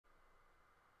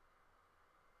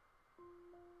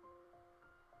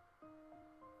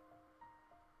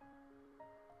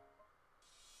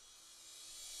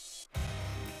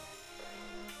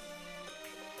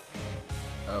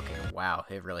Okay, wow,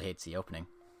 it really hates the opening.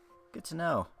 Good to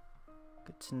know.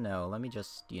 Good to know. Let me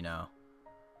just, you know,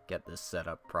 get this set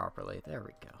up properly. There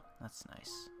we go. That's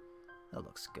nice. That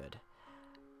looks good.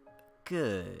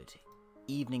 Good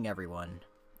evening, everyone,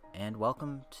 and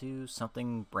welcome to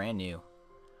something brand new.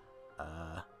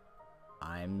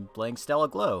 I'm playing Stella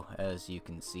Glow, as you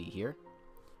can see here.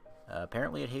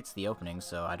 Apparently it hates the opening,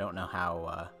 so I don't know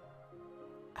how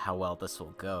well this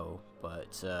will go, but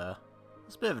it's a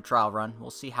bit of a trial run.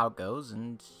 We'll see how it goes,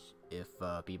 and if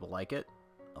people like it,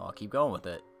 I'll keep going with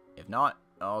it. If not,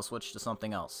 I'll switch to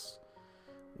something else.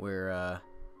 We're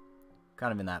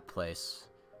kind of in that place.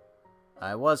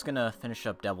 I was gonna finish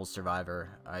up Devil's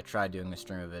Survivor. I tried doing a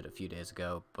stream of it a few days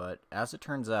ago, but as it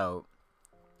turns out,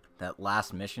 that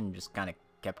last mission just kind of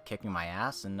kept kicking my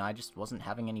ass, and I just wasn't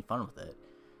having any fun with it.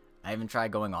 I even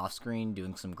tried going off-screen,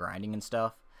 doing some grinding and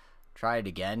stuff. Tried it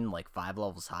again, like 5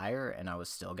 levels higher, and I was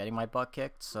still getting my butt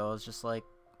kicked, so I was just like,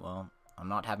 well, I'm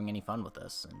not having any fun with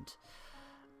this, and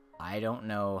I don't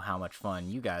know how much fun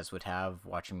you guys would have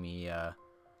watching me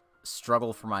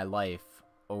struggle for my life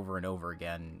over and over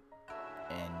again,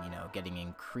 and, you know, getting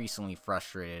increasingly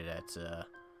frustrated at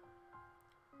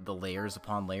the layers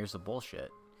upon layers of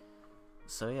bullshit.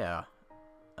 So yeah,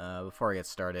 before I get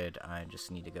started, I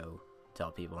just need to go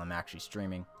tell people I'm actually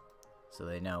streaming, so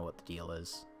they know what the deal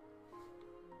is,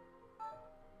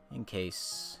 in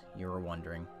case you were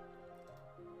wondering.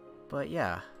 But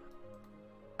yeah,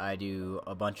 I do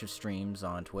a bunch of streams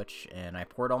on Twitch, and I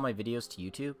port all my videos to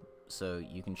YouTube, so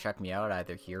you can check me out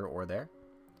either here or there.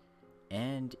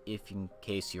 And if in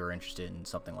case you're interested in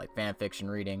something like fanfiction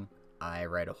reading, I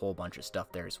write a whole bunch of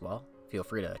stuff there as well. Feel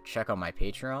free to check out my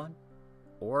Patreon,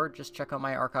 or just check out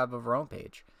my Archive of Our Own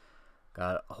page.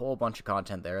 Got a whole bunch of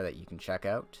content there that you can check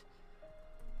out.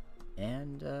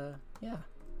 And, yeah,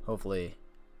 hopefully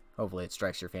it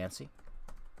strikes your fancy.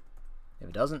 If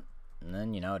it doesn't,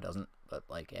 then, you know, it doesn't. But,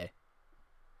 like, hey,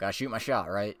 gotta shoot my shot,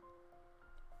 right?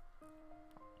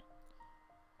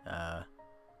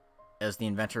 As the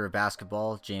inventor of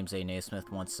basketball, James A. Naismith,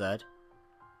 once said,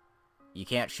 you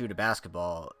can't shoot a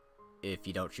basketball if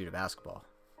you don't shoot a basketball.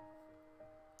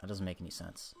 That doesn't make any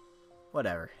sense.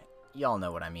 Whatever. Y'all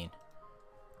know what I mean.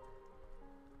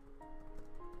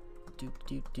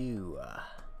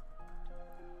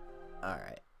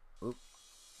 Alright. Oop.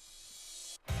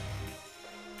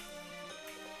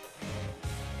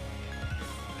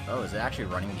 Oh, is it actually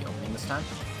running the opening this time?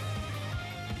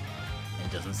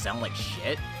 It doesn't sound like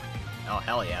shit? Oh,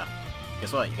 hell yeah.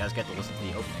 Guess what? You guys get to listen to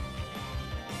the opening.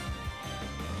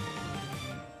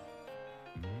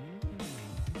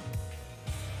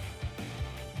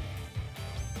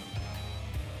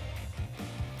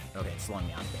 Okay, it's slowing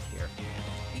down a bit here.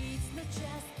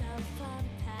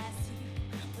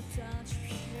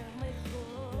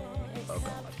 Oh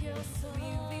god.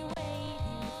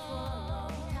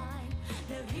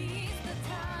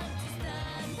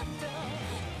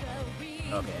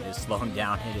 Okay, it is slowing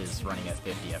down. It is running at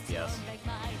 50 FPS.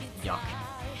 Yuck.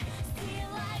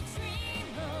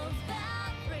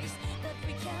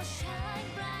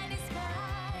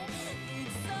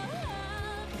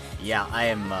 Yeah, I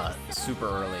am super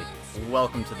early.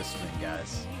 Welcome to the stream,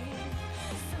 guys.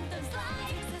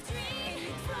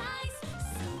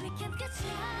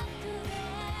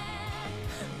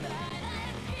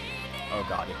 Oh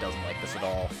god, it doesn't like this at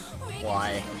all.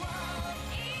 Why?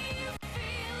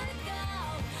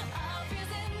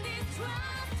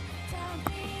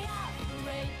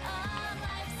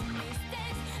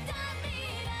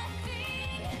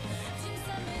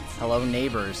 Hello,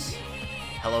 neighbors.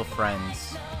 Hello,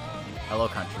 friends. Hello,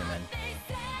 countrymen.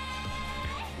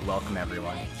 Welcome,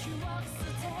 everyone.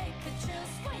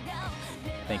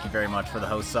 Thank you very much for the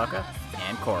host, Sucka,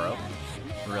 and Koro.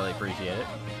 Really appreciate it.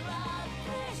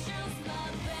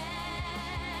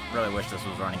 Really wish this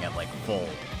was running at, like, full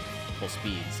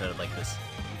speed instead of, like, this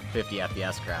 50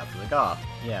 FPS crap. Like, oh,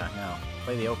 yeah, no.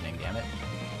 Play the opening, damn it.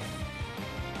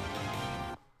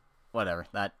 Whatever.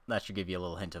 That should give you a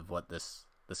little hint of what this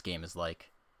game is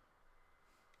like.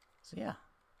 So yeah,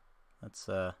 let's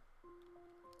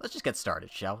just get started,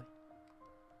 shall we?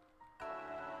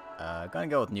 Gonna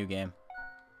go with new game.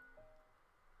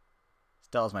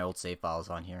 Still has my old save files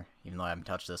on here, even though I haven't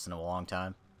touched this in a long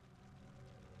time.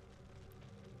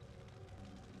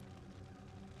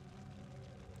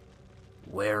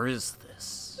 Where is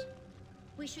this?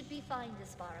 We should be fine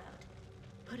this far out.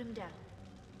 Put him down.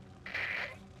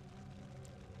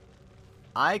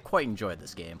 I quite enjoyed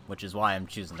this game, which is why I'm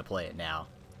choosing to play it now.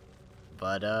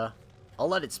 But, I'll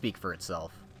let it speak for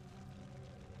itself.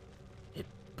 It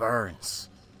burns.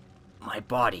 My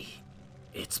body.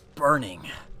 It's burning.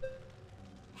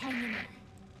 Hang in there.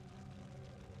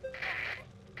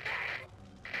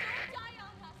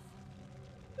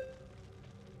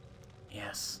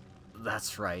 Yes,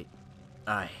 that's right.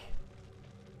 I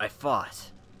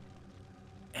fought.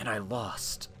 And I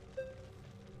lost.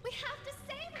 We have to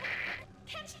save her!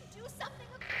 Can't you do something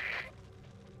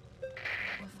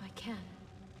if I can.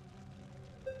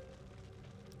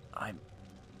 I'm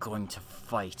going to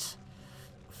fight.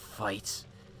 Fight.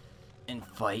 And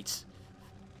fight.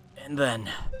 And then...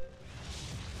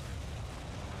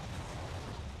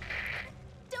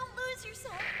 Don't lose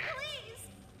yourself, please!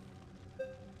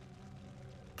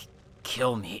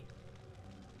 Kill me.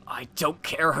 I don't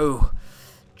care who.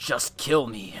 Just kill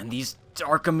me and these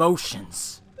dark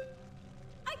emotions.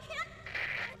 I can't...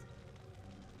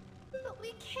 But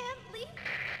we can't leave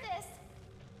this.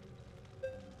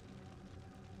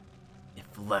 If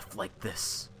left like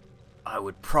this, I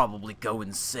would probably go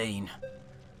insane.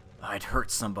 I'd hurt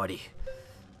somebody.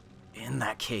 In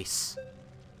that case,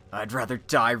 I'd rather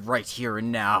die right here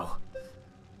and now.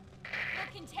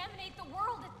 We'll contaminate the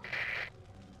world.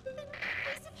 Then what are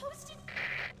we supposed to...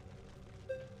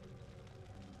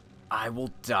 I will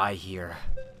die here.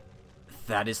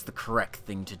 That is the correct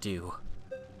thing to do.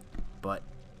 But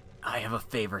I have a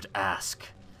favor to ask.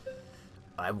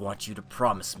 I want you to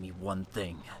promise me one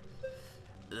thing.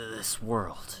 This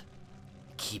world,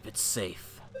 keep it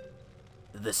safe.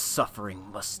 This suffering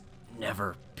must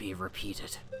never be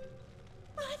repeated.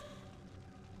 What?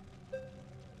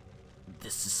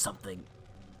 This is something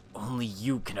only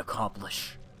you can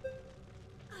accomplish.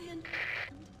 I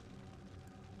understand.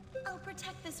 I'll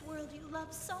protect this world you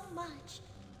love so much.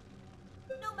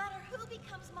 No matter who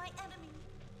becomes my enemy.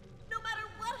 No matter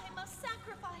what I must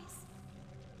sacrifice.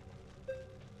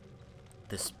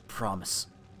 This promise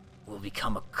will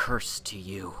become a curse to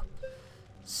you.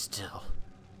 Still,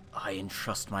 I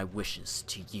entrust my wishes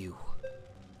to you.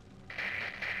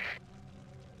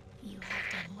 You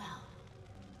have done well.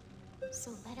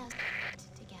 So let us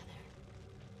act together.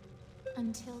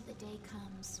 Until the day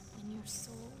comes when your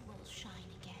soul will shine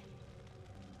again.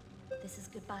 This is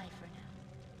goodbye for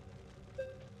now.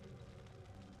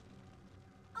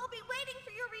 I'll be waiting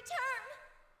for your return!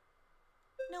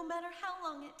 No matter how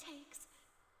long it takes.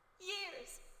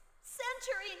 Years.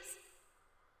 Centuries.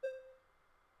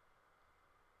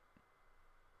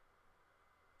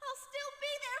 I'll still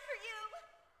be there for you!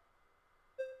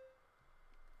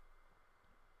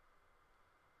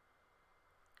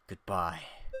 Goodbye.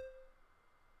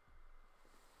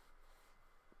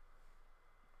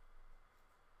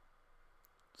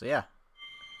 So yeah.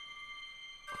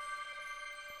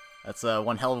 That's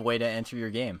one hell of a way to enter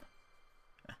your game.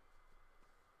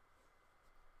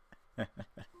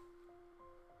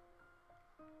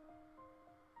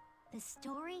 The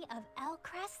story of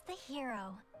Elcrest the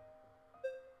hero.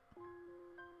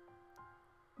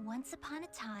 Once upon a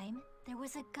time, there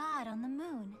was a god on the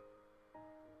moon.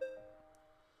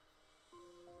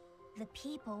 The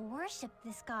people worshipped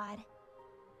this god.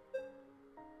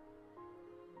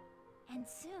 And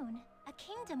soon, a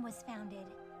kingdom was founded.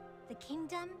 The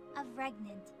Kingdom of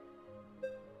Regnant.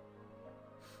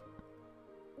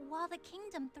 While the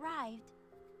kingdom thrived,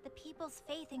 the people's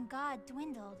faith in God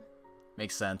dwindled.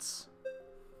 Makes sense.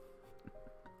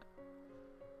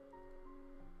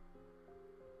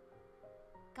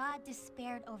 God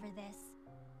despaired over this,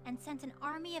 and sent an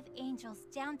army of angels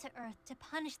down to Earth to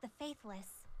punish the faithless.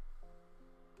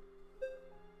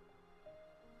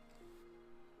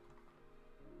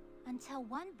 Until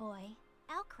one boy,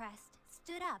 Elcrest,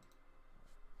 stood up.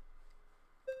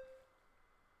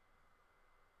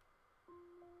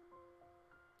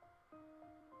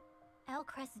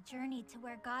 Elcrest journeyed to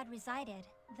where God resided,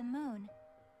 the moon,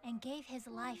 and gave his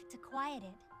life to quiet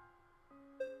it.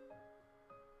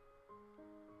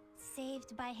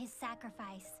 Saved by his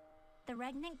sacrifice, the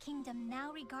Regnant Kingdom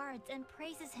now regards and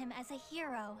praises him as a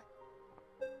hero.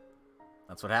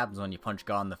 That's what happens when you punch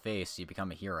God in the face, you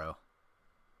become a hero.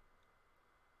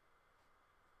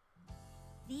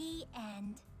 The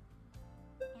end.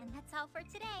 And that's all for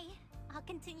today. I'll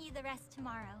continue the rest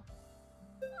tomorrow.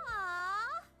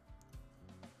 Aww!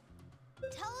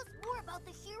 Tell us more about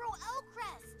the hero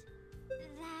Elcrest!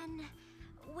 Then,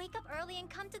 wake up early and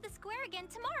come to the square again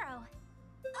tomorrow.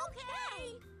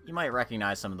 Okay! You might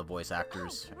recognize some of the voice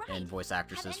actors right. and voice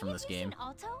actresses from this game.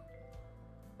 Alto?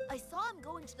 I saw him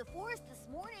going to the forest this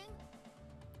morning.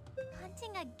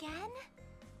 Hunting again?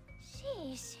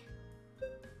 Sheesh.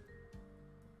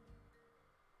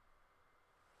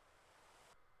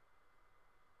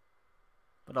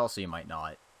 But also you might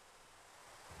not.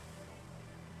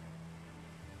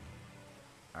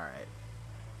 Alright.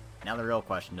 Now the real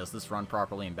question, does this run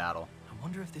properly in battle? I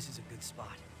wonder if this is a good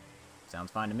spot.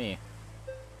 Sounds fine to me.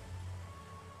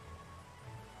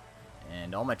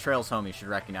 And all my Trails homies should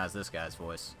recognize this guy's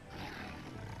voice.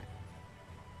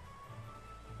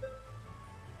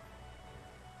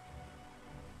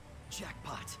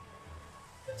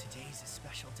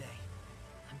 special day.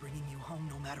 I'm bringing you home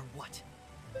no matter what.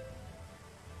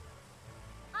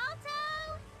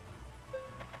 Alto!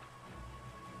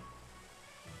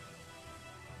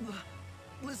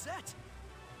 Lizette!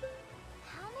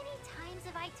 How many times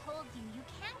have I told you you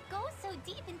can't go so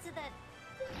deep into the...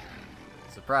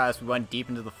 Surprise, we went deep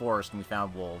into the forest and we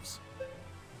found wolves.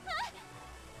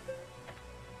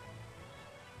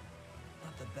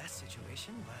 Not the best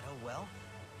situation, but oh well.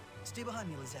 Stay behind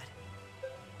me, Lizette.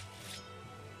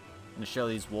 I'm gonna show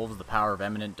these wolves the power of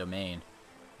eminent domain.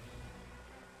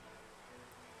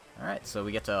 Alright, so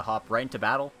we get to hop right into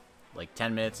battle, like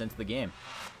 10 minutes into the game.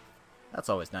 That's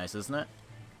always nice, isn't it?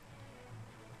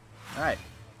 Alright.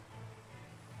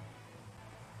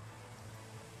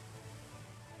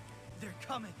 They're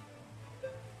coming.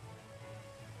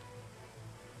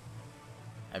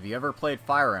 Have you ever played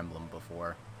Fire Emblem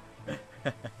before?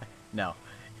 No.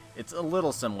 It's a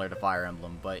little similar to Fire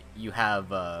Emblem, but you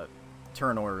have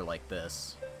turn order like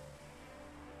this.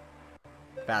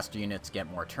 Faster units get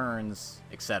more turns,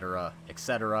 etc.,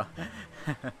 etc.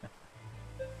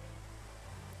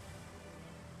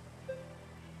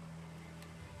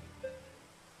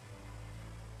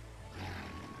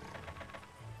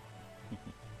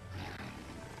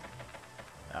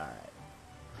 Alright.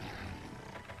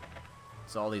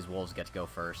 So all these wolves get to go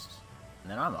first,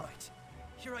 and then I'm up. Right.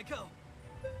 Here I go.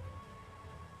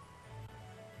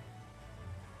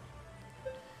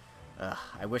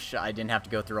 I wish I didn't have to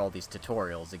go through all these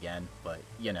tutorials again, but,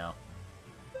 you know.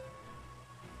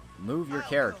 Move your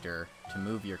character to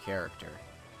move your character.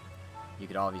 You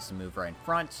could obviously move right in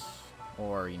front,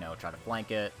 or, you know, try to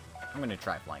flank it. I'm gonna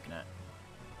try flanking it.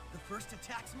 The first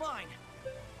attack's mine.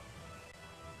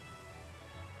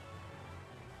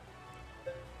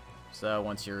 So,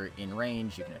 once you're in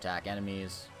range, you can attack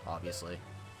enemies, obviously.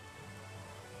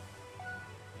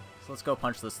 So let's go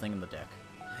punch this thing in the dick.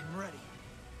 I'm ready.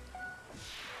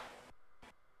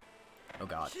 Oh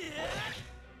god.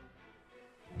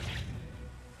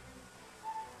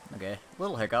 Okay,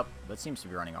 little hiccup, but seems to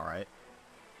be running alright.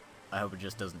 I hope it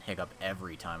just doesn't hiccup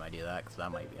every time I do that, because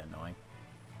that might be annoying.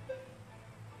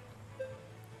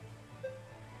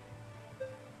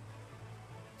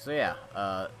 So yeah,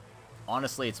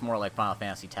 honestly it's more like Final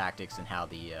Fantasy Tactics and how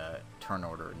the turn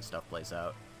order and stuff plays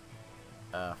out.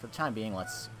 For the time being,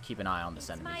 let's keep an eye on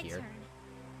this enemy here.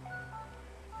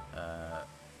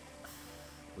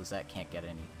 Lizette can't get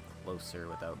any closer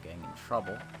without getting in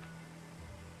trouble.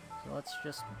 So let's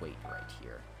just wait right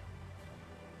here.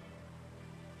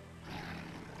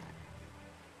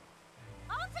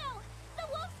 Alto! The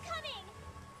wolf's coming!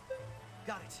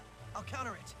 Got it. I'll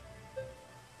counter it.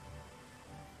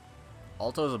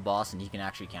 Alto's a boss and he can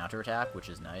actually counterattack, which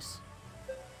is nice.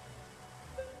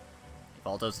 If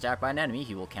Alto's attacked by an enemy,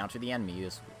 he will counter the enemy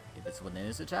if it's within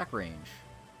his attack range.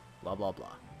 Blah blah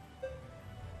blah.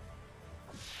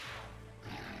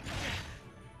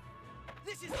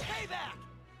 This is payback!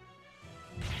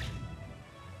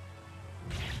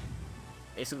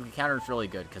 Basically, counter is really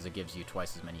good because it gives you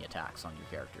twice as many attacks on your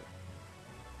character.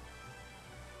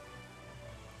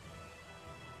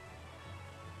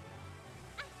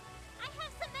 I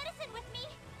have some medicine with me!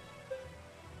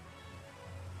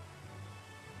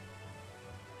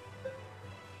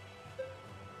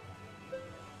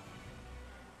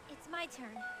 It's my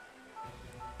turn.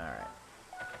 Alright.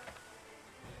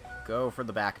 Go for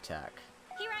the back attack.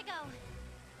 Here I go.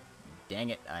 Dang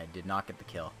it, I did not get the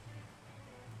kill.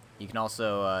 You can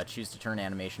also choose to turn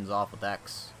animations off with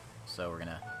X, so we're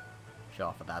gonna show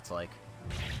off what that's like.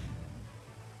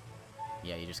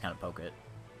 Yeah, you just kind of poke it.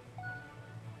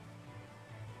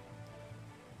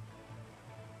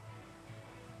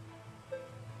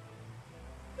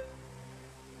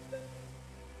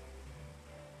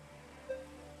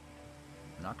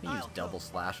 I'm not gonna use double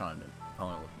slash on an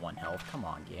opponent with 1 health. Come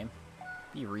on, game.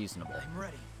 Be reasonable. I'm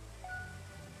ready.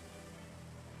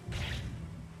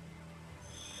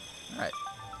 Alright.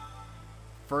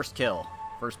 First kill.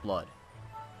 First blood.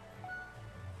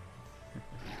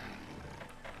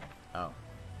 Oh.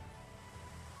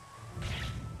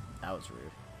 That was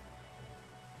rude.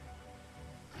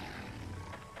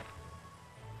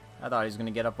 I thought he was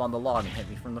gonna get up on the log and hit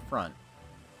me from the front.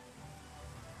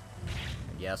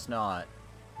 I guess not.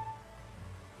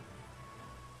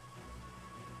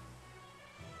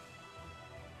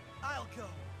 I'll go.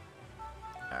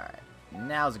 Alright.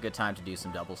 Now's a good time to do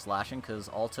some double slashing, because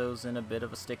Alto's in a bit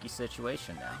of a sticky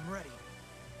situation now. I'm ready.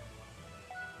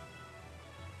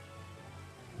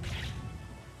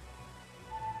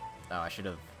 Oh, I should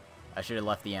have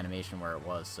left the animation where it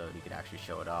was so he could actually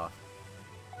show it off.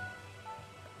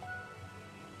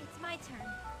 It's my turn.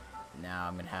 Now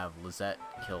I'm gonna have Lizette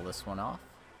kill this one off.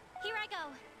 Here I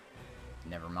go.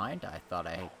 Never mind, I thought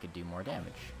I could do more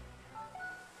damage.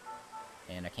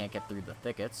 And I can't get through the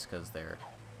thickets, because they're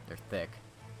thick.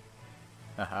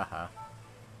 Hahaha.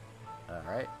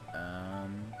 Alright,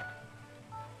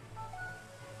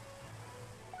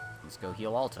 let's go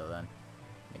heal Alto then.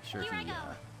 Make sure Here he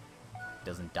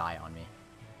doesn't die on me.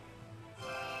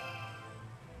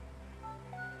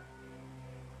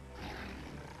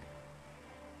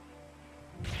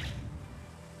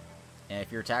 And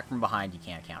if you're attacked from behind, you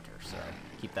can't counter, so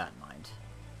keep that in mind.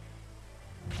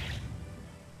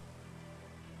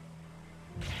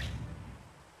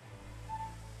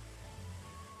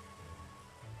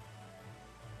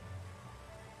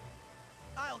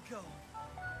 I'll go.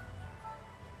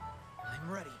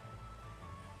 I'm ready.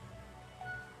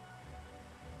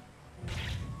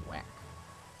 Whack.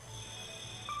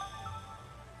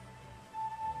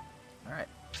 Alright.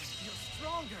 Feel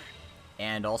stronger.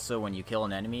 And also, when you kill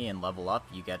an enemy and level up,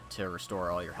 you get to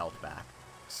restore all your health back.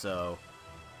 So,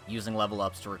 using level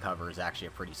ups to recover is actually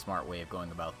a pretty smart way of going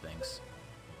about things.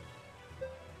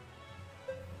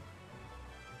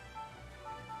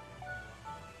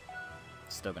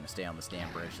 Still gonna stay on the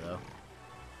stand bridge, though.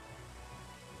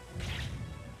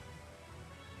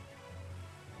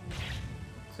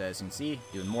 So as you can see,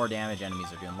 doing more damage,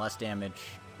 enemies are doing less damage,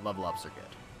 level ups are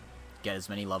good. Get as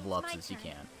many level ups as you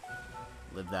can.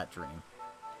 Live that dream.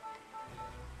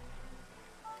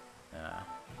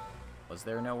 Was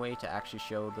there no way to actually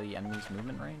show the enemy's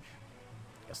movement range?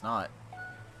 Guess not.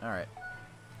 Alright.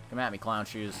 Come at me, clown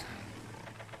shoes.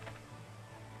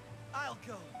 I'll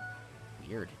go.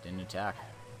 Weird, it didn't attack.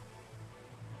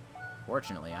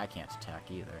 Fortunately, I can't attack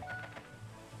either.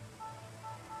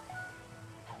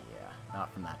 Yeah,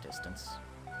 not from that distance.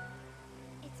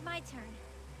 It's my turn.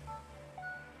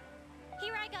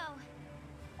 Here I go.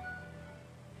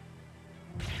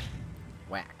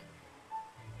 Whack.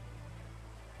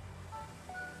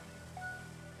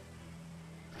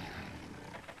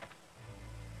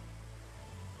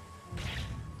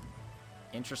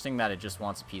 Interesting that it just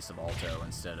wants a piece of Alto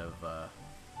instead of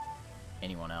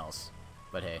anyone else.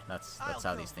 But hey, that's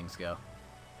how these things go.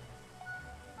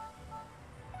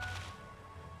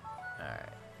 Alright.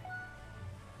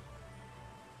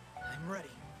 I'm ready.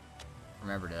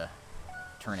 Remember to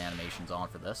turn animations on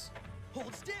for this.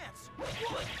 Hold stance. 1,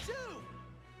 2.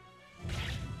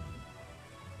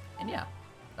 And yeah,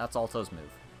 that's Alto's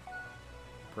move.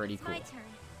 Pretty It's cool. my turn.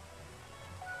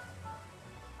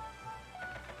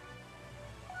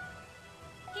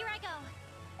 Here I go.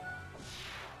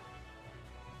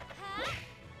 Huh?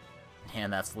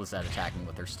 And that's Lizette attacking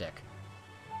with her stick.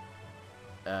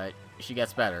 She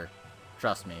gets better.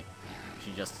 Trust me.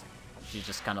 She's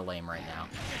just kind of lame right now.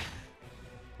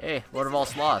 Hey, Lord of all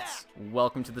slots.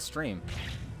 Welcome to the stream.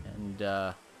 And,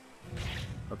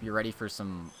 hope you're ready for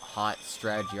some hot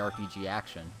strategy RPG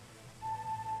action.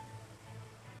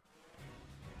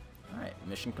 Alright,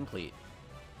 mission complete.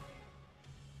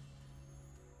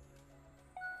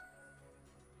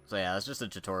 So yeah, it's just a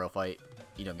tutorial fight.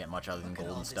 You don't get much other than Look at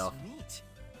all golden this stuff. meat.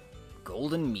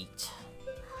 Golden meat.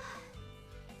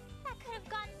 That could have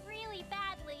gone really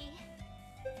badly.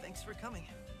 Thanks for coming.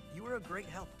 You were a great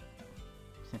help.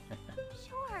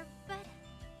 Sure, but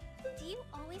do you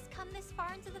always come this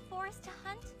far into the forest to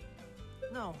hunt?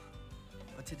 No,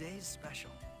 but today's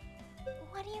special.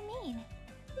 What do you mean?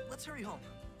 Let's hurry home.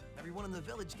 Everyone in the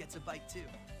village gets a bite too.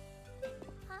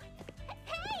 Huh?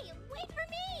 Hey, wait for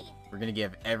me! We're gonna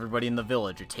give everybody in the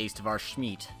village a taste of our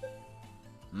schmeat.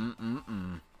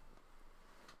 Mm-mm-mm.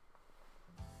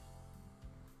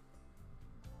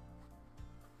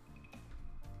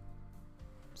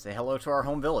 Say hello to our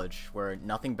home village, where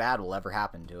nothing bad will ever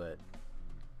happen to it.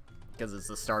 Because it's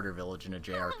the starter village in a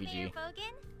Hello, JRPG. Mayor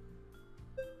Bogan.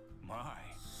 My,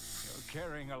 you're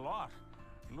carrying a lot.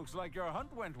 Looks like your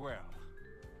hunt went well.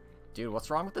 Dude, what's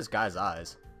wrong with this guy's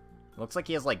eyes? Looks like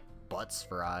he has, like, butts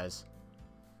for eyes.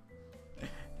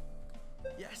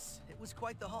 Yes, it was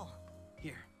quite the haul.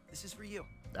 Here, this is for you.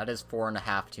 That is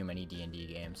 4.5 too many D&D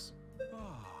games.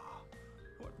 Ah,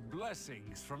 what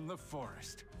blessings from the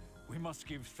forest. We must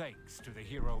give thanks to the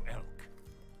hero elk.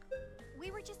 We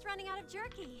were just running out of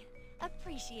jerky.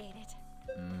 Appreciate it.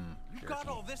 You got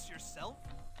all this yourself?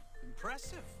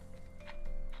 Impressive.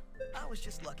 I was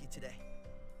just lucky today.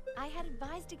 I had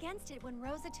advised against it when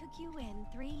Rosa took you in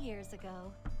 3 years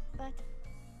ago. But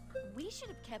we should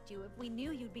have kept you if we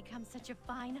knew you'd become such a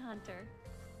fine hunter.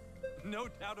 No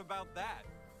doubt about that.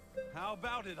 How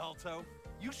about it, Alto?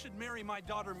 You should marry my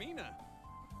daughter, Mina.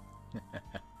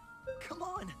 Come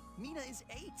on, Mina is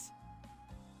 8.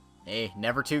 Hey,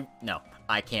 never too... No,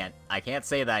 I can't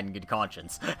say that in good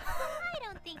conscience. I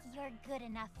don't think you're good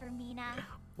enough for Mina.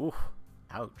 Ooh,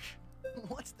 ouch.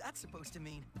 What's that supposed to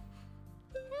mean?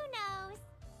 Who knows?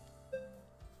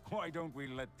 Why don't we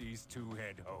let these two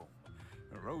head home?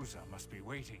 Rosa must be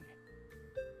waiting.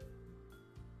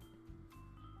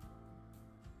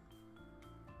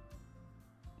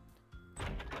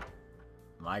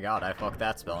 My god, I fucked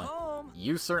that spelling. Home.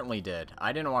 You certainly did.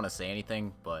 I didn't want to say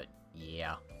anything, but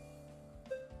yeah.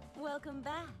 Welcome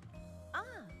back. Ah,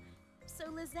 so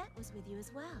Lizette was with you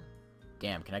as well.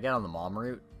 Damn, can I get on the mom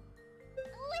route?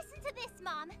 Listen to this,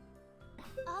 Mom.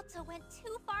 Alto went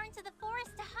too far into the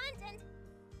forest to hunt and...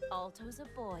 Alto's a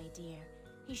boy, dear.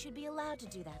 He should be allowed to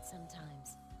do that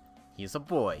sometimes. He's a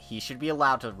boy. He should be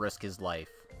allowed to risk his life.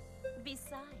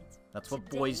 Besides, That's what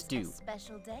boys today's do. a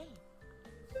special day.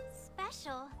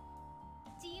 Special?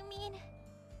 Do you mean...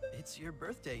 It's your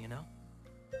birthday, you know?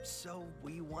 So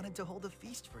we wanted to hold a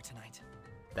feast for tonight.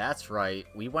 That's right.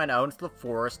 We went out into the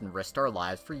forest and risked our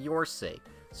lives for your sake.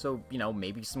 So, you know,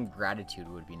 maybe some gratitude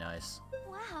would be nice.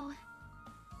 Wow.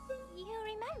 You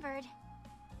remembered.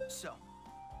 So,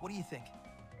 what do you think?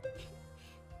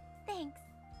 Thanks.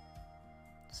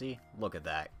 See? Look at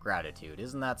that. Gratitude.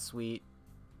 Isn't that sweet?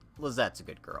 Lizette's a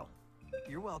good girl.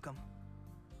 You're welcome.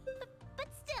 But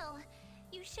still,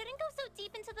 you shouldn't go so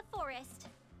deep into the forest.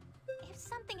 If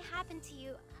something happened to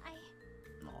you,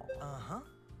 Aw. Uh-huh.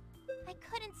 I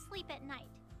couldn't sleep at night.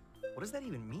 What does that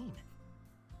even mean?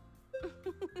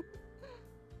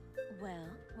 Well,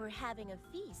 we're having a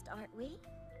feast, aren't we?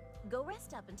 Go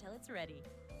rest up until it's ready.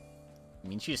 I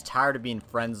mean, she's tired of being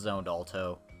friend-zoned,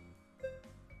 Alto.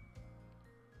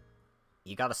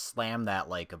 You gotta slam that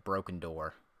like a broken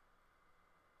door.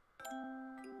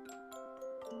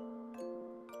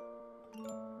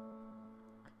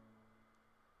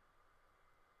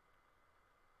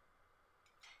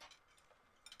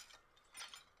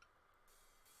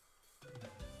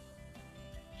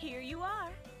 Here you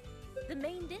are. The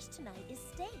main dish tonight is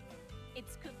steak.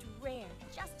 It's cooked rare,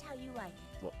 just how you like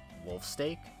it. Wolf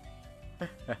steak? Wow!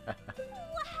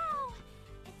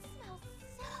 It smells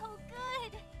so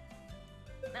good!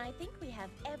 I think we have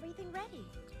everything ready.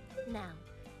 Now,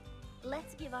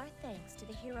 let's give our thanks to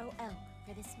the hero Elk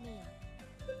for this meal.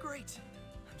 Great.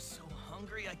 I'm so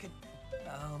hungry I could...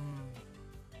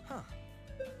 Huh.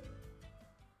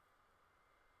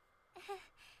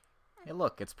 Hey,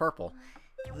 look, it's purple.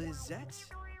 Lizette?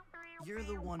 You're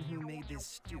the one who made this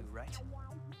stew, right?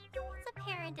 It's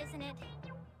apparent, isn't it?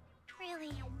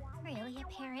 Really, really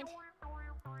apparent.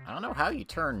 I don't know how you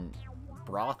turn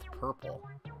broth purple.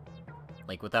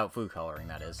 Like, without food coloring,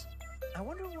 that is. I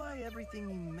wonder why everything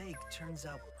you make turns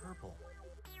out purple.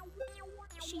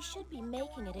 She should be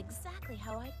making it exactly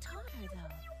how I taught her, though.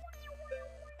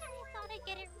 I thought I'd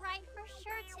get it right for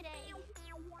sure today.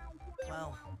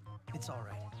 Well, it's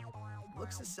alright.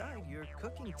 Looks aside, your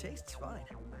cooking tastes fine.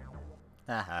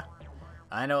 Haha.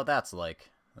 I know what that's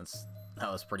like.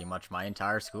 That was pretty much my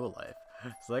entire school life.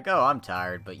 It's like, oh, I'm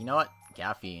tired, but you know what?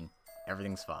 Caffeine.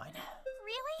 Everything's fine.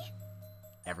 Really?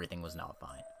 Everything was not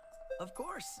fine. Of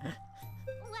course. Well,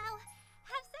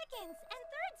 have seconds and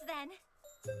thirds then.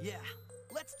 Yeah,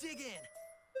 let's dig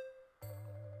in.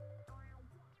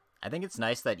 I think it's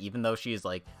nice that even though she's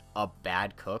like a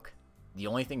bad cook, the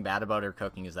only thing bad about her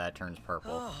cooking is that it turns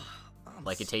purple. Oh, I'm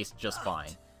Like, it tastes just fine.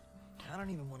 stuffed. I don't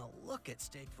even want to look at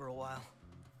steak for a while.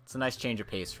 It's a nice change of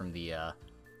pace from the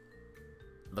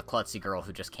klutzy girl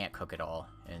who just can't cook at all.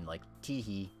 And like,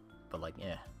 tee-hee, but like, you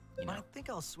know. I think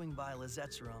I'll swing by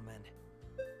Lizette's room and...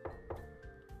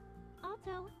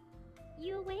 Alto,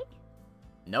 you awake?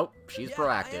 Nope, she's Yeah,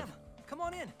 proactive. I am. Come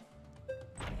on in.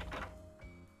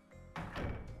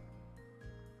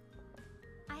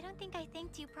 I don't think I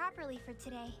thanked you properly for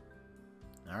today.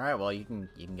 Alright, well, you can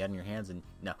get in your hands and...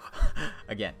 No.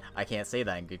 Again, I can't say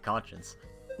that in good conscience.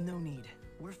 No need.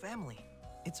 We're family.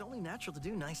 It's only natural to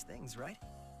do nice things, right?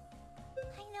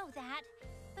 I know that,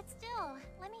 but still,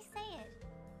 let me say it.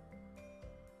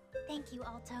 Thank you,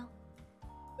 Alto.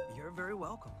 You're very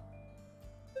welcome.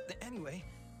 Anyway,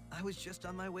 I was just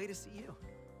on my way to see you.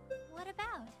 What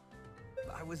about?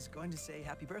 I was going to say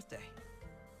happy birthday,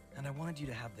 and I wanted you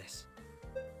to have this.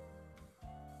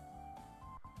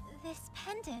 This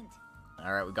pendant.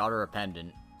 Alright, we got her a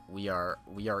pendant. We are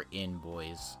in,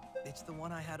 boys. It's the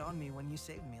one I had on me when you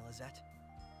saved me, Lizette.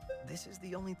 This is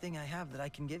the only thing I have that I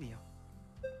can give you.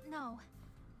 No,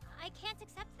 I can't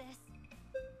accept this.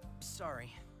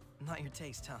 Sorry, not your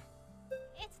taste, huh?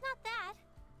 It's not that.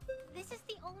 This is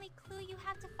the only clue you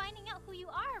have to finding out who you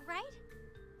are, right?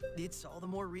 It's all the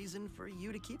more reason for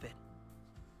you to keep it.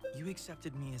 You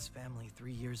accepted me as family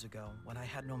 3 years ago when I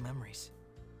had no memories.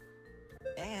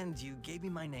 And you gave me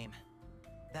my name.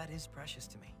 That is precious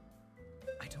to me.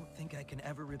 I don't think I can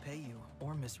ever repay you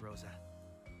or Miss Rosa.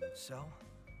 So,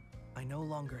 I no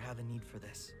longer have a need for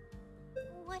this.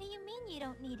 What do you mean you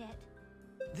don't need it?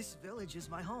 This village is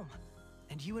my home,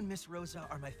 and you and Miss Rosa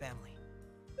are my family.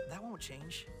 That won't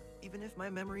change, even if my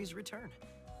memories return.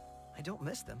 I don't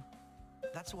miss them.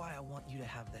 That's why I want you to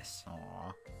have this.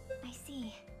 Aww. I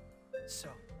see. So,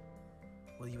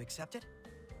 will you accept it?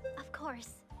 Of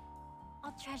course.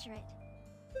 I'll treasure it.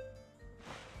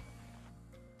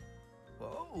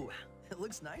 Whoa, it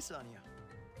looks nice on you.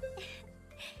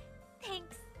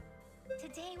 Thanks.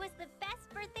 Today was the best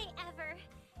birthday ever.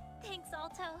 Thanks,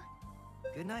 Alto.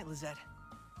 Good night, Lizette.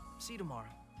 See you tomorrow.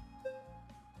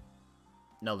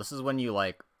 No, this is when you,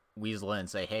 like, weasel in and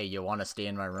say, hey, you want to stay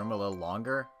in my room a little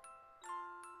longer?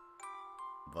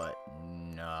 But,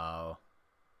 no.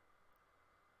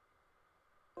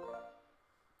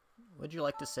 Would you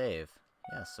like to save?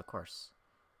 Yes, of course.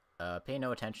 Pay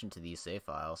no attention to these save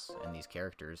files and these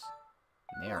characters.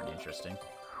 They aren't interesting.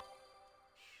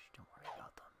 Shh, don't worry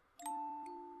about them.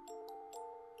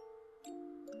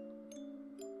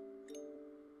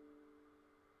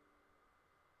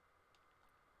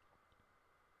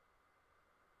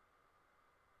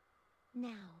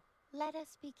 Now, let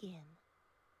us begin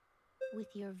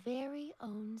with your very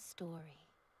own story.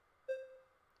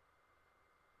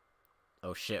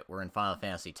 Oh shit, we're in Final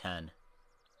Fantasy X.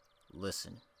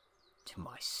 Listen to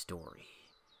my story.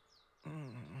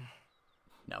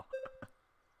 No.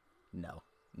 No,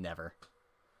 never.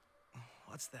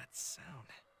 What's that sound?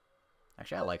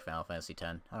 Actually, I like Final Fantasy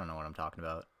X. I don't know what I'm talking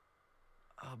about.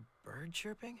 A bird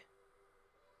chirping?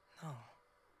 No.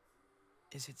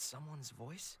 Is it someone's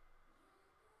voice?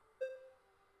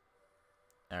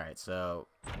 Alright, so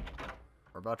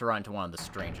we're about to run into one of the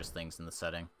strangest things in the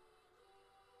setting.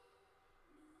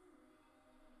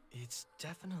 It's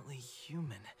definitely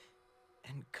human.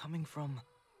 And coming from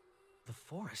the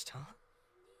forest, huh?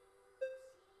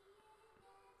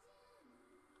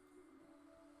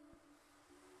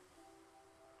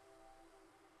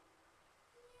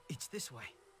 It's this way.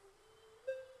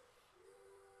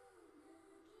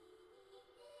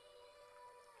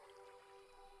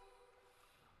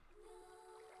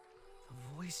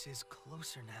 The voice is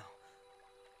closer now.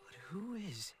 But who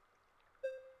is?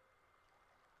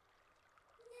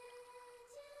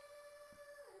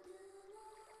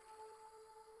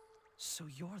 So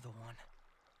you're the one.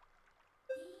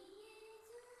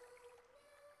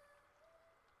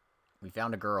 We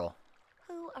found a girl.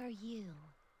 Who are you?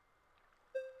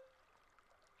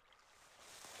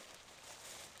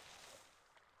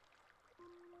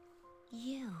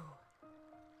 You.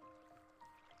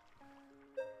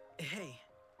 Hey,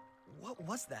 what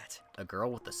was that? A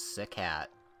girl with a sick hat.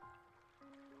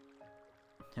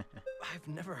 I've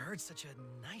never heard such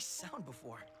a nice sound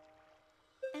before.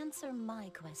 Answer my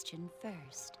question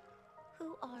first.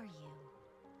 Who are you?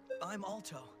 I'm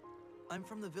Alto. I'm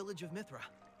from the village of Mithra.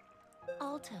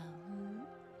 Alto, hmm?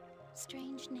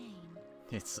 Strange name.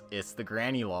 It's the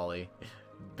granny lolly.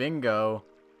 Bingo.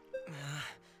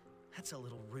 That's a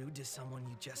little rude to someone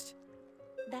you just...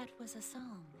 That was a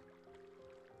song.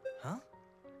 Huh?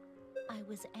 I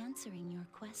was answering your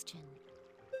question.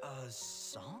 A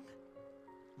song?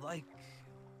 Like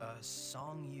a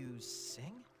song you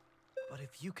sing? But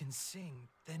if you can sing,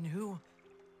 then who?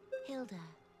 Hilda.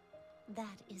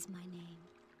 That is my name.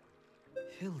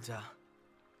 Hilda.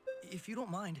 If you don't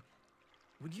mind,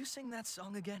 would you sing that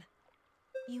song again?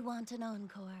 You want an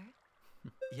encore?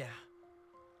 Yeah.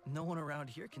 No one around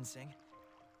here can sing.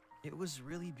 It was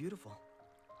really beautiful.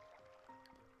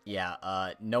 Yeah,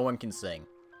 no one can sing.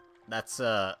 That's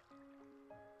a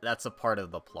part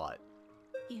of the plot.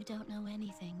 You don't know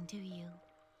anything, do you?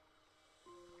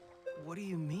 What do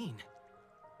you mean?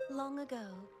 Long ago,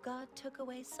 God took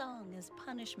away song as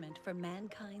punishment for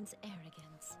mankind's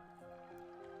arrogance.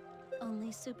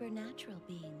 Only supernatural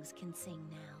beings can sing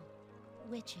now.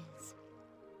 Witches.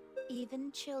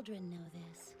 Even children know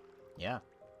this. Yeah.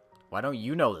 Why don't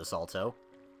you know this, Alto?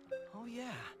 Oh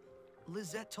yeah.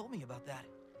 Lizette told me about that.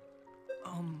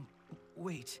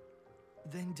 Wait.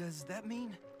 Then does that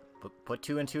mean... Put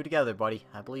two and two together, buddy.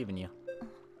 I believe in you.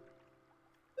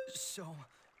 So,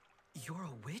 you're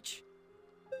a witch?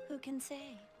 Who can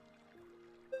say?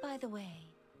 By the way,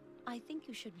 I think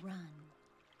you should run.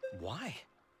 Why?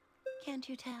 Can't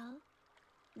you tell?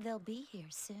 They'll be here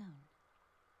soon.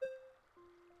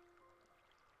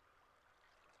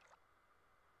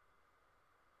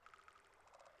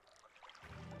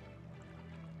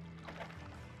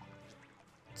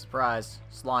 Surprise.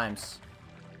 Slimes.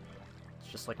 It's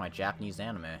just like my Japanese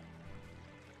anime.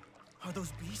 Are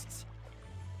those beasts?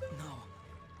 No.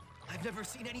 I've never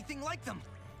seen anything like them!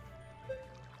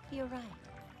 You're right.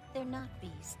 They're not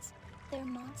beasts. They're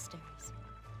monsters.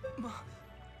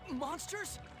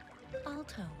 Monsters?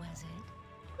 Alto, was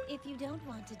it? If you don't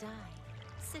want to die,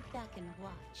 sit back and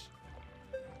watch.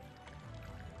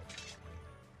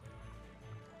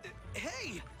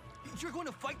 Hey! You're going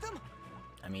to fight them?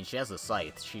 I mean, she has a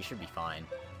scythe. She should be fine.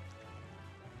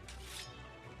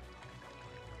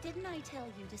 Didn't I tell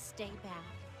you to stay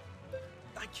back?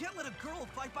 I can't let a girl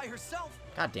fight by herself!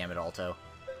 God damn it, Alto.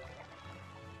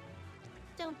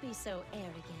 Don't be so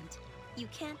arrogant. You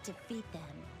can't defeat them.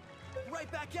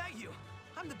 Right back at you!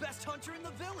 I'm the best hunter in the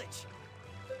village!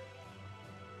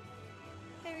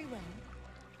 Very well.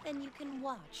 Then you can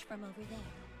watch from over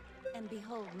there and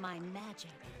behold my magic.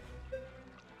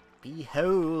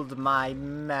 Behold my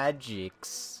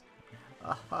magics.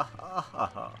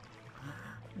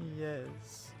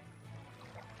 Yes.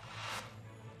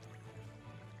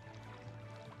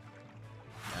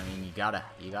 I mean, you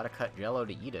gotta cut Jello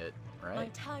to eat it, right? My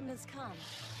time has come.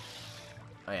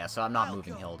 Oh yeah, so I'm not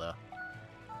moving Hilda.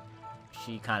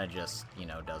 She kind of just, you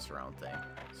know, does her own thing.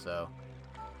 So,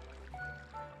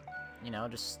 you know,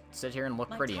 just sit here and look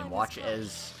pretty and watch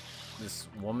as this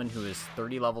woman who is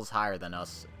 30 levels higher than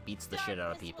us beats the shit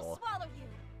out of people.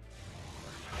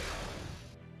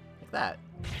 Like that.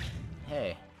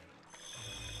 Hey.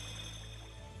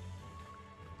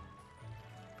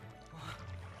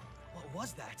 What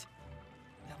was that?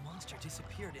 That monster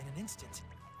disappeared in an instant.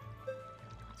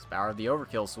 It's power of the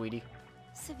overkill, sweetie.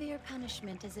 Severe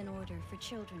punishment is in order for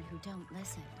children who don't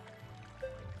listen.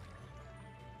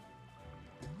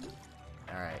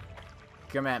 Alright.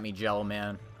 Come at me, Jello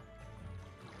Man.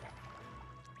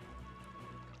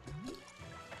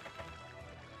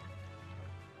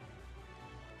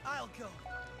 I'll go.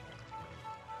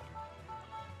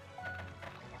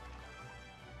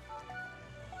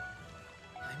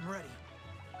 I'm ready.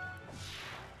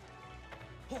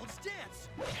 Hold stance.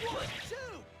 1, 2.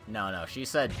 No, she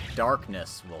said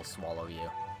darkness will swallow you.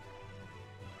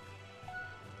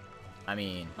 I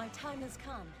mean, My time has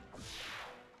come.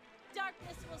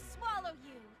 Darkness will swallow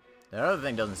you. the other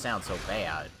thing doesn't sound so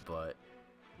bad, but...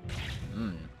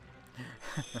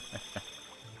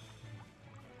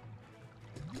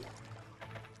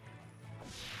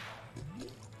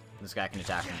 This guy can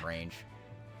attack from range.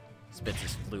 Spits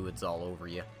his fluids all over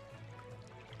you.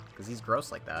 Because he's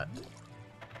gross like that.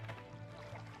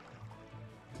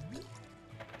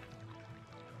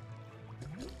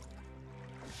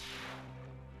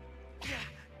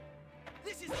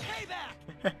 This is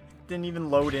payback! Didn't even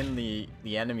load in the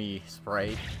enemy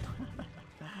sprite.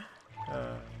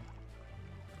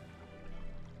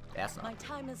 That's not. My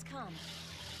time has come.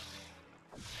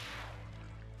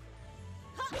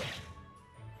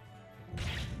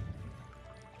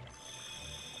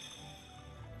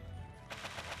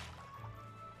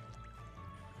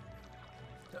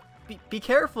 Be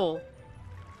careful!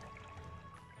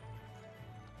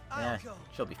 I'll Eh, go.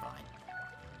 she'll be fine.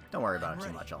 Don't worry about I'm it too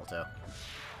ready. much, Alto.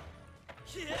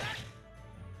 Yeah.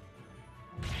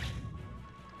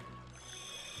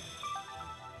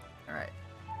 Alright.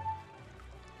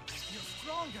 Feel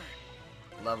stronger.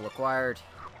 Level acquired.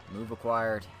 Move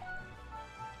acquired.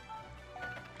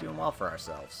 Doing well for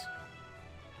ourselves.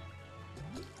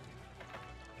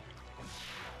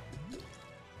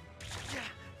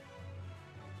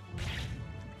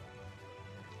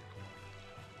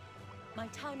 My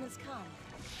time has come.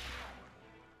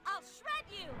 I'll shred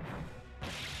you!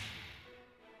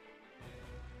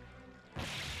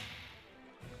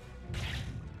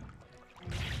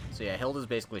 So yeah, Hilda's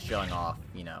basically showing off,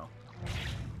 you know,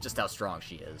 just how strong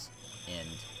she is. And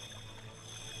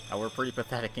how we're pretty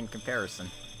pathetic in comparison.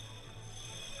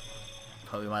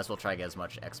 But we might as well try to get as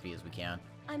much XP as we can.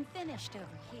 I'm finished over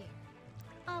here.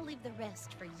 I'll leave the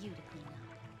rest for you to clean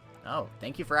up. Oh,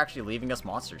 thank you for actually leaving us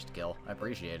monsters to kill. I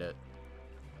appreciate it.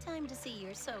 Time to see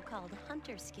your so-called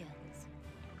hunter skills.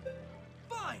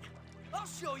 Fine. I'll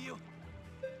show you.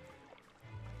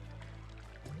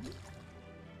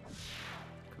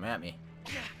 Come at me.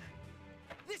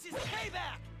 This is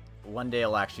payback. One day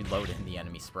I'll actually load in the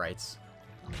enemy sprites.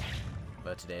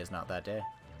 But today is not that day.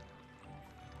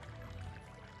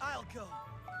 I'll go.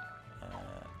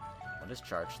 What does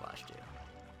charge slash do?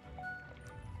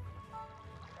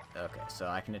 Okay, so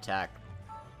I can attack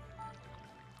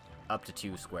up to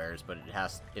 2 squares, but it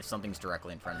has, if something's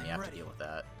directly in front of me, I have to deal with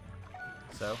that.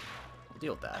 So, we'll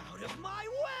deal with that. Out of my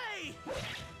way!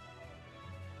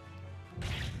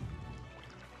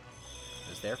 It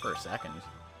was there for a second.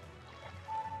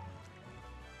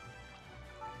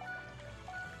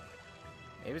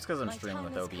 Maybe it's because I'm My streaming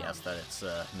time with has OBS come. that it's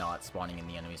not spawning in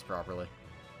the enemies properly.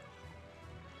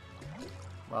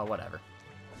 Well, whatever.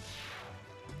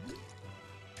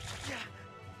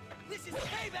 This is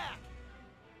payback!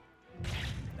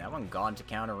 That one gone to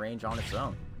counter range on its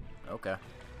own. Okay.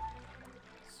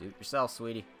 Suit yourself,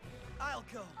 sweetie. I'll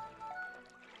go.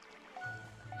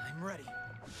 I'm ready.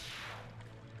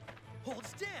 Hold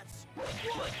stance.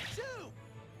 1, 2.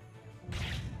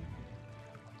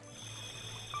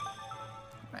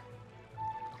 Right.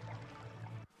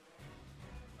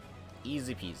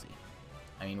 Easy peasy.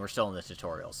 I mean, we're still in the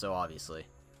tutorial, so obviously,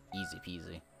 easy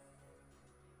peasy.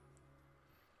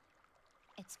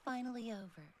 It's finally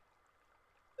over.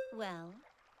 Well,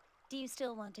 do you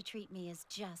still want to treat me as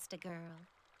just a girl?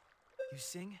 You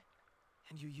sing,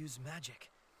 and you use magic.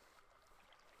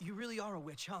 You really are a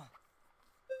witch, huh?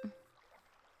 Alto!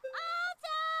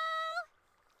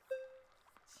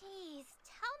 Jeez,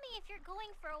 tell me if you're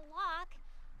going for a walk.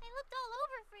 I looked all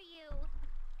over for you.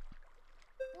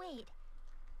 Wait,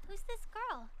 who's this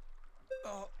girl?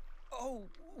 Oh,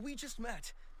 we just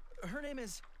met. Her name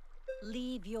is...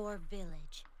 Leave your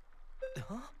village.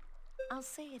 Huh? I'll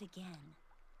say it again.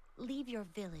 Leave your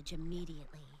village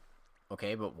immediately.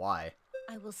 Okay, but why?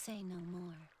 I will say no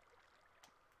more.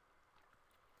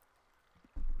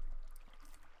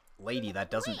 Lady,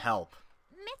 that doesn't Wait. help.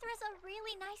 Mithra's a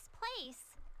really nice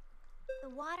place. The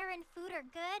water and food are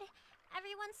good.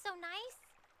 Everyone's so nice.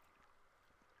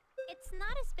 It's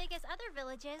not as big as other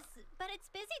villages, but it's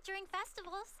busy during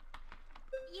festivals.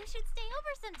 You should stay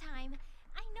over sometime.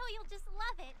 I know you'll just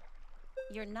love it.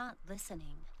 You're not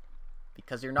listening.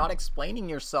 Because you're not explaining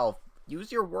yourself.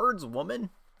 Use your words, woman.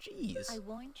 Jeez. I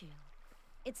warned you.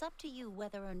 It's up to you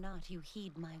whether or not you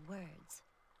heed my words.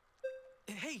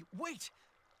 Hey, wait!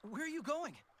 Where are you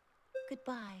going?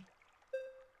 Goodbye.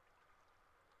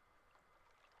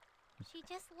 She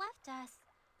just left us.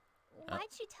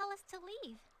 Why'd she tell us to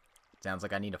leave? Sounds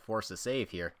like I need to force a save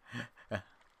here.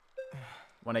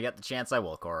 When I get the chance, I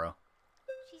will, Koro.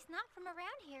 She's not from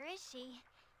around here, is she?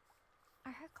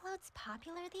 Are her clothes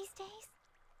popular these days?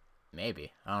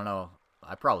 Maybe. I don't know.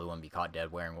 I probably wouldn't be caught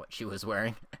dead wearing what she was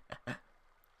wearing.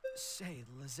 Say,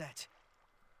 Lizette,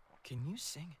 can you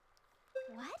sing?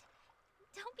 What?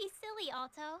 Don't be silly,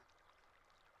 Alto.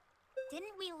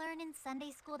 Didn't we learn in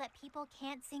Sunday school that people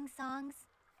can't sing songs?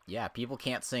 Yeah, people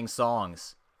can't sing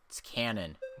songs. It's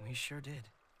canon. We sure did.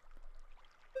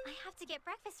 I have to get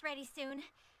breakfast ready soon.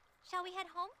 Shall we head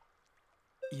home?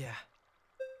 Yeah.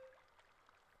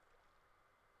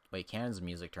 Wait, canon's a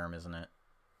music term, isn't it?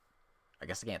 I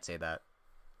guess I can't say that.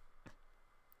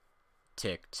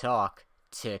 Tick tock,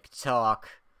 tick tock.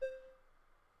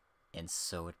 And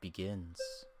so it begins.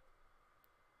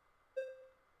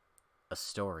 A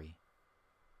story.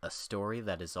 A story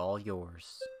that is all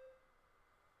yours.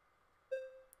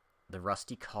 The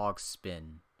rusty cogs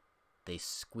spin. They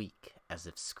squeak as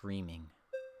if screaming.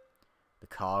 The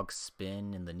cogs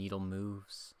spin and the needle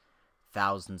moves.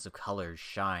 Thousands of colors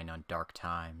shine on dark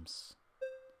times.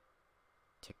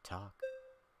 Tick-tock,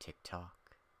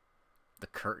 tick-tock. The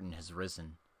curtain has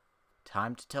risen.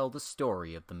 Time to tell the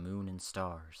story of the moon and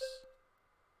stars.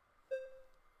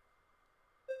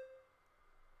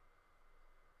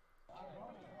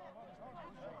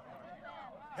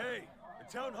 Hey, the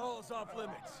town hall is off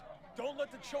limits. Don't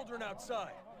let the children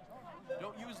outside.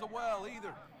 Don't use the well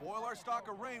either. Boil our stock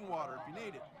of rainwater if you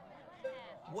need it.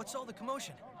 What's all the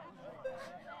commotion?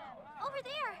 Over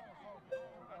there!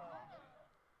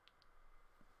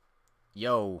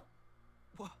 Yo.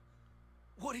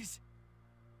 What is...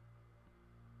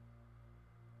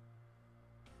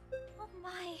 Oh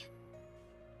my.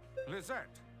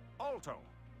 Lizette, Alto,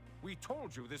 we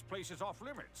told you this place is off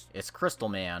limits. It's Crystal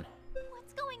Man.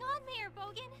 What's going on, Mayor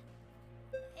Bogan?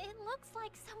 It looks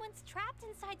like someone's trapped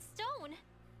inside stone.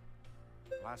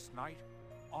 Last night,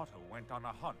 Otto went on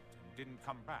a hunt and didn't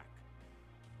come back.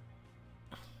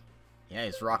 Yeah,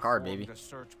 he's rock hard, Formed baby. a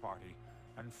search party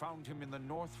and found him in the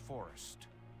North Forest.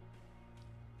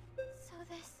 So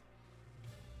this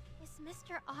is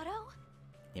Mr. Otto?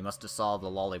 He must have saw the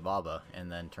Lollibaba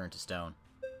and then turned to stone.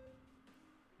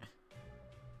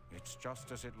 It's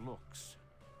just as it looks.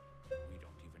 We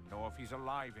don't even know if he's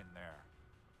alive in there.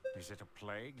 Is it a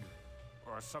plague?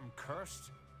 Or some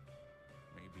curse?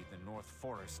 Maybe the North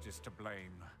Forest is to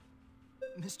blame.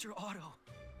 Mr. Otto.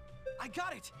 I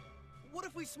got it! What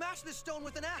if we smash this stone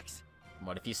with an axe?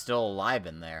 What if he's still alive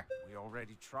in there? We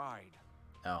already tried.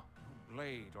 Oh. No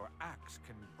blade or axe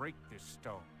can break this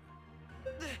stone.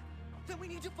 Then we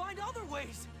need to find other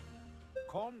ways!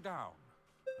 Calm down.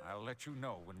 I'll let you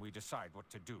know when we decide what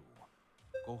to do.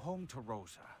 Go home to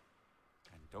Rosa.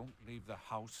 And don't leave the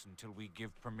house until we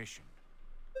give permission.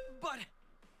 But...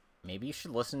 Maybe you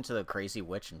should listen to the crazy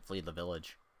witch and flee the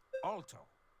village. Alto,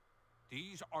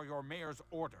 these are your mayor's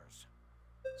orders.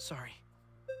 Sorry,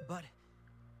 but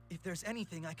if there's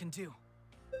anything I can do.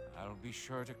 I'll be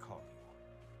sure to call you.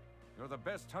 You're the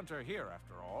best hunter here,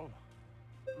 after all.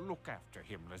 Look after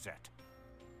him, Lizette.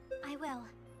 I will.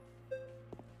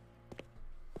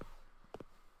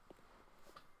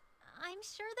 I'm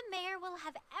sure the mayor will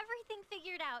have everything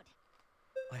figured out.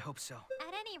 I hope so.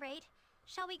 At any rate,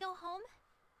 shall we go home?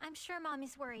 I'm sure Mom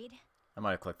is worried. I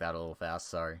might have clicked that a little fast,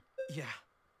 sorry. Yeah.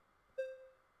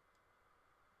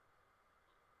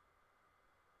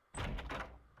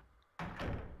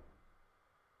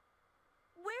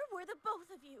 Where were the both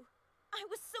of you? I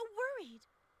was so worried.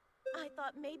 I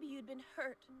thought maybe you'd been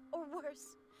hurt, or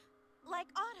worse. Like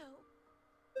Otto.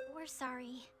 We're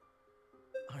sorry.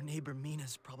 Our neighbor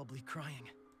Mina's probably crying.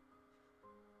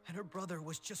 And her brother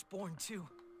was just born too.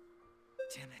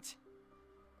 Damn it.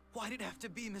 Why did it have to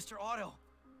be Mr. Otto?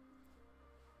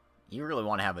 You really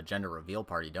want to have a gender reveal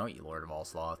party, don't you, Lord of all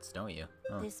Sloths, don't you?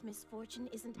 Huh. This misfortune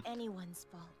isn't anyone's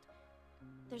fault.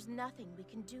 There's nothing we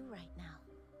can do right now.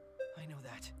 I know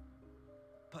that.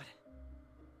 But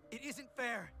it isn't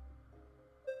fair.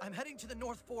 I'm heading to the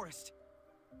North Forest.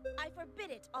 I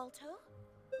forbid it, Alto.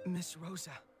 Miss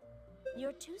Rosa.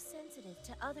 You're too sensitive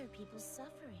to other people's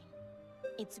suffering.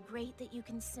 It's great that you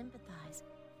can sympathize,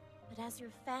 but as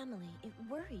your family, it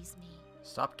worries me.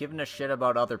 Stop giving a shit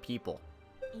about other people.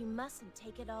 You mustn't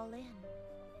take it all in.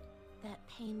 That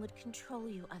pain would control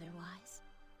you otherwise.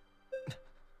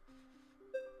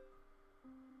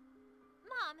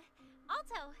 Mom,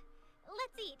 Alto,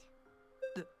 let's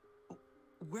eat.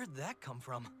 Where'd that come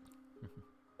from?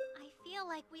 I feel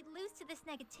like we'd lose to this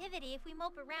negativity if we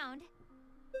mope around.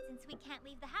 Since we can't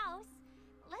leave the house,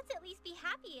 let's at least be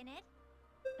happy in it.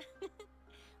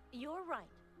 You're right.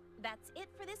 That's it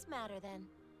for this matter, then.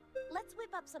 Let's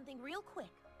whip up something real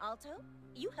quick. Alto,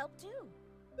 you help too.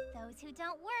 Those who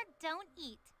don't work don't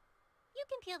eat. You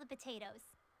can peel the potatoes.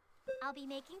 I'll be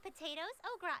making potatoes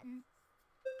au gratin.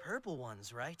 Purple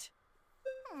ones, right?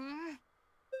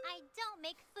 I don't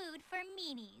make food for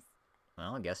meanies.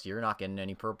 Well, I guess you're not getting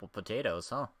any purple potatoes,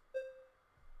 huh?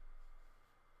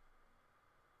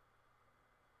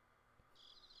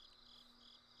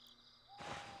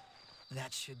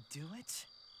 That should do it.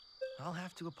 I'll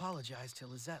have to apologize to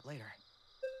Lizette later.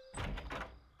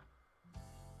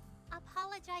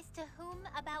 Apologize to whom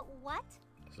about what?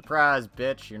 Surprise,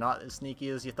 bitch, you're not as sneaky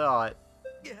as you thought.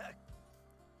 Yeah.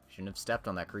 Shouldn't have stepped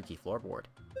on that creaky floorboard.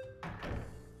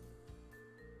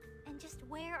 And just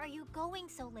where are you going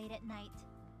so late at night?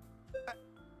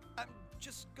 I'm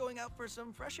just going out for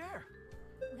some fresh air.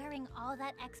 Wearing all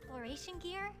that exploration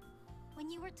gear?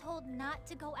 When you were told not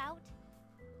to go out?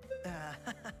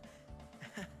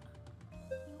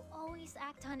 You always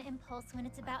act on impulse when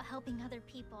it's about helping other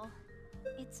people.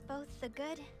 It's both the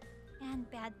good and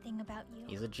bad thing about you.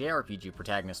 He's a JRPG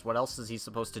protagonist. What else is he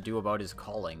supposed to do about his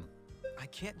calling? I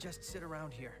can't just sit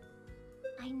around here.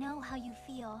 I know how you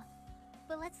feel,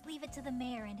 but let's leave it to the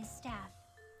mayor and his staff.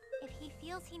 If he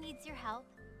feels he needs your help,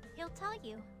 he'll tell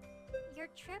you. Your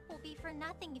trip will be for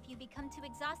nothing if you become too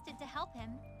exhausted to help him.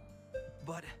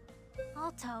 But...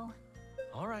 Alto.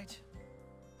 All right.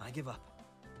 I give up.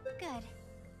 Good.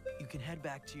 You can head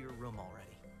back to your room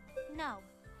already. No.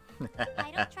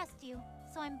 I don't trust you,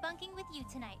 so I'm bunking with you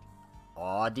tonight.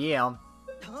 Aw, damn.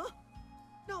 Huh?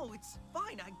 No, it's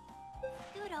fine.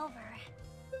 Scoot over.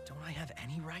 Don't I have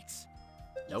any rights?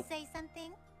 Nope. You say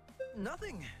something?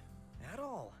 Nothing. At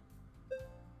all.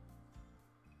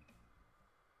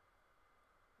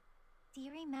 Do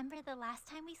you remember the last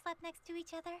time we slept next to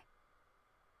each other?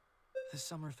 The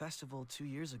summer festival 2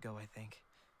 years ago, I think.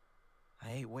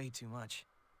 I ate way too much.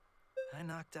 I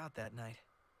knocked out that night,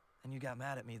 and you got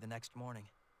mad at me the next morning.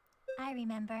 I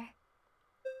remember.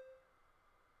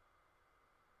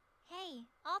 Hey,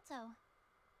 Alto.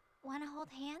 Wanna hold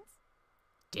hands?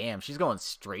 Damn, she's going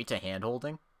straight to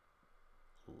hand-holding?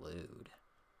 Lewd.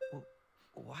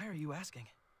 Why are you asking?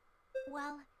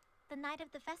 Well, the night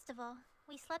of the festival,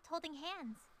 we slept holding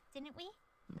hands, didn't we?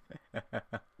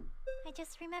 I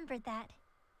just remembered that.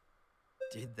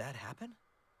 Did that happen?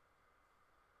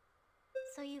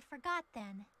 So you forgot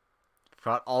then?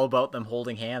 Forgot all about them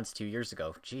holding hands 2 years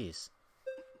ago. Jeez.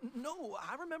 No,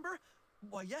 I remember.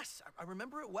 Why, yes, I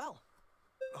remember it well.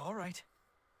 All right.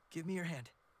 Give me your hand.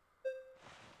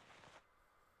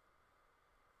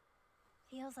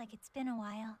 Feels like it's been a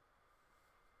while.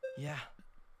 Yeah.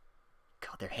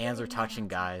 God, their hands are touching,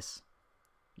 guys.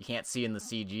 You can't see in the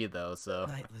CG, though, so...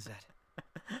 Night, Lizette.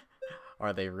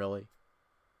 Are they really?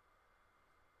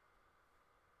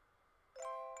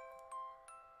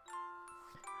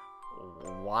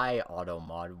 Why,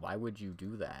 Automod? Why would you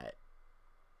do that?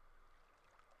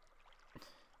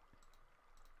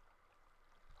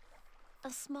 A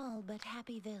A small but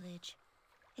happy village.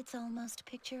 It's almost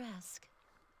picturesque.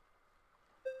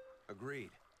 Agreed.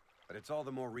 But it's all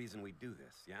the more reason we do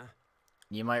this, yeah?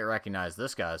 You might recognize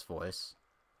this guy's voice.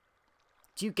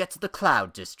 Do you get to the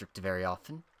Cloud District very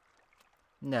often?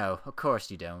 No, of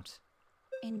course you don't.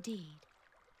 Indeed.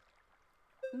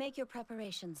 Make your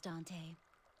preparations, Dante.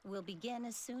 We'll begin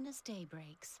as soon as day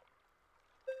breaks.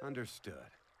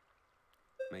 Understood.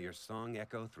 May your song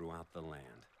echo throughout the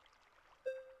land.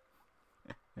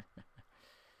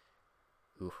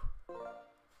 Ooh.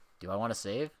 Do I want to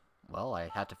save? Well, I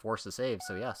had to force a save,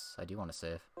 so yes, I do want to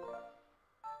save.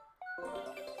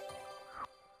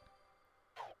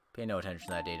 Pay no attention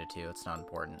to that data too, it's not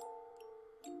important.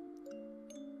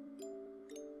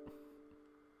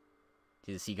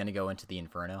 Is he gonna go into the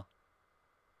Inferno?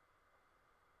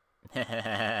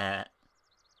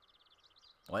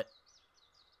 What?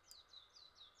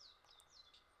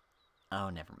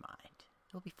 Oh, never mind.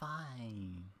 It'll be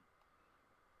fine.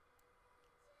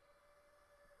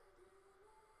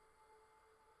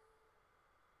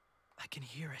 I can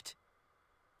hear it.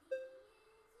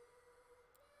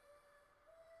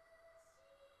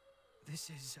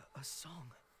 This is a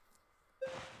song.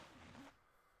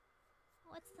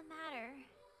 What's the matter?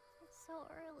 It's so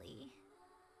early.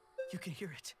 You can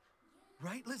hear it,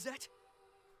 right, Lizette?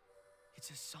 It's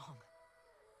a song.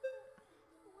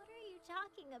 What are you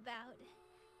talking about?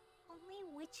 Only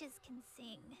witches can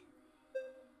sing.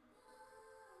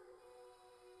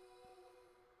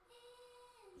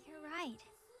 You're right.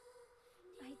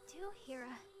 I do hear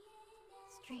a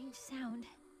strange sound.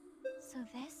 So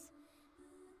this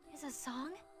is a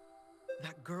song?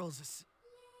 That girl's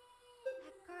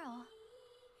That girl?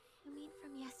 You mean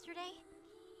from yesterday?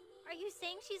 Are you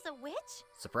saying she's a witch?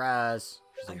 Surprise!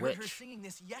 She's a I witch. heard her singing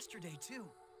this yesterday, too.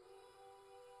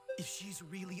 If she's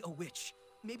really a witch,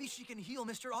 maybe she can heal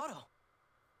Mr. Otto.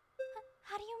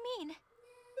 How do you mean?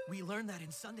 We learned that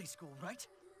in Sunday school, right?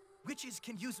 Witches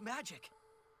can use magic.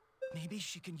 Maybe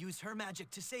she can use her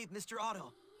magic to save Mr.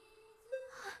 Otto.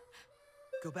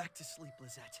 Go back to sleep,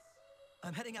 Lizette.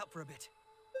 I'm heading out for a bit.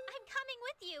 I'm coming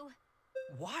with you.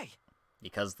 Why?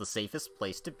 Because the safest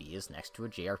place to be is next to a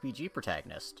JRPG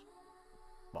protagonist.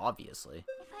 Obviously.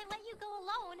 If I let you go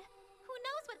alone, who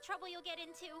knows what trouble you'll get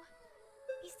into?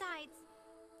 Besides,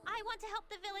 I want to help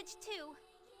the village too.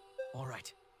 All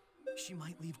right. She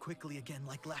might leave quickly again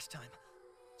like last time.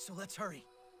 So let's hurry.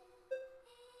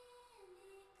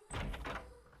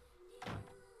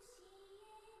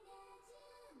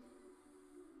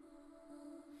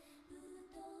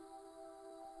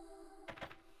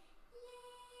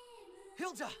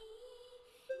 Hilda!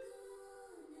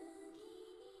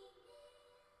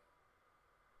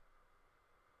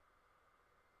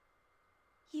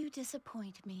 You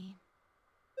disappoint me.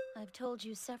 I've told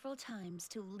you several times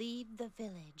to leave the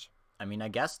village. I mean, I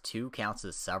guess 2 counts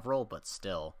as several, but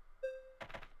still.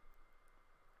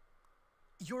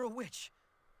 You're a witch,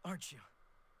 aren't you?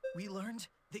 We learned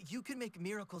that you can make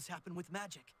miracles happen with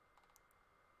magic.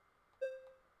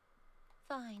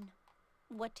 Fine.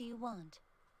 What do you want?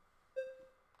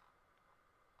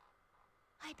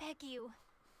 I beg you,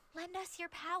 lend us your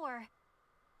power.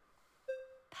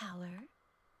 Power?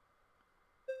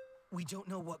 We don't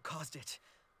know what caused it,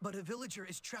 but a villager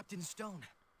is trapped in stone.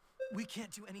 We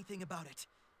can't do anything about it.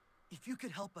 If you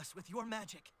could help us with your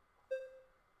magic.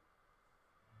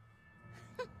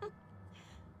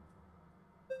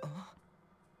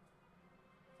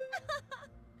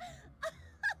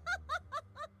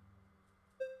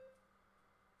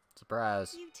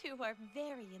 Surprise. You two are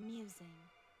very amusing.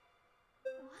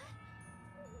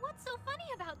 What? What's so funny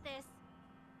about this?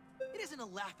 It isn't a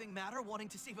laughing matter wanting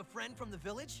to save a friend from the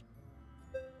village.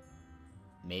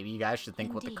 Maybe you guys should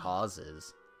think what the Indeed. cause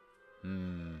is.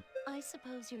 I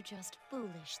suppose you're just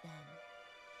foolish then.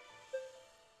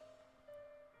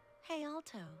 Hey,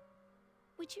 Alto.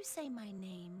 Would you say my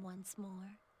name once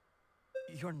more?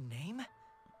 Your name?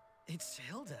 It's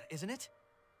Hilda, isn't it?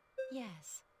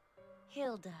 Yes.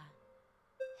 Hilda.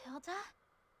 Hilda?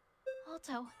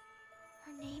 Alto,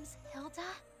 her name's Hilda?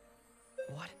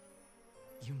 What?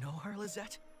 You know her,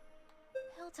 Lizette?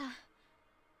 Hilda,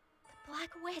 the Black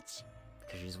Witch.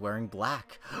 Because she's wearing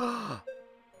black. You're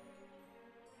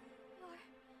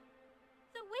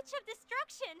the Witch of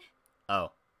Destruction.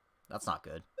 Oh, that's not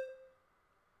good.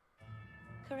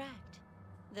 Correct.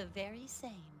 The very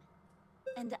same.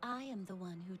 And I am the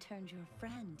one who turned your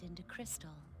friend into Crystal.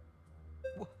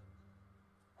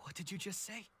 What did you just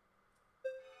say?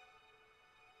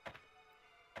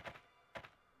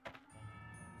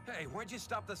 Hey, why'd you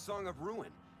stop the Song of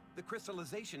Ruin? The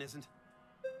crystallization isn't...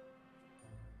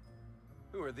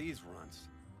 Who are these runts?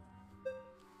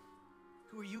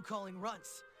 Who are you calling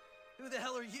runts? Who the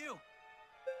hell are you?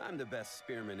 I'm the best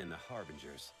spearman in the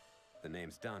Harbingers. The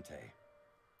name's Dante.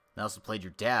 I also played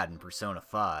your dad in Persona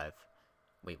 5.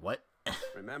 Wait, what?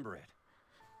 Remember it.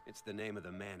 It's the name of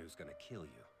the man who's gonna kill you.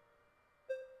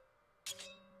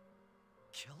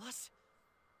 Kill us?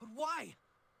 But why?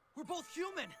 We're both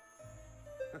human!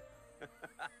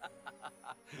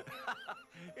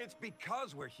 It's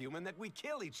because we're human that we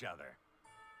kill each other.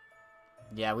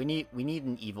 Yeah, we need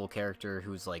an evil character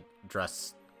who's, like,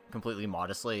 dressed completely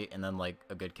modestly, and then, like,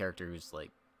 a good character who's,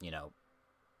 like, you know,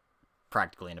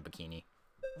 practically in a bikini.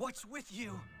 What's with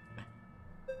you?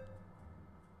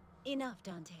 Enough,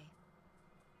 Dante.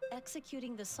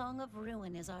 Executing the Song of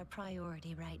Ruin is our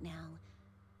priority right now.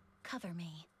 Cover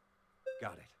me.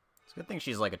 Got it. It's a good thing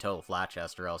she's, like, a total flat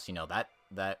chest, or else, you know, that...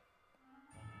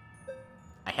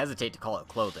 I hesitate to call it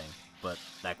clothing, but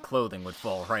that clothing would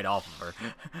fall right off of her.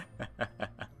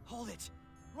 Hold it!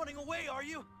 Running away, are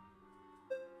you?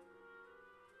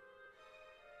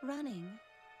 Running?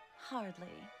 Hardly.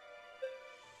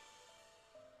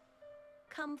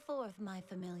 Come forth, my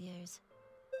familiars.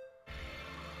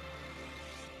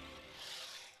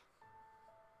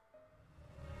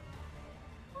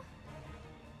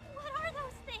 What are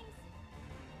those things?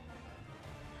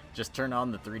 Just turn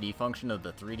on the 3D function of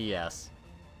the 3DS.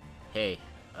 Hey,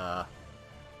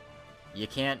 you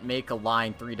can't make a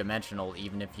line three-dimensional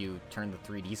even if you turn the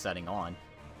 3D setting on.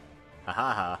 Ha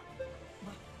ha ha.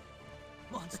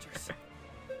 Monsters.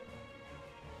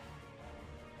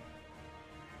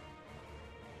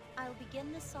 I'll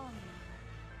begin the song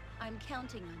now. I'm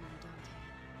counting on you,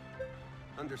 Dante.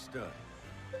 Understood.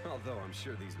 Although I'm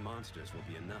sure these monsters will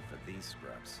be enough for these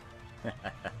scrubs.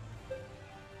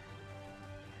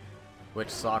 Which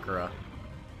Sakura?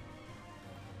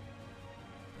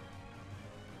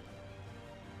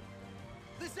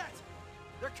 Lizette!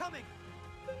 They're coming!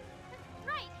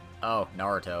 Right. Oh,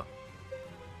 Naruto.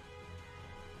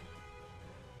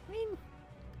 I mean,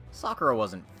 Sakura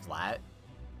wasn't flat.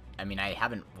 I mean, I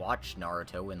haven't watched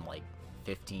Naruto in, like,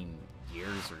 15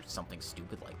 years or something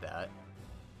stupid like that.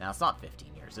 Now, it's not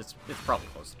 15 years. It's probably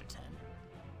closer to 10.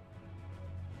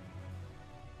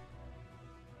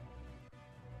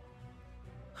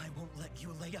 I won't let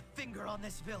you lay a finger on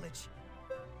this village.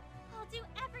 I'll do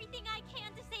everything I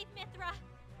can to save Mithra.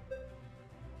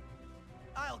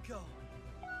 I'll go.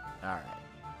 Alright.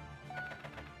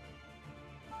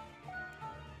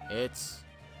 It's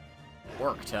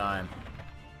work time.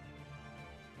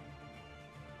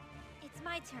 It's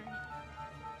my turn.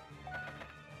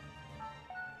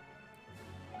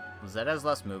 Zed has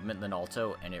less movement than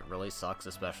Alto, and it really sucks,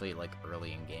 especially, like,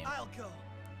 early in game. I'll go.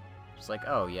 Just like,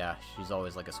 oh yeah, she's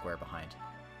always, like, a square behind.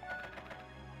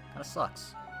 Kinda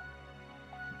sucks.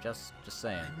 Just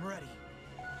saying. I'm ready.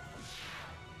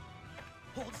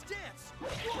 Hold stance!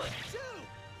 1,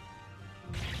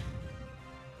 2!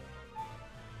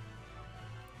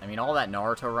 I mean, all that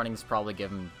Naruto running's probably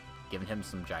given him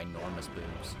some ginormous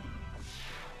boobs.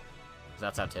 'Cause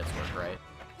that's how tits work, right?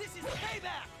 This is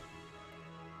payback!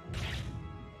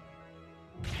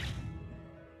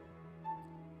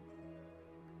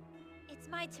 It's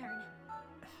my turn.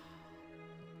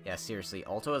 Yeah, seriously,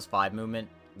 Alto has 5 movement,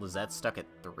 Lizette's stuck at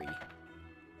 3.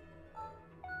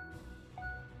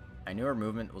 I knew her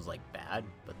movement was, like, bad,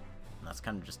 but that's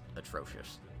kind of just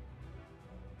atrocious.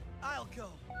 I'll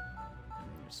go. I'm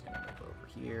just gonna move over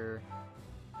here.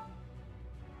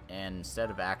 And instead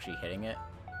of actually hitting it,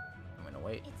 I'm gonna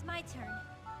wait. It's my turn.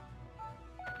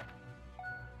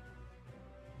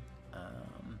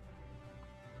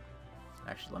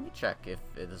 Actually, let me check if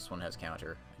this one has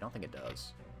counter. I don't think it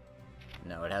does.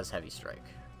 No, it has heavy strike.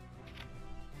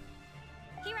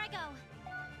 Here I go.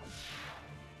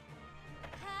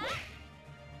 Huh?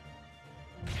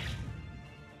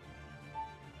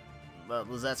 But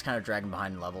Lizette's kind of dragging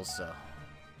behind in levels, so...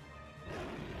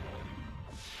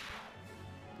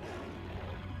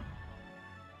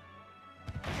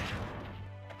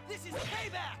 This is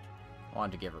payback! I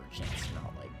wanted to give her a chance to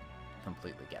not, like,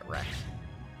 completely get wrecked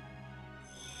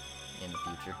in the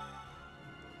future.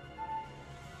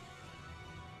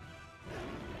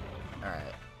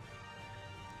 Alright.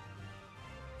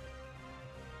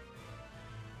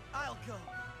 I'll go.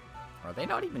 Are they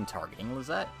not even targeting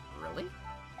Lizette? Really?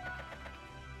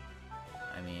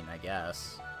 I mean, I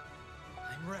guess.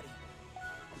 I'm ready.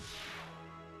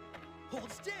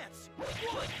 Hold stance!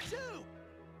 1, 2!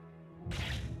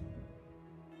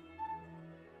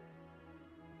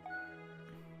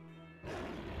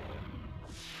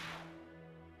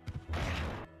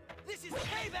 This is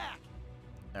payback!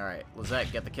 Alright,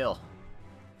 Lizette, get the kill.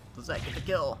 Lizette, get the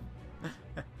kill!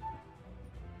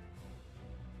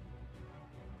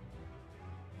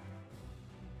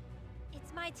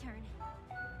 turn.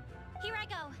 Here I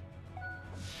go.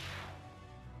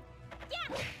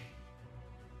 Yeah!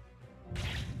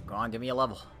 Go on, give me a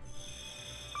level.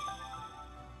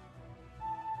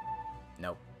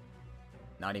 Nope.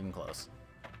 Not even close.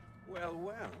 Well,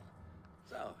 well.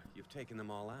 So, you've taken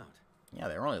them all out. Yeah,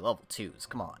 they're only level 2s.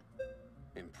 Come on.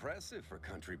 Impressive for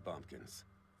country bumpkins.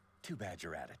 Too bad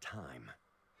you're out of time.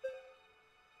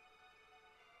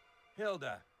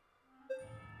 Hilda.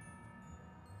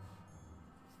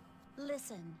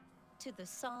 Listen to the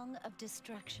Song of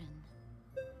Destruction.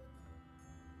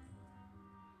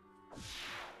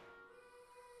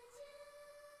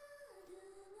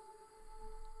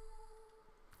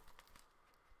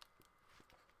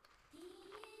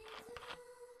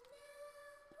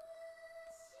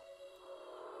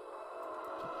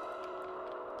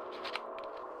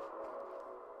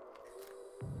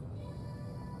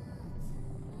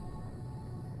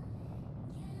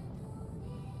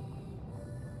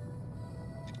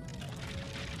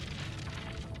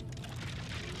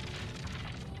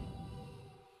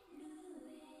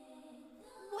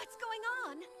 What's going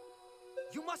on?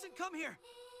 You mustn't come here!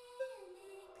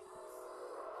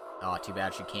 Oh, too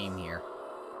bad she came here.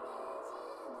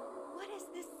 What is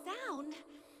this sound?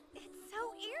 It's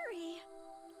so eerie.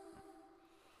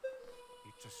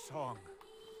 It's a song.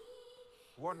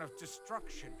 One of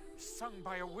destruction, sung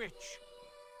by a witch.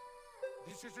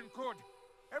 This isn't good.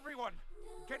 Everyone,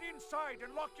 get inside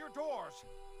and lock your doors.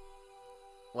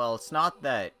 Well, it's not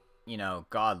that, you know,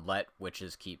 God let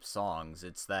witches keep songs.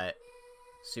 It's that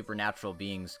supernatural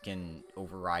beings can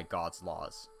override God's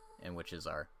laws, and witches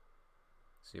are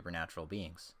supernatural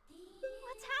beings.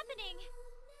 What's happening?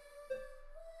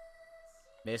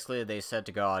 Basically, they said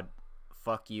to God,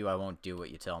 "Fuck you, I won't do what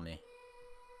you tell me."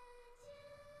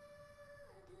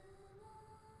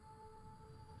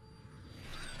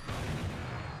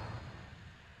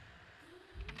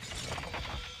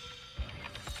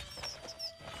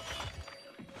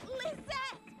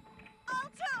 Lisette!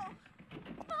 Alto!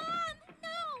 Mom!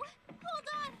 No! Hold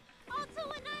on! Alto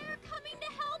and I are coming to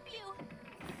help you!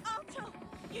 Alto,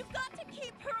 you've got to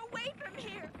keep her away from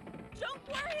here. Don't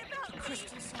worry about me.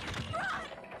 Crystal's Run!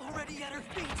 already at her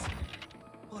feet!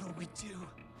 What'll we do?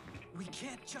 We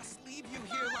can't just leave you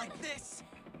here like this!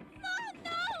 Mom,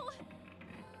 no!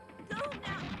 Go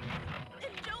now.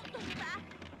 And don't look back.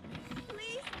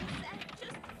 Please, Lisette,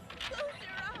 just close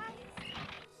your eyes.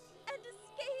 And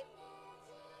escape.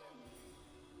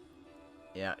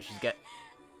 Yeah, she's Make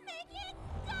it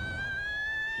stop!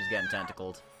 getting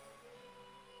tentacled.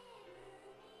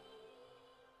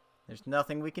 There's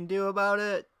nothing we can do about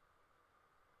it.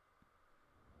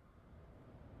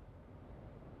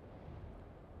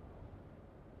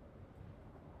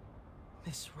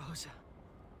 Miss Rosa.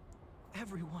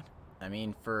 Everyone. I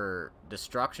mean, for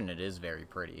destruction, it is very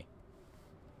pretty.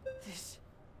 This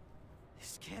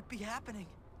can't be happening.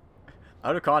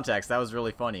 Out of context, that was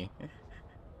really funny.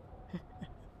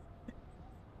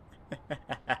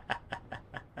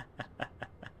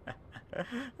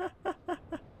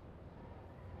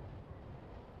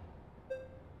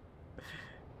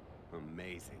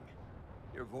 Amazing.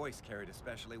 Your voice carried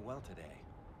especially well today.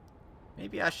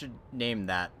 Maybe I should name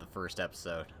that the first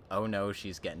episode. Oh no,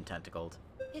 she's getting tentacled.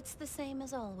 It's the same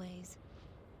as always.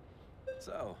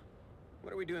 So,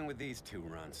 what are we doing with these two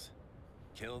runts?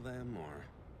 Kill them, or...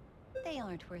 They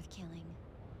aren't worth killing.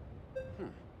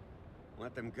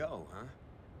 Let them go, huh?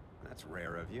 That's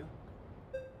rare of you.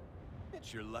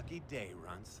 It's your lucky day,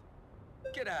 Runts.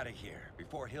 Get out of here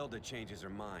before Hilda changes her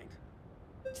mind.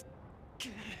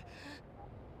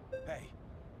 Hey,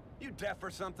 you deaf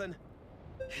or something?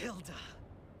 Hilda.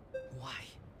 Why?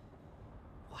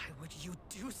 Why would you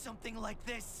do something like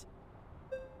this?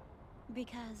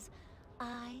 Because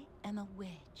I am a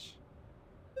witch.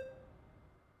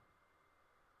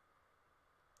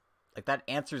 Like, that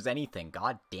answers anything.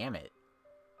 God damn it.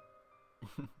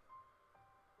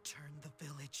 Turn the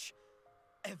village,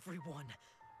 everyone,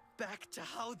 back to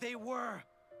how they were.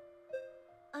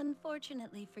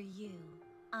 Unfortunately for you,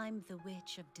 I'm the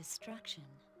Witch of Destruction.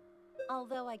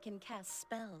 Although I can cast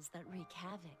spells that wreak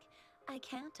havoc, I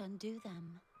can't undo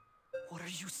them. What are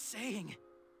you saying?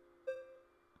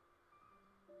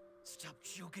 Stop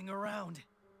joking around.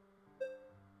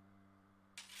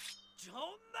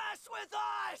 Don't mess with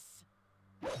us!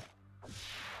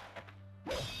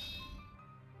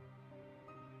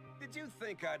 Did you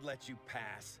think I'd let you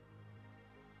pass?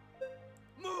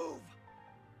 Move!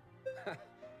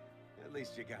 At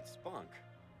least you got spunk.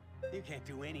 You can't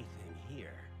do anything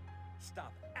here.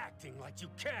 Stop acting like you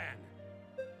can!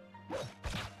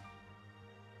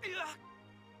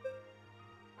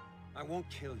 I won't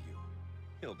kill you.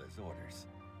 Hilda's orders.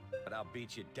 But I'll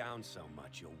beat you down so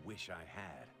much you'll wish I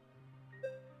had.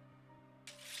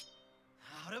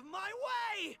 Out of my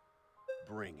way!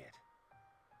 Bring it.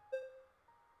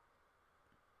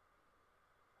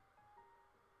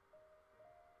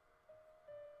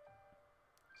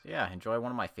 So yeah, enjoy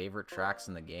one of my favorite tracks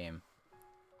in the game.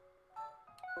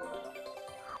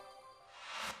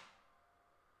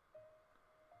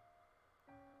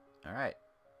 Alright.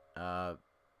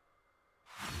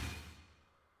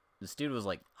 This dude was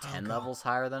like 10 levels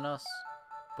higher than us,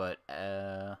 but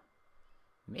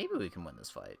maybe we can win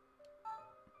this fight.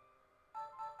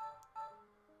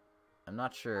 I'm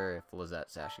not sure if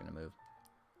Lizette's actually gonna move.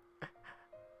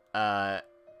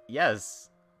 Yes.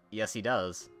 Yes, he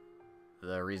does.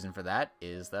 The reason for that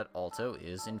is that Alto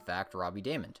is, in fact, Robbie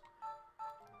Daymond.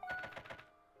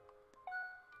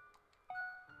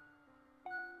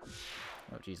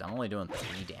 Oh, jeez, I'm only doing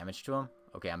 3 damage to him?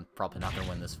 Okay, I'm probably not gonna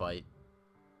win this fight.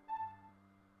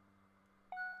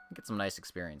 Get some nice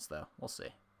experience, though. We'll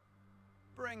see.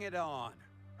 Bring it on.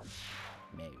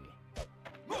 Maybe.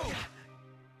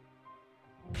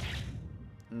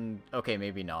 Okay,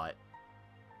 maybe not.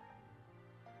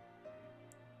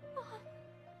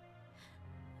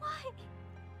 Why?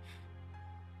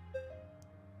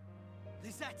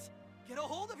 Lisette, get a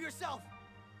hold of yourself!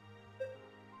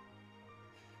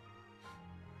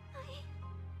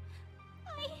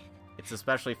 It's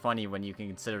especially funny when you can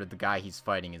consider the guy he's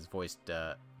fighting is voiced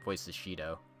is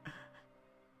Shido.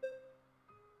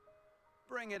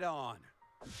 Bring it on.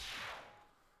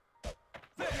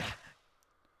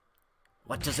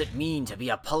 What does it mean to be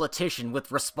a politician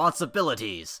with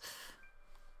responsibilities?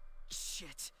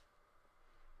 Shit.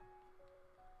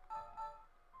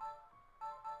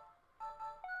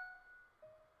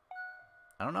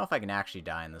 I don't know if I can actually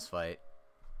die in this fight.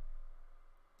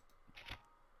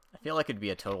 I feel like it'd be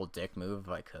a total dick move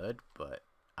if I could, but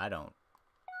I don't.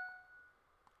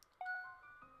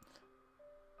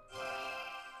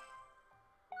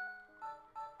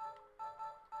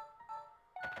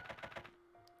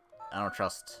 I don't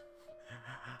trust...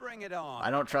 Bring it on.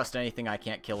 I don't trust anything I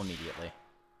can't kill immediately.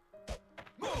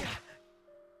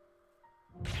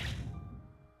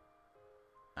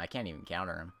 I can't even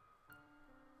counter him.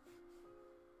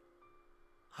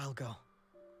 I'll go.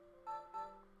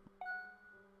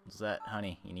 What's that,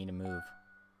 honey? You need to move.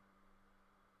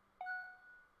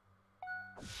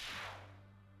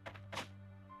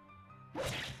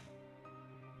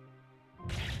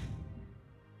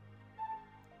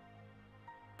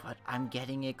 But I'm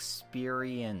getting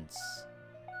experience.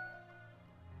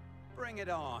 Bring it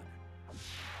on.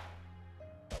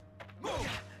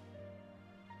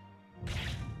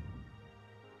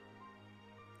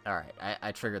 Alright,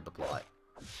 I triggered the plot.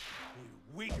 You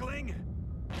weakling!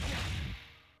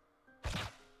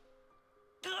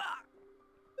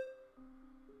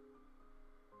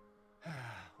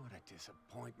 What a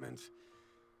disappointment.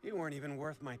 You weren't even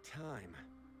worth my time.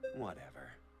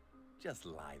 Whatever. Just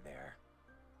lie there.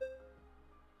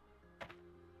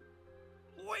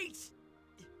 Wait!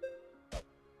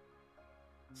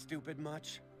 Stupid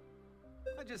much?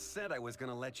 I just said I was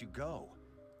gonna let you go.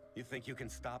 You think you can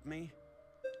stop me?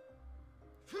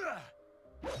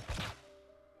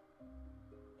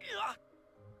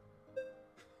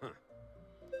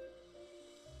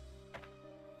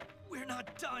 We're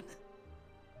not done.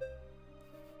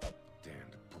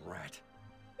 Damned brat.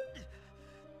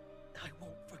 I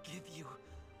won't forgive you.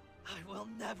 I will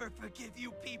never forgive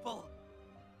you people.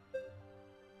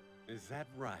 Is that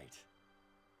right?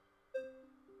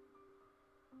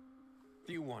 If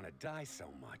you want to die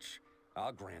so much,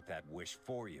 I'll grant that wish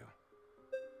for you.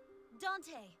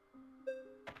 Dante!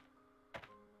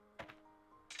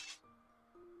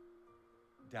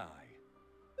 Die.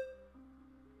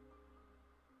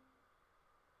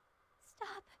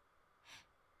 Stop.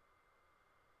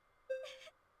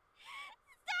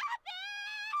 Stop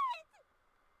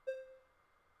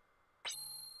it!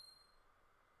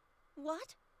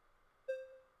 What?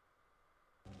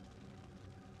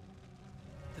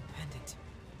 The pendant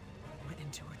went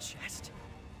into her chest.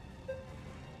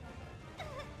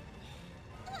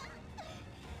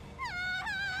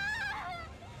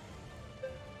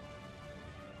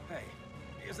 Hey,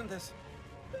 isn't this...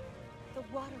 The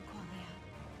water qualia.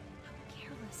 How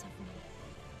careless of me.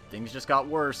 Things just got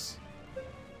worse.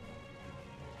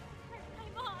 Hurt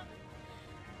my mom.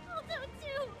 Alto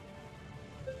too.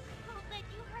 I won't let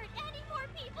you hurt any more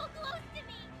people close to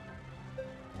me.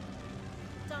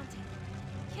 Dante,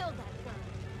 kill that girl.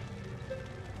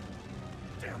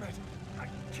 Damn it! I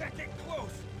can't get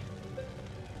close!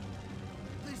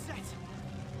 Lisette!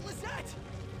 Lisette!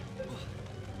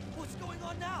 What's going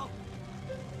on now?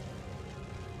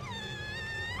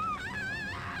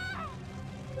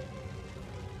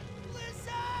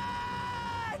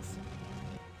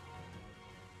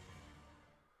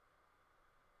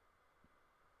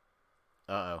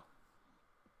 Uh-oh.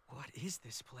 What is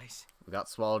this place? We got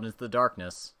swallowed into the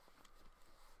darkness.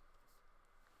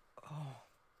 Oh,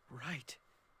 right.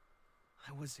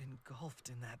 I was engulfed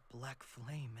in that black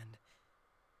flame and...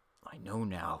 I know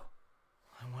now.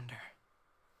 I wonder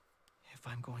if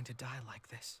I'm going to die like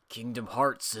this. Kingdom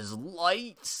Hearts is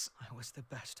light! I was the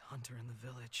best hunter in the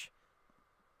village,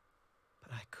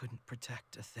 but I couldn't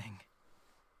protect a thing.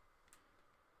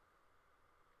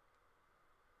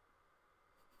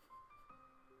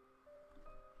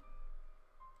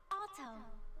 Alto.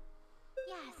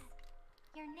 Yes,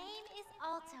 your name is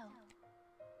Alto.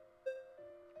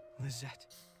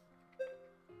 Lizette.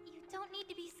 You don't need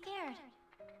to be scared.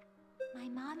 My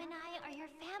mom and I are your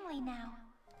family now.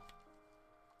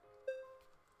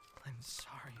 I'm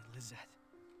sorry, Lizette.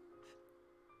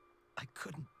 I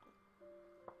couldn't.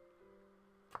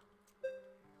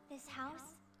 This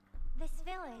house, this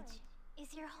village,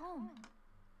 is your home.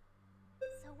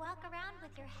 So walk around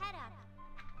with your head up.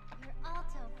 You're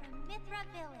Alto from Mithra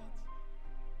Village.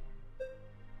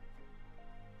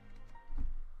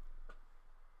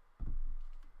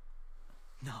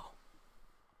 No.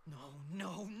 No,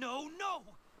 no, no, no!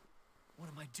 What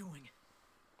am I doing?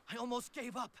 I almost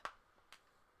gave up.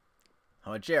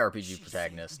 I'm a JRPG She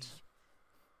protagonist. saved me.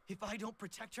 If I don't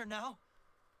protect her now,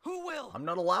 who will? I'm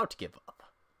not allowed to give up.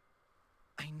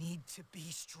 I need to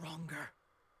be stronger.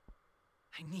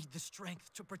 I need the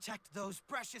strength to protect those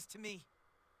precious to me.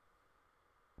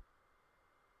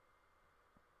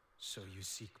 So you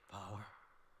seek power?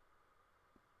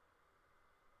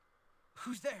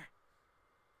 Who's there?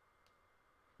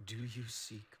 Do you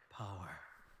seek power?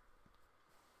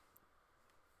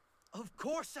 Of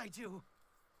course I do!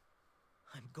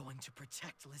 I'm going to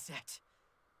protect Lizette.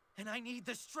 And I need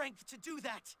the strength to do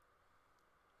that!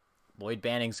 Void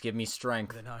bannings give me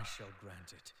strength. Then I shall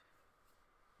grant it.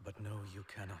 But no, you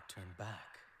cannot turn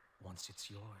back once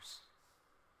it's yours.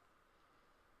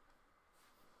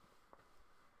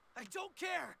 I don't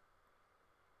care!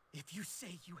 If you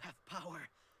say you have power,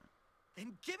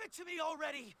 then give it to me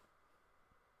already!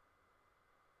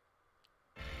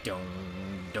 Dong,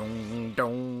 dong,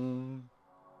 dong.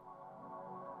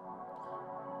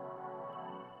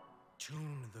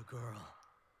 Tune the girl.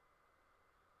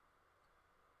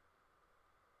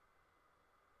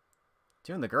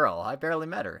 Tune the girl? I barely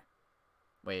met her.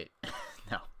 Wait,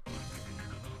 no.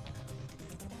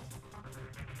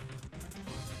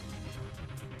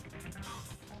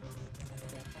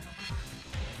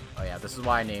 Oh yeah, this is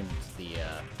why I named the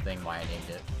thing why I named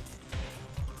it.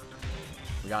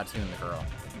 We gotta tune the girl.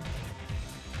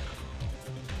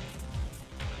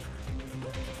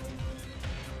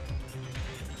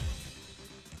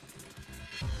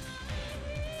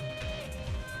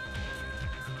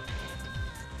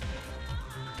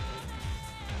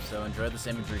 So enjoy this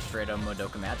imagery straight out of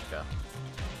Madoka Magica.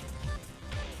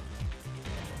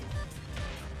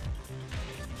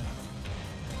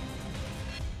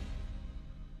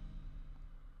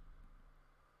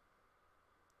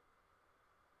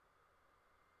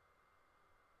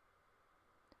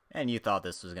 And you thought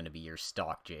this was going to be your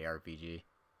stock JRPG.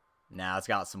 Nah, it's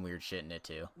got some weird shit in it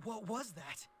too. What was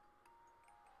that?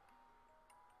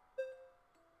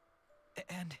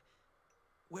 And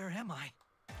where am I?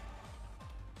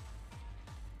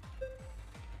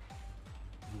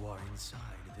 You are inside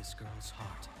this girl's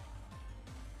heart.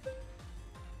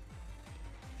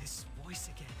 This voice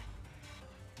again.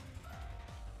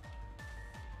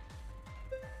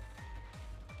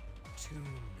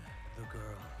 Tune the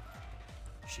girl.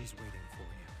 She's waiting for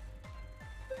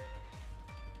you.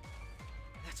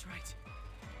 That's right.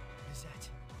 Lizette.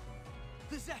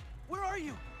 Lizette, where are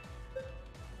you?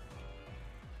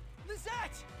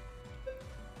 Lizette!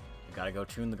 You gotta go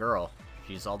tune the girl.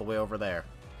 She's all the way over there.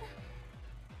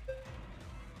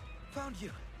 Found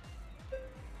you.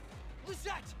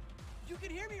 Lizette! You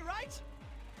can hear me, right?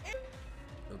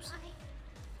 Oops.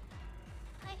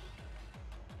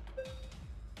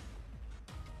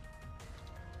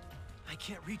 I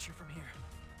can't reach her from here.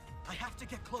 I have to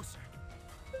get closer.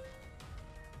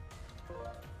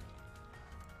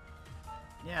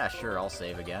 Yeah, sure, I'll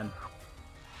save again.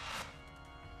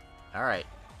 Alright.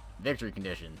 Victory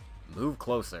condition. Move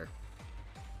closer.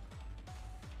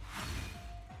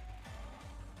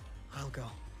 I'll go.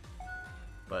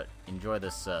 But enjoy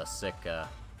this sick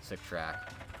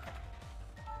track.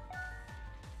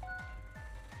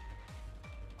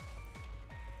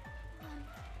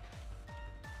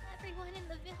 Everyone in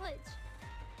the village.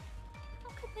 How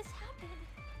could this happen?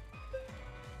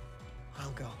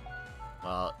 I'll go.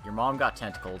 Well, your mom got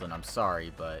tentacled, and I'm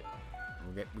sorry, but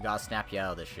we gotta snap you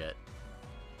out of this shit.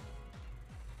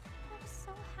 I was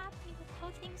so happy with how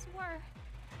things were.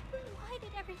 Why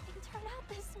did everything turn out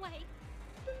this way?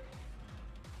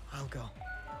 I'll go.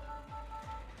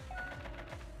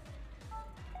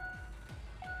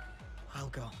 I'll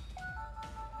go.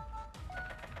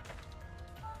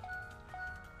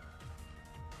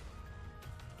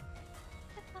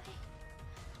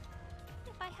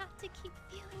 If I have to keep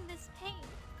feeling this pain,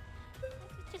 I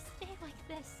could just stay like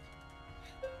this.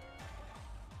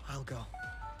 I'll go.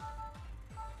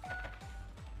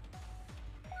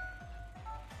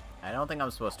 I don't think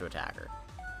I'm supposed to attack her.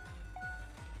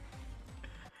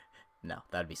 No,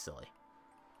 that'd be silly.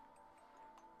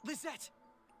 Lisette!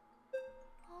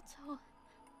 Alto,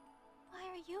 why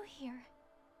are you here?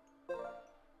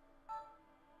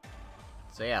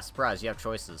 So yeah, surprise, you have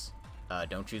choices.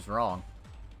 Don't choose wrong.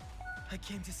 I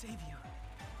came to save you.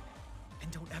 And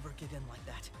don't ever give in like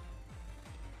that.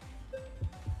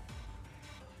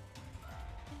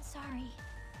 I'm sorry.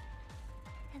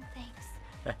 And thanks.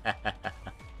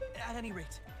 At any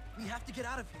rate, we have to get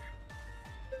out of here.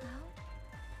 Well,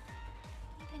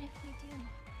 even if we do,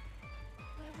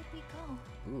 where would we go?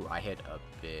 Ooh, I hit a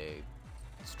big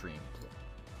stream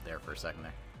there for a second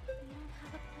there. We don't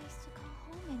have a place to call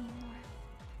home anymore.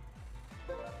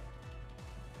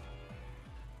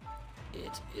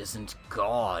 It isn't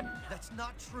gone. That's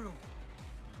not true.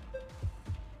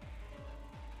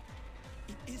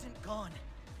 It isn't gone.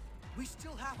 We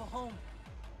still have a home.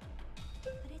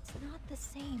 But it's not the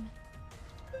same.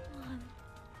 Mom,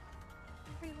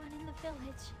 everyone in the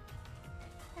village,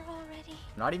 they're already...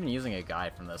 I'm not even using a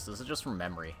guide from this. This is just from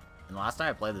memory. And the last time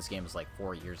I played this game was like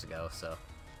 4 years ago, so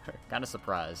kind of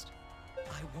surprised.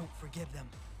 I won't forgive them.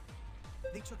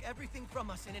 They took everything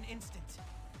from us in an instant.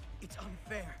 It's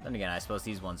unfair. Then again, I suppose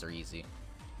these ones are easy.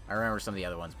 I remember some of the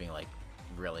other ones being like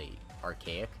really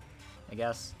archaic, I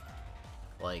guess.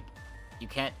 Like, you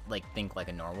can't like think like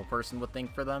a normal person would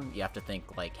think for them. You have to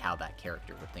think like how that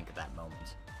character would think at that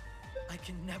moment. I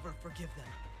can never forgive them.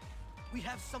 We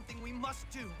have something we must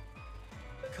do.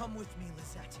 Come with me,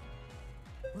 Lisette.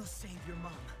 We'll save your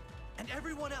mom and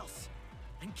everyone else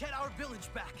and get our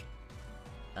village back.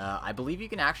 I believe you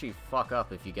can actually fuck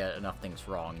up if you get enough things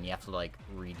wrong, and you have to like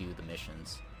redo the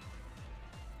missions.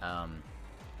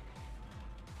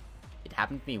 It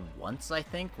happened to me once, I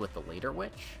think, with the later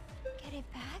witch. Get it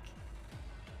back?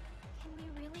 Can we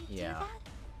really do Yeah.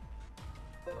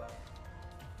 that?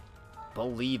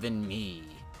 Believe in me.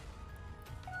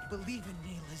 Believe in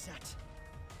me, Lisette.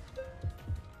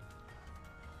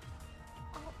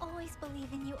 I'll always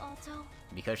believe in you, Alto.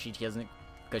 Because she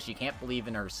can't believe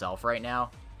in herself right now.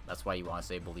 That's why you want to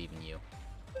say believe in you.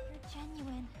 You're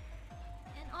genuine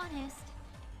and honest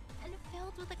and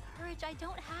filled with a courage I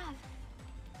don't have.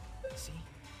 See?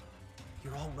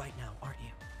 You're all right now, aren't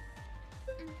you?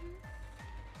 Mm-hmm.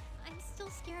 I'm still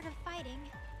scared of fighting,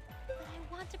 but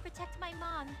I want to protect my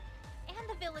mom and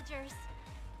the villagers.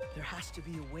 There has to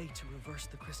be a way to reverse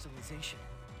the crystallization.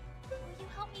 Will you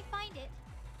help me find it?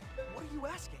 What are you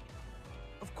asking?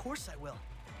 Of course I will.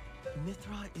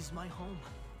 Mithra is my home.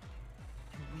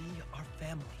 And we are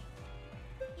family.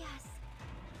 Yes.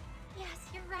 Yes,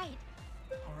 you're right.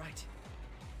 All right.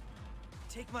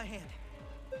 Take my hand.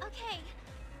 Okay.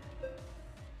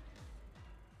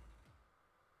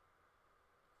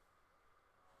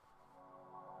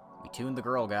 We tuned the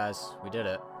girl, guys. We did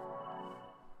it.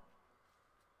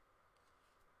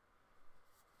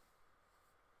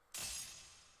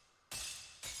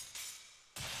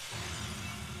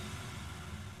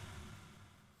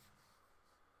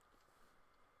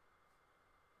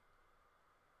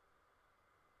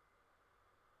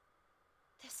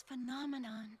 This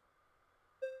phenomenon.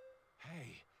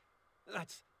 Hey,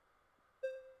 that's...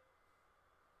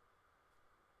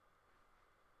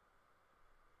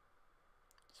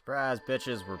 Surprise,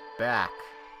 bitches, we're back.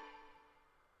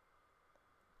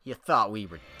 You thought we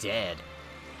were dead.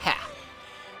 Ha!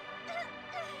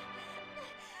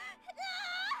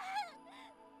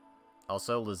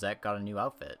 Also, Lisette got a new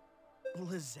outfit.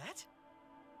 Lisette?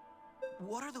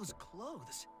 What are those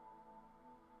clothes?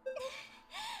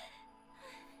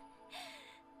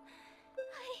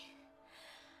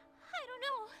 I don't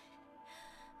know.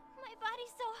 My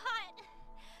body's so hot.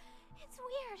 It's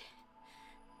weird.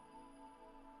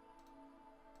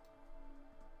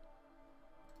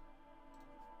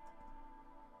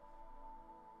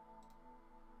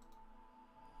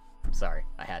 Sorry,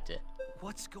 I had to.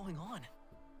 What's going on?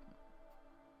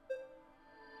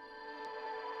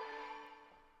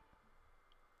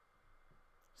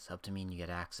 Sub to mean you get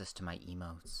access to my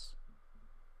emotes.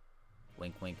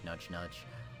 Wink wink, nudge nudge.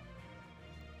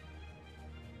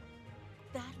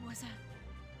 That was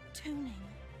a tuning.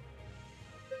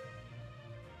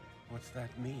 What's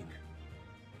that mean?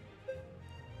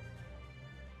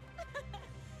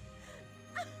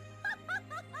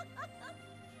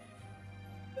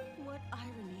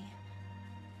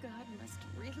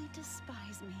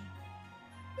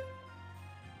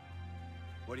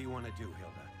 What do you want to do,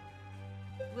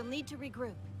 Hilda? We'll need to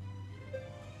regroup.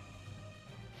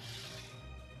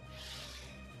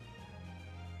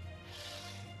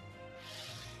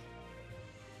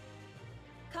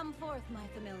 Come forth, my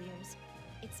familiars.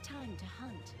 It's time to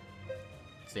hunt.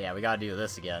 So yeah, we gotta do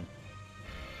this again.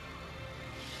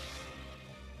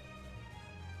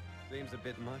 Seems a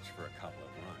bit much for a couple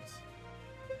of runs.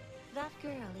 That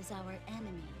girl is our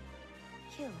enemy.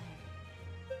 Kill her.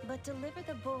 But deliver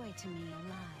the boy to me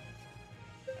alive.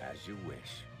 As you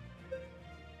wish.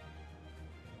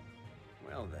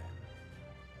 Well then,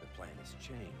 the plan has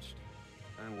changed.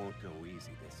 I won't go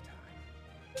easy this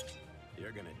time.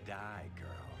 You're gonna die,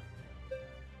 girl.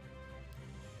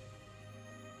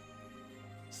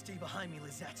 Stay behind me,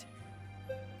 Lizette.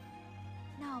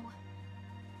 No.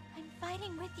 I'm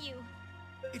fighting with you.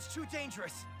 It's too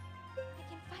dangerous. I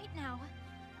can fight now.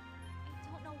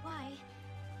 I don't know why,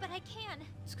 but I can.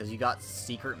 It's because you got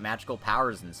secret magical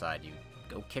powers inside you.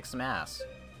 Go kick some ass.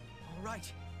 All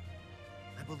right.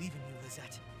 I believe in you,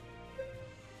 Lizette.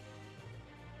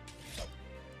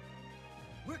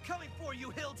 We're coming for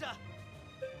you, Hilda!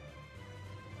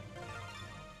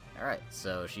 Alright,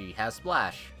 so she has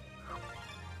Splash.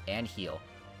 And Heal.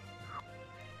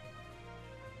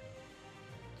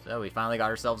 So we finally got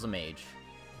ourselves a mage.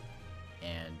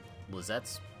 And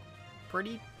Lizette's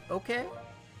pretty okay.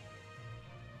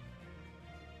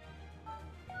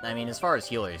 I mean, as far as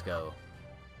healers go,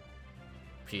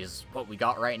 she's what we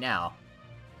got right now.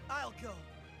 I'll go.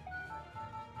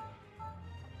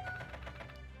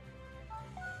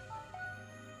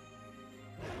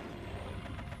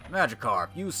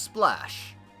 Magikarp, use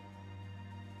Splash.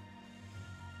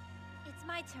 It's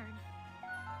my turn.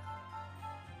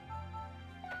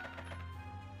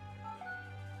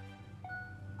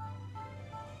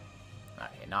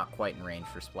 Okay, not quite in range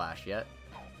for Splash yet.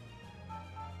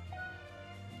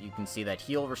 You can see that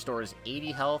Heal restores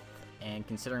 80 health, and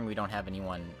considering we don't have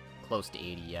anyone close to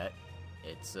 80 yet,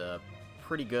 it's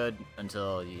pretty good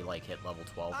until you like hit level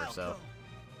 12 or so.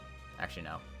 Actually,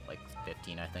 no, like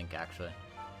 15, I think, actually.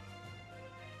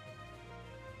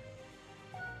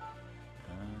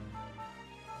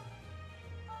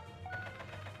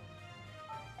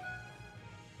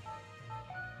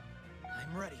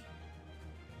 I'm ready.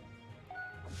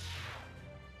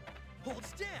 Hold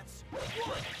stance! 1,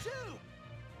 2!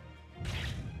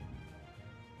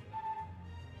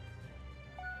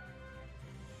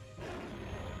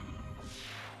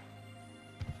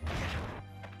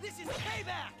 This is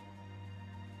payback!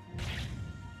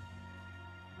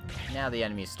 Now the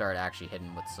enemies start actually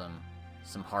hitting with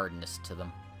some hardness to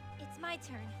them. It's my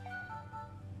turn.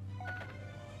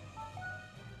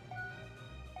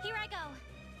 Here I go.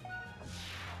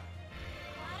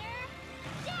 Water,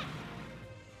 jet!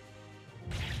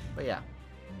 But yeah,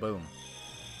 boom.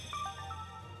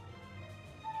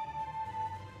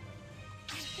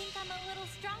 I think I'm a little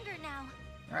stronger now.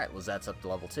 Alright, Lizette's up to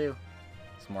level 2.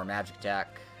 Some more magic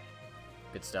attack.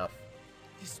 Good stuff.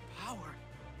 This power,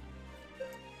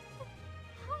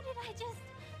 How did I just...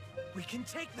 we can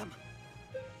take them!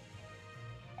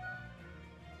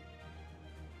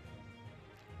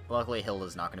 Luckily,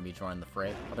 Hilda's not going to be joining the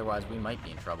fray, otherwise we might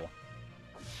be in trouble.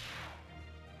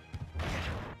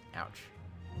 Ouch.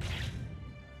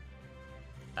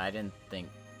 I didn't think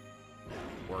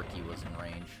Worky was in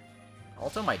range.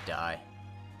 Alto might die.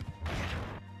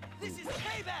 This is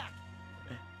payback!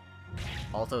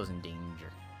 Alto's in danger.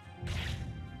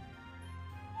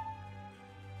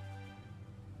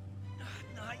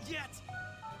 Not yet!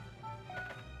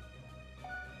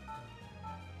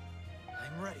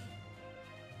 I'm ready.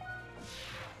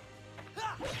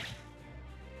 Ha!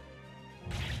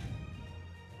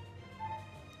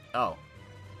 Oh.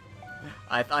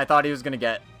 I thought he was gonna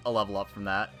get a level up from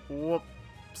that. Whoopsie.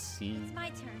 It's my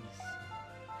turn.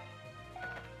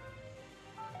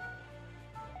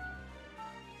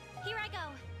 Here I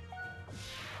go.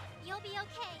 You'll be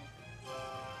okay.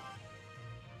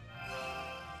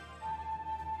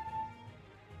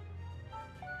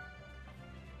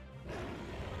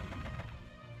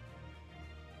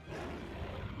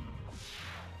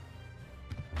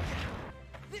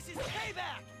 This is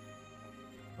payback!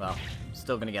 Well,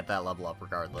 still gonna get that level up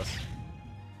regardless.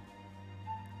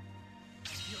 I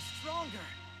feel stronger.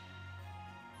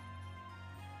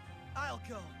 I'll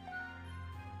go.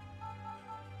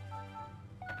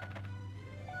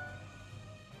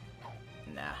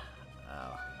 Nah.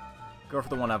 Go for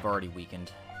the one I've already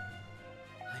weakened.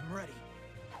 I'm ready.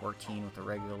 14 with the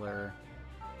regular.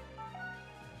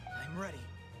 I'm ready.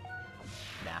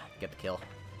 Nah, get the kill.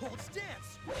 Hold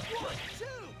stance! 1, 2!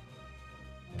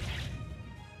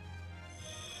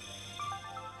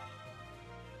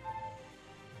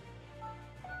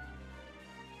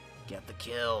 Get the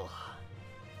kill.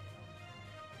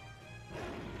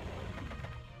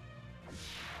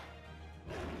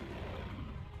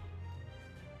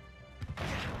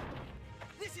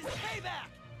 This is payback!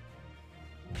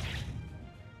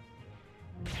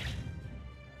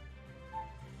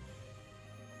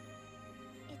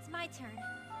 It's my turn.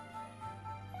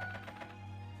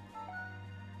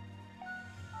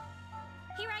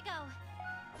 Here I go.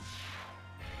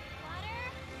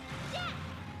 Water, yeah!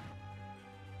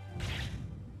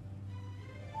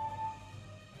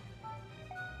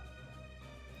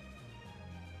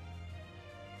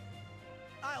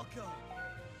 I'll go.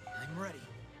 I'm ready.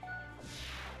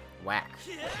 Whack.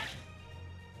 Yeah.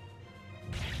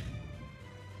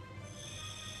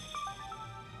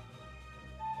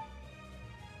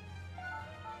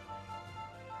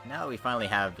 Now we finally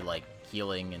have, like,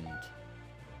 healing and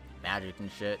magic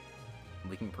and shit.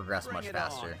 We can progress Bring much it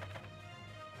faster.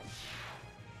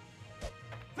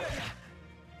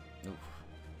 Oof.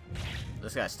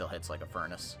 This guy still hits like a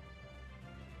furnace.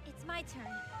 It's my turn.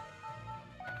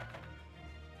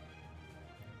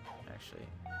 Actually,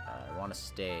 I want to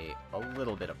stay a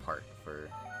little bit apart for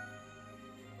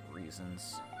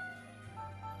reasons.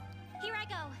 Here I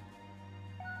go.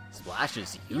 Splash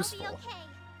is useful. You'll be okay.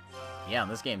 Yeah, in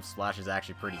this game, Splash is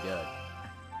actually pretty good.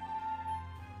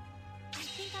 I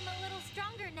think I'm a little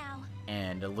stronger now.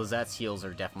 And Lizette's heals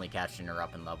are definitely catching her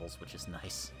up in levels, which is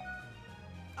nice.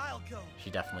 I'll go.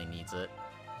 She definitely needs it.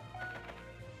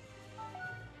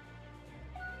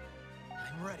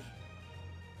 I'm ready.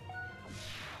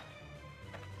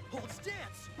 Hold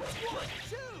stance. 1,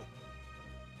 2.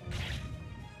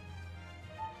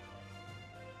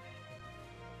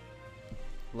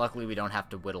 Luckily, we don't have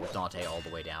to whittle Dante all the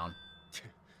way down. To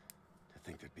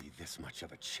think there'd be this much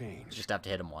of a change. Just have to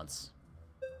hit him once.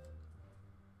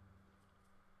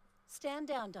 Stand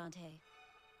down, Dante.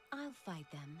 I'll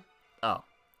fight them. Oh.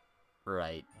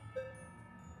 Right.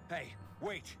 Hey,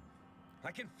 wait.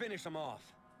 I can finish them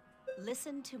off.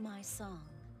 Listen to my song.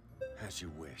 As you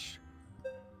wish.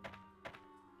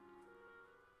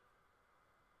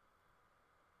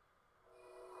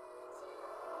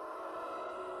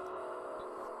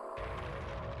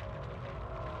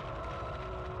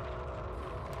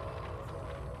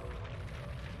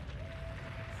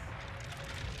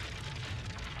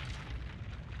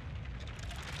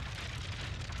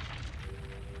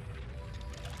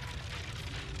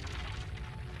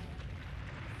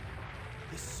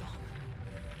 This song.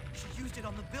 She used it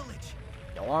on the village.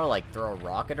 Y'all wanna, like, throw a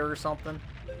rocket or something?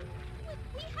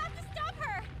 We have to stop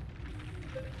her!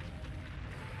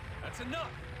 That's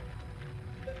enough!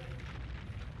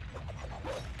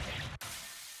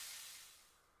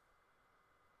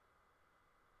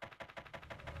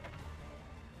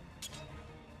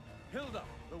 Hilda,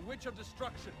 the Witch of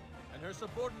Destruction, and her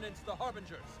subordinates, the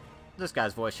Harbingers. This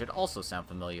guy's voice should also sound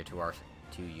familiar to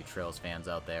you Trails fans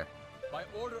out there. By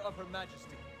order of Her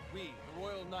Majesty, we, the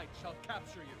Royal Knight, shall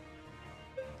capture you.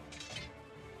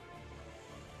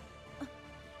 A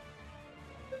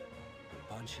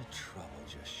bunch of trouble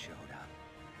just showed up.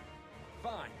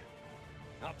 Fine.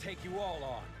 I'll take you all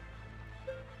on.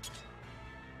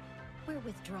 We're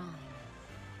withdrawing.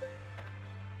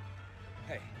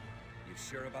 Hey, you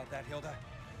sure about that, Hilda?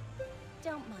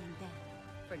 Don't mind them,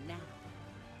 for now.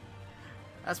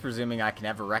 That's presuming I can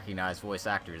ever recognize voice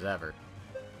actors ever.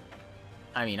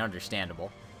 I mean,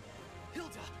 understandable.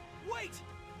 Hilda, wait!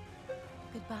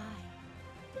 Goodbye.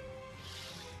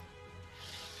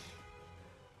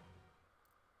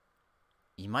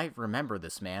 You might remember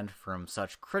this man from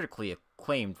such critically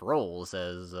acclaimed roles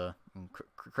as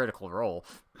Critical Role,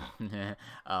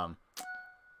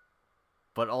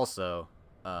 but also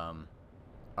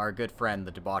our good friend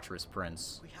the Debaucherous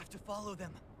Prince. We have to follow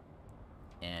them.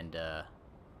 And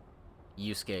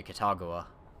Yusuke Kitagawa.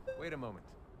 Wait a moment.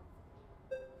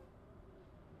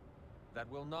 That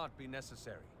will not be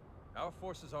necessary. Our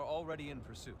forces are already in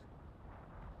pursuit.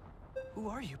 Who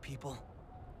are you people?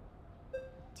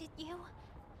 Did you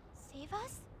save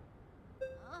us?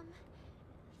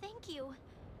 Thank you.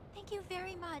 Thank you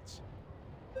very much.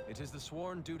 It is the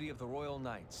sworn duty of the Royal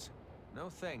Knights. No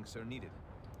thanks are needed.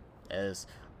 As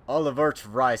Oliver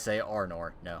Rice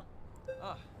Arnor. No.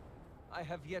 Ah, I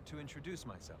have yet to introduce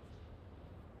myself.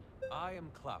 I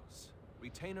am Klaus,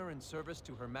 retainer in service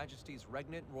to Her Majesty's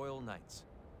Regnant Royal Knights.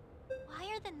 Why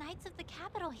are the Knights of the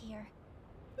Capital here?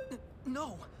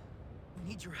 No! We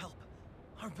need your help.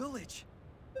 Our village.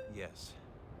 Yes,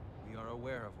 we are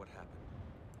aware of what happened.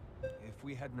 If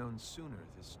we had known sooner,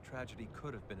 this tragedy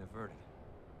could have been averted.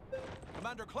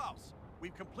 Commander Klaus,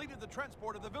 we've completed the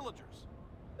transport of the villagers.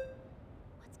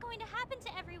 What's going to happen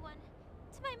to everyone?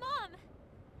 To my mom?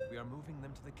 We are moving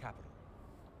them to the capital.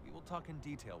 We will talk in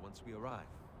detail once we arrive.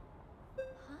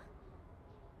 Huh?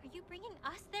 Are you bringing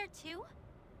us there too?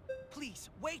 Please,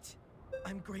 wait!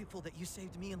 I'm grateful that you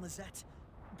saved me and Lizette,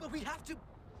 but we have to...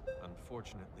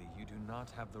 Unfortunately, you do not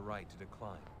have the right to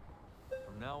decline.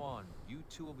 From now on, you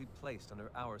two will be placed under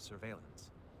our surveillance.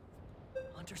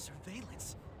 Under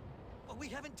surveillance? But we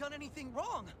haven't done anything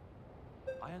wrong!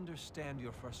 I understand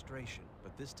your frustration,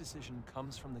 but this decision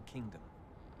comes from the kingdom.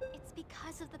 It's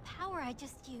because of the power I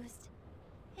just used,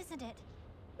 isn't it?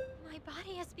 My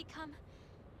body has become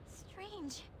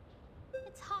strange.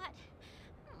 It's hot.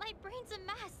 My brain's a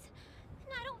mess,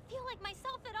 and I don't feel like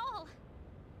myself at all.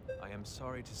 I am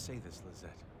sorry to say this,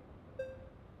 Lizette,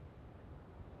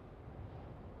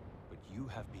 but you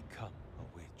have become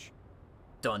a witch.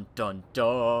 Dun dun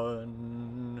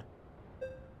dun!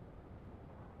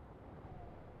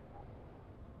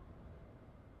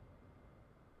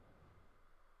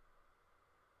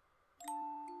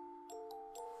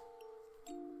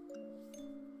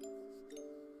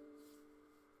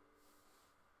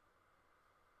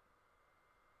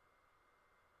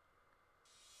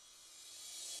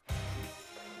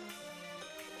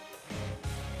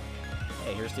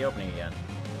 Hey, here's the opening again.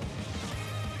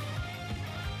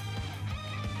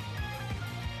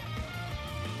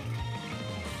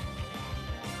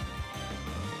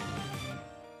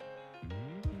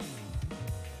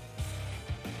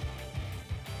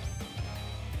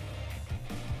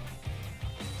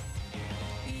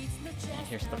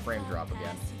 Here's the frame drop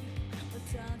again.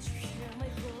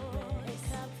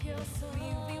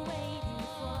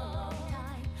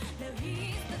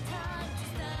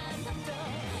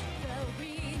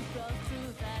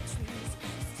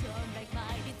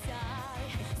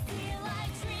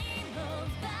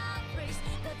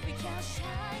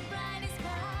 Shine bright as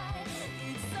bright.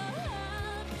 It's so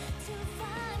hard to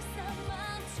find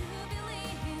someone to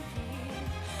believe in.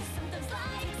 Sometimes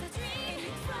life's a dream,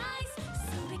 it flies,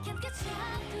 so we can catch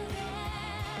up to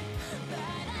them.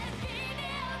 But I've been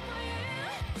here for you.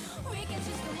 We can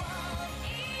choose the world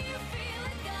if you feel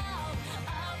it go.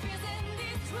 Our fears and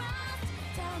distrust.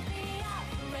 Don't be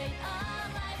afraid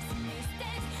of life's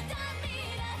mistakes. Don't be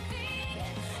nothing.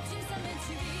 Dreams are meant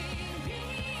to be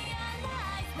realized.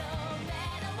 No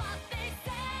matter what they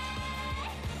say,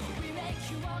 we make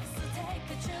you walk, so take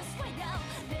a chance right now.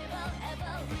 Never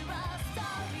ever rewrite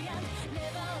story and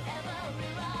never ever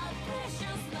rewrite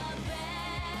precious love.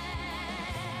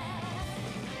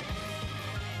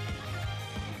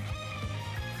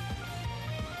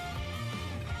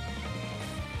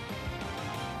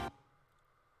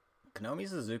 Konomi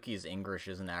Suzuki's English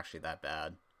isn't actually that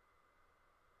bad.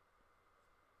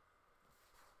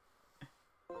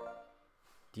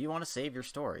 Do you want to save your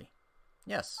story?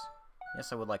 Yes.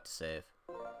 Yes, I would like to save.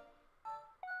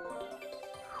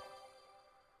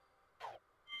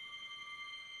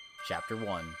 Chapter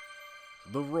 1.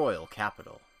 The Royal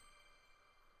Capital.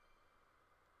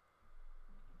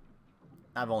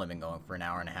 I've only been going for an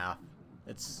hour and a half.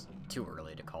 It's too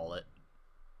early to call it.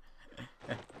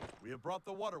 We have brought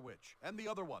the Water Witch and the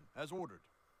other one, as ordered.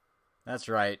 That's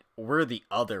right. We're the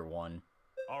other one.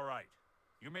 All right.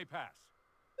 You may pass.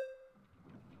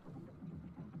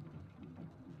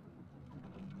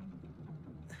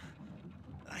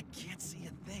 I can't see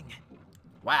a thing.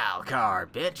 Wow, car,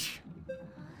 bitch.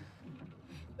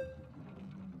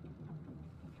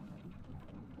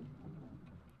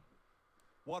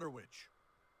 Water Witch.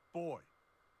 Boy.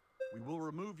 We will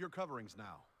remove your coverings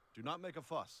now. Do not make a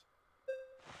fuss.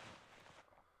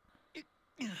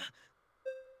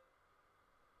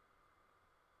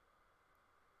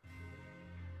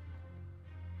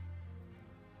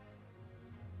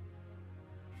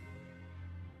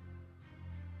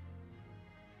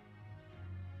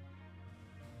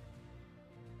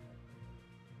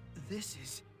 This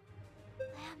is...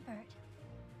 Lambert,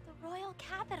 the royal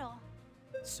capital.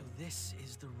 So this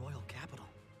is the royal capital.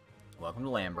 Welcome to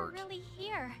Lambert. We're really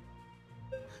here.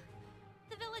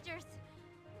 The villagers.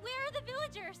 Where are the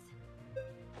villagers?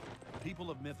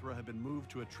 People of Mithra have been moved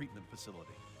to a treatment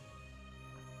facility.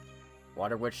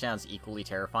 Water Witch sounds equally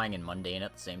terrifying and mundane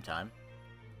at the same time.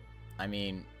 I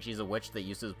mean, she's a witch that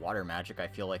uses water magic. I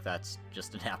feel like that's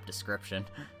just an apt description.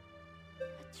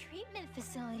 A treatment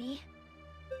facility?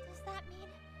 Does that mean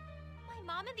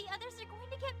my mom and the others are going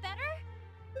to get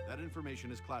better? That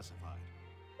information is classified.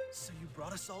 So you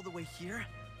brought us all the way here,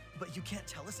 but you can't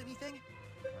tell us anything?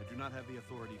 I do not have the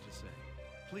authority to say.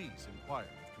 Please inquire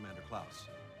with Commander Klaus.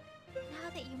 Now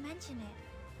that you mention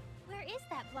it, where is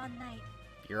that blonde knight?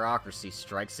 Bureaucracy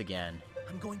strikes again.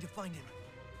 I'm going to find him.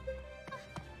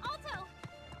 Alto!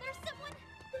 There's someone...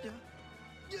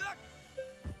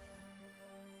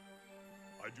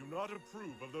 I do not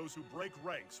approve of those who break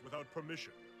ranks without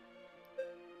permission.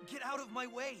 Get out of my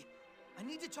way! I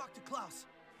need to talk to Klaus.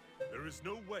 There is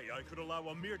no way I could allow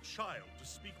a mere child to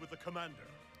speak with the commander.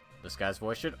 This guy's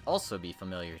voice should also be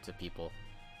familiar to people.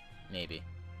 Maybe.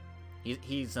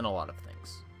 He's in a lot of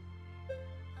things.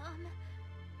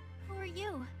 Who are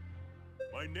you?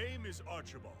 My name is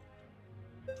Archibald,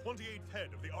 28th head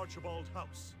of the Archibald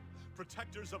House,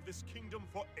 protectors of this kingdom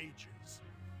for ages.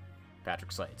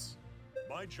 Patrick Seitz.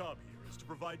 My job here is to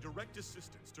provide direct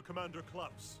assistance to Commander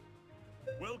Klaus.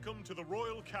 Welcome to the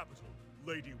royal capital,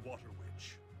 Lady Water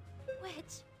Witch.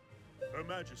 Witch? Her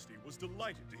Majesty was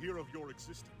delighted to hear of your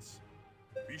existence.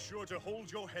 Be sure to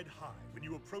hold your head high when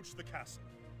you approach the castle.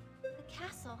 The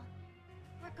castle?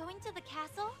 We're going to the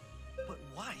castle? But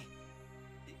why?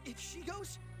 If she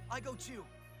goes, I go too.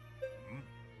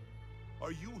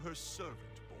 Are you her servant,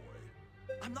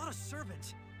 boy? I'm not a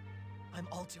servant. I'm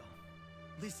Alto.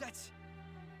 Lizette's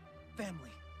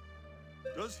family.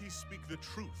 Does he speak the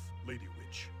truth, Lady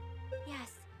Witch?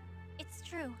 Yes, it's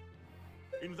true.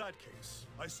 In that case,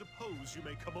 I suppose you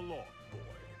may come along,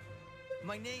 boy.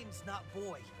 My name's not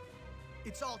Boy.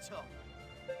 It's Alto.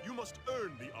 You must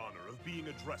earn the honor of being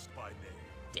addressed by name.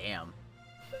 Damn.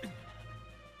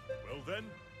 Well then,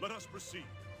 let us proceed.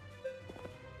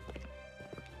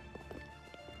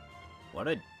 What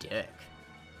a dick.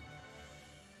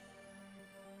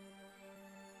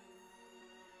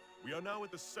 We are now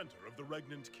at the center of the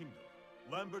Regnant Kingdom,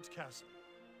 Lambert Castle.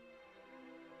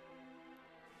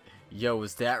 Yo,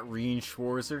 is that Reen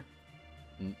Schwarzer?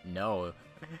 No.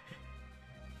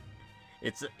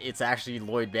 It's actually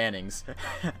Lloyd Bannings.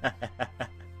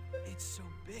 It's so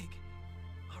big.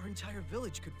 Our entire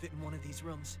village could fit in one of these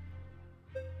rooms.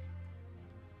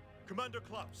 Commander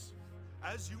Klaus,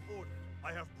 as you ordered,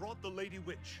 I have brought the Lady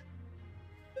Witch.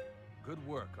 Good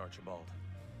work, Archibald.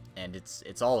 And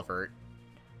it's Oliver.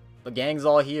 The gang's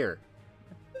all here.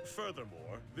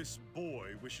 Furthermore, this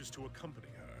boy wishes to accompany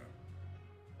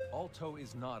her. Alto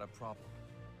is not a problem.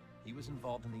 He was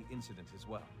involved in the incident as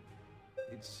well.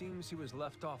 It seems he was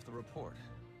left off the report.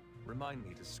 Remind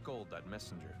me to scold that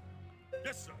messenger.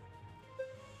 Yes, sir.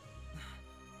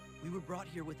 We were brought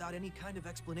here without any kind of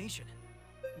explanation.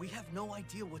 We have no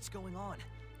idea what's going on.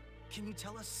 Can you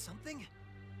tell us something?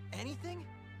 Anything?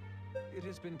 It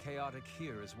has been chaotic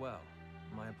here as well.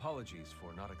 My apologies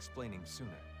for not explaining sooner.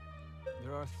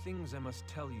 There are things I must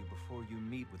tell you before you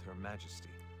meet with Her Majesty.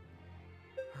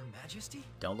 Her Majesty?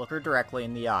 Don't look her directly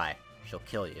in the eye. She'll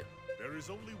kill you. There is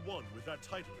only one with that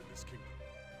title in this kingdom.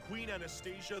 Queen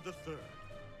Anastasia III.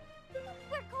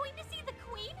 We're going to see the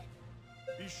Queen?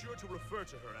 Be sure to refer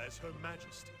to her as Her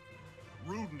Majesty.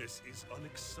 Rudeness is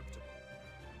unacceptable.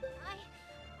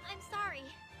 I'm sorry.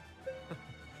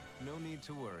 No need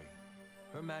to worry.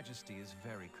 Her Majesty is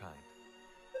very kind.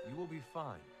 You will be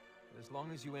fine, as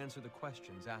long as you answer the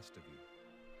questions asked of you.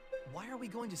 Why are we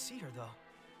going to see her,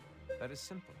 though? That is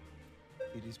simple.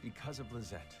 It is because of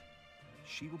Lizette.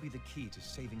 She will be the key to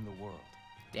saving the world.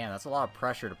 Damn, that's a lot of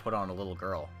pressure to put on a little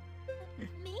girl.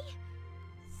 Me?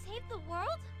 Save the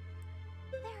world?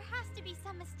 There has to be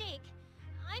some mistake.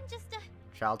 I'm just a...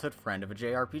 Childhood friend of a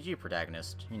JRPG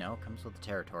protagonist. You know, comes with the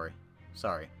territory.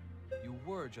 Sorry. You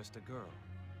were just a girl.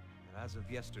 And as of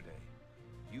yesterday,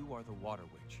 you are the Water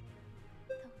Witch.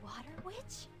 The Water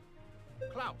Witch?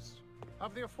 Klaus,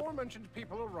 have the aforementioned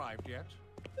people arrived yet?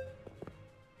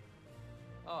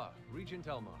 Ah, Regent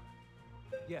Elmar.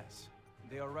 Yes,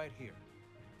 they are right here.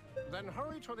 Then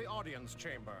hurry to the audience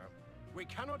chamber. We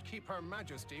cannot keep Her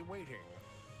Majesty waiting.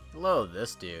 Hello,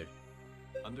 this dude.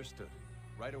 Understood.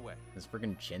 Right away. This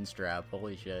freaking chin strap.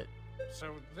 Holy shit.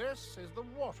 So this is the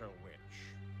Water Witch.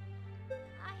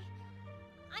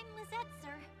 I'm Lizette,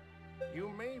 sir. You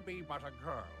may be but a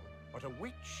girl, but a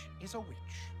witch is a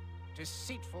witch.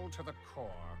 Deceitful to the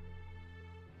core.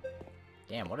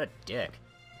 Damn, what a dick.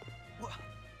 What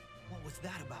was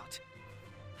that about?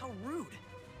 How rude.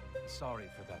 Sorry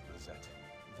for that, Lizette.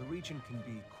 The region can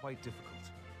be quite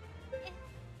difficult.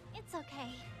 It's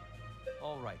okay.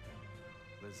 All right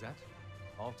then. Lizette,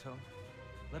 Alto,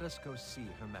 let us go see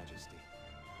Her Majesty.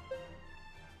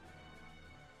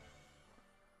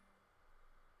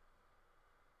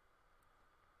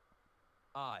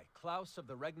 I, Klaus of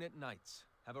the Regnant Knights,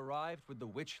 have arrived with the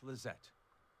witch Lizette.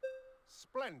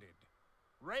 Splendid.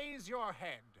 Raise your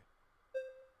head.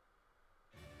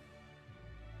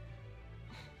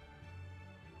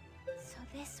 So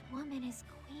this woman is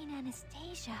Queen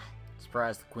Anastasia.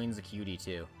 Surprised the queen's a cutie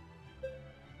too.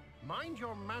 Mind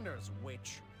your manners,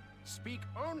 witch. Speak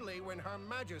only when Her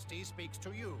Majesty speaks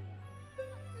to you.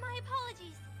 My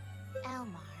apologies.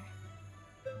 Elmar,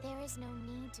 there is no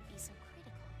need to be so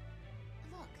critical.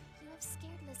 Look, you have have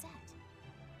scared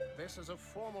Lizette. This is a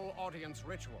formal audience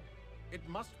ritual. It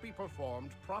must be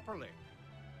performed properly.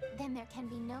 Then there can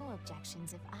be no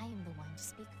objections if I am the one to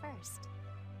speak first.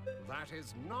 That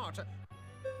is not...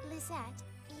 Lizette,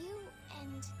 you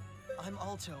and... I'm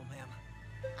Alto, ma'am.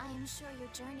 I am sure your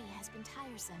journey has been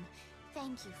tiresome.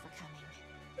 Thank you for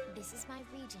coming. This is my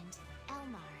regent,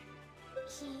 Elmar.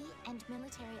 He and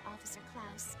military officer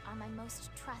Klaus are my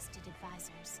most trusted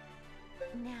advisors.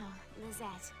 Now,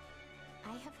 Lizette,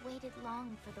 I have waited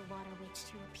long for the Water Witch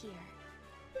to appear.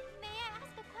 May I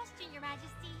ask a question, Your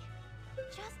Majesty?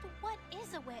 Just what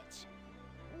is a witch?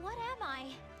 What am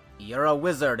I? You're a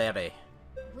wizard, Abby.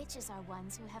 Witches are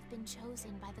ones who have been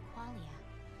chosen by the Qualia.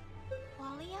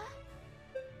 Qualia?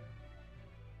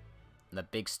 The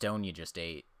big stone you just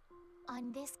ate.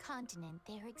 On this continent,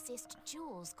 there exist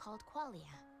jewels called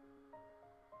Qualia.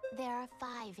 There are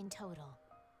 5 in total.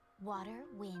 Water,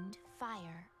 wind,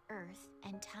 fire, earth,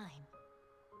 and time.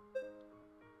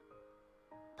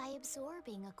 By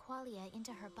absorbing a Qualia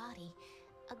into her body,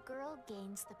 a girl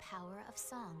gains the power of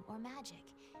song or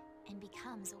magic and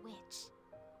becomes a witch.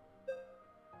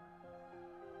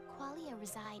 Qualia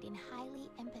reside in highly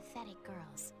empathetic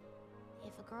girls.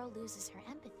 If a girl loses her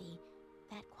empathy,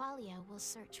 that Qualia will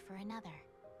search for another.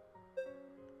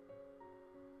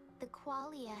 The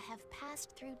Qualia have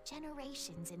passed through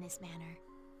generations in this manner.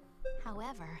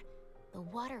 However, the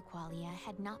Water Qualia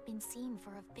had not been seen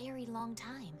for a very long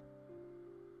time.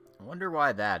 I wonder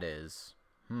why that is.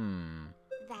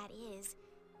 That is,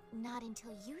 not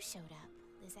until you showed up,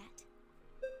 Lizette.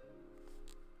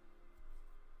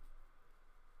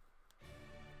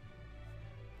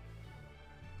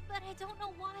 But I don't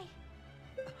know why.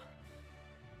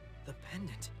 The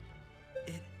pendant.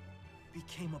 It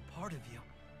became a part of you.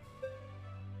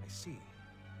 I see.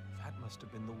 That must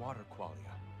have been the Water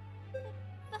Qualia.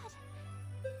 But...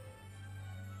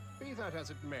 Be that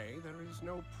as it may, there is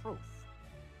no proof.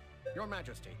 Your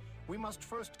Majesty, we must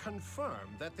first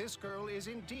confirm that this girl is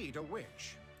indeed a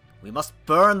witch. We must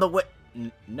burn the witch.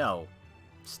 No.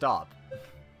 Stop.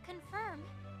 Confirm.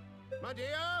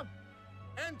 Medea,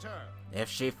 enter! If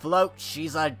she floats,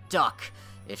 she's a duck.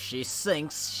 If she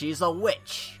sinks, she's a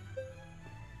witch.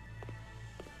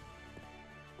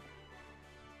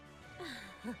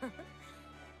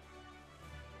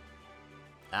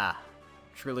 Ah,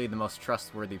 truly the most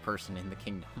trustworthy person in the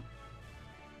kingdom.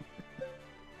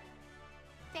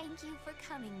 Thank you for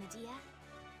coming, Medea.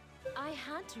 I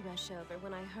had to rush over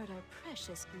when I heard our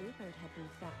precious bluebird had been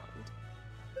found.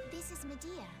 This is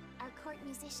Medea, our court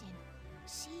musician.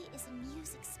 She is a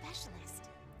music specialist.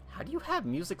 How do you have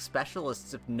music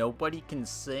specialists if nobody can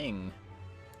sing?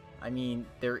 I mean,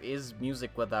 there is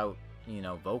music without, you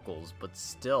know, vocals, but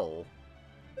still.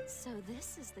 So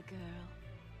this is the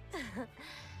girl.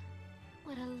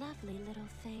 What a lovely little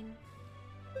thing.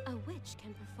 A witch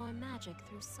can perform magic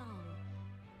through song.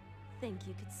 Think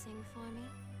you could sing for me?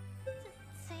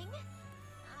 Sing?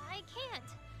 I can't.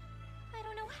 I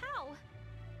don't know how.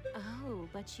 Oh,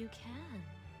 but you can.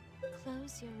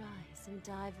 Close your eyes and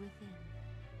dive within.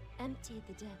 Empty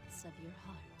the depths of your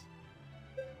heart.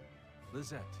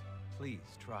 Lizette,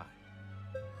 please try.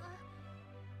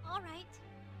 All right.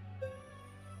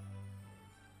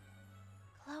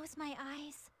 Close my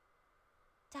eyes.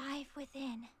 Dive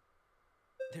within.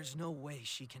 There's no way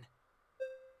she can...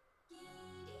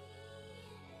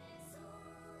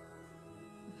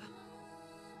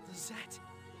 Lizette!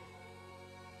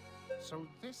 So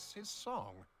this is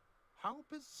song. How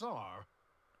bizarre.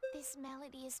 This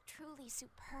melody is truly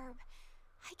superb.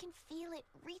 I can feel it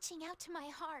reaching out to my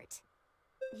heart.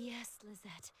 Yes,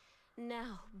 Lizette.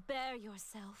 Now, bear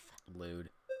yourself. Lewd.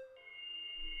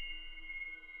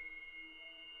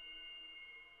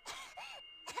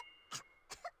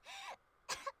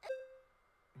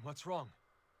 What's wrong?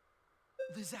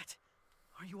 Lizette,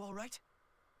 are you all right?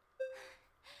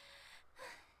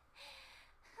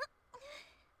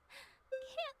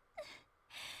 Can't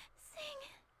sing.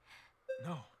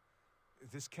 No,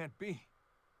 this can't be.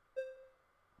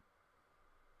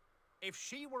 If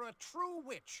she were a true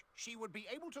witch, she would be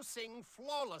able to sing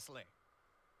flawlessly.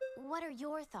 What are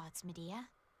your thoughts, Medea?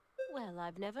 Well,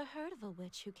 I've never heard of a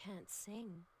witch who can't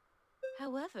sing.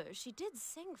 However, she did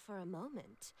sing for a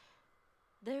moment.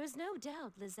 There is no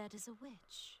doubt Lizette is a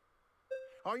witch.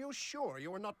 Are you sure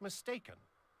you are not mistaken?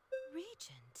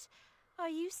 Regent, are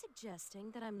you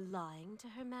suggesting that I'm lying to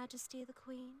Her Majesty the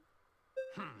Queen?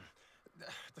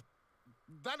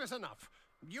 That is enough.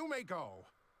 You may go.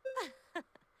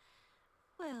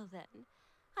 Well then,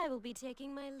 I will be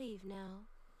taking my leave now,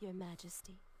 Your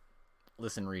Majesty.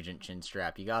 Listen, Regent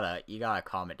Chinstrap, you gotta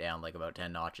calm it down like about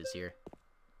 10 notches here.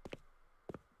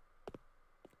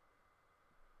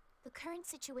 The current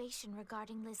situation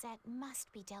regarding Lizette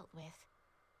must be dealt with.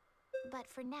 But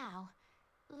for now,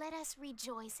 let us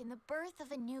rejoice in the birth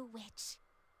of a new witch.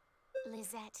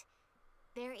 Lizette,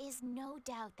 there is no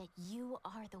doubt that you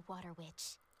are the Water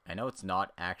Witch. I know it's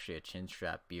not actually a chin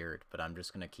strap beard, but I'm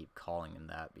just gonna keep calling him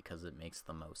that because it makes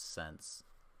the most sense.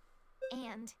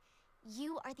 And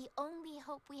you are the only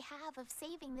hope we have of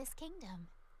saving this kingdom.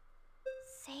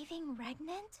 Saving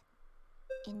Regnant?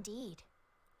 Indeed.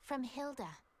 From Hilda,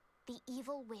 the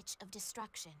evil witch of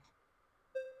destruction.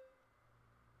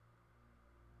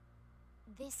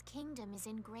 This kingdom is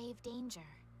in grave danger.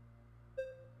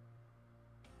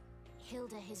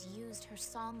 Hilda has used her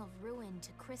Song of Ruin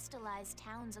to crystallize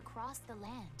towns across the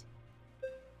land.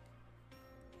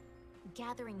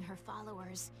 Gathering her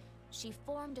followers, she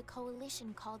formed a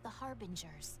coalition called the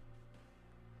Harbingers.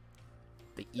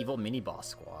 The evil mini-boss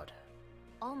squad.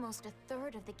 Almost a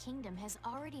third of the kingdom has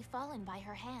already fallen by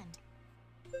her hand.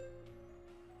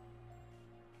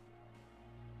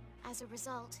 As a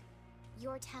result,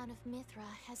 your town of Mithra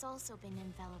has also been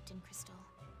enveloped in crystal.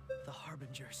 The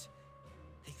Harbingers.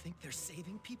 They think they're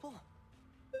saving people?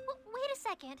 Wait a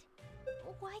second.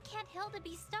 Why can't Hilda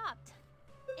be stopped?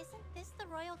 Isn't this the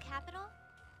royal capital?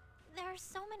 There are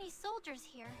so many soldiers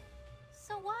here.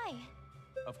 So why?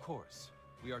 Of course.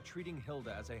 We are treating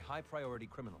Hilda as a high-priority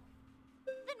criminal.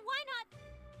 Then why not?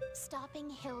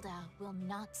 Stopping Hilda will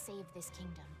not save this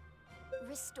kingdom.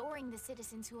 Restoring the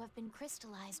citizens who have been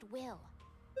crystallized will.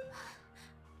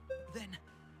 Then,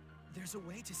 there's a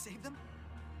way to save them?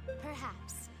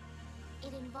 Perhaps.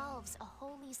 It involves a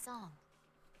holy song.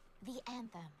 The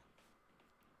anthem.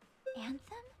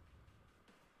 Anthem?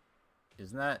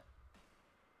 Wasn't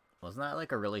that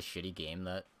like a really shitty game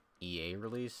that EA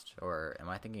released? Or am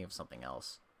I thinking of something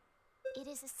else? It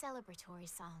is a celebratory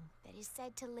song that is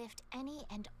said to lift any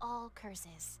and all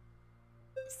curses.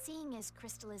 Seeing as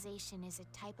crystallization is a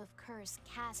type of curse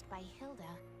cast by Hilda,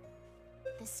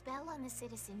 the spell on the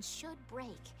citizens should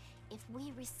break if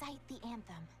we recite the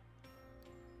anthem.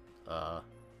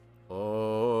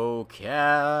 Oh,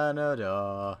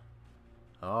 Canada,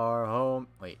 our home.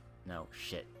 Wait, no,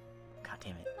 shit. God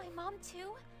damn it. My mom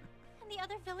too? And the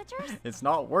other villagers? It's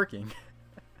not working.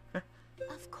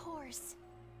 Of course.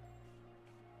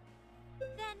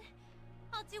 Then,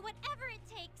 I'll do whatever it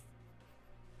takes.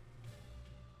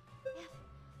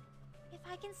 If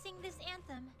I can sing this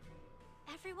anthem,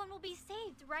 everyone will be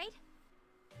saved, right?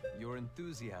 Your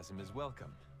enthusiasm is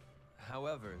welcome.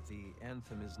 However, the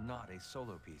anthem is not a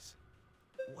solo piece.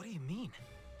 What do you mean?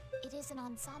 It is an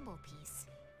ensemble piece.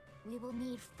 We will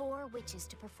need 4 witches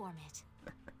to perform it.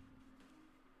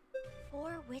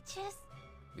 4 witches?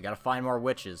 We gotta find more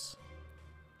witches.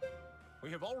 We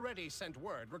have already sent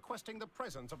word requesting the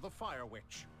presence of the Fire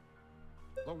Witch.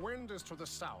 The wind is to the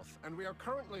south, and we are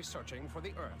currently searching for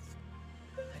the earth.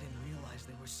 I didn't realize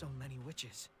there were so many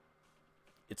witches.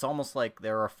 It's almost like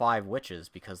there are 5 witches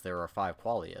because there are 5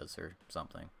 qualias or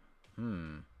something.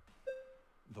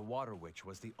 The Water Witch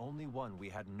was the only one we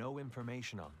had no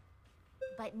information on.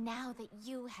 But now that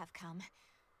you have come,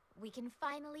 we can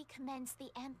finally commence the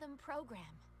anthem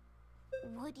program.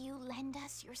 Would you lend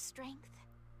us your strength?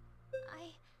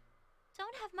 I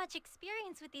don't have much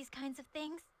experience with these kinds of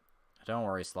things. Don't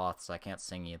worry, Sloths, I can't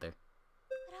sing either.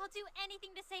 But I'll do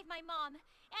anything to save my mom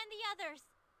and the others.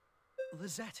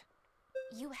 Lizette.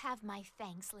 You have my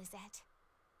thanks, Lizette.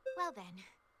 Well then,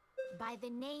 by the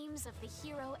names of the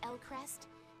hero Elcrest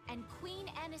and Queen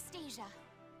Anastasia,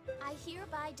 I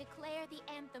hereby declare the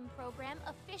anthem program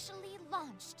officially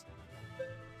launched.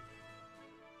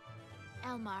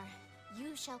 Elmar,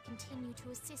 you shall continue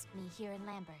to assist me here in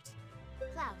Lambert.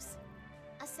 Klaus,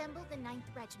 assemble the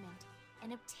 9th Regiment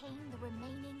and obtain the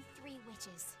remaining 3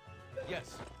 witches.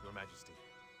 Yes, Your Majesty.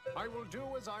 I will do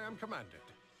as I am commanded.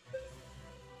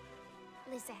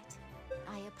 Lizette,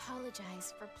 I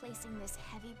apologize for placing this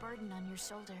heavy burden on your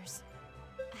shoulders.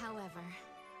 However,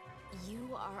 you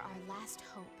are our last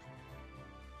hope.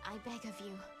 I beg of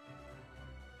you,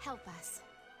 help us.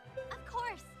 Of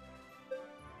course.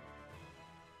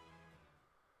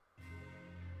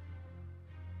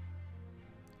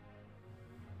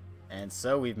 And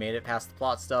so we've made it past the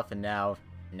plot stuff, and now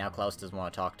Klaus doesn't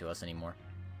want to talk to us anymore.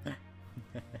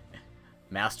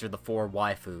 Master the 4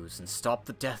 waifus and stop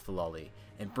the death lolly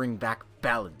and bring back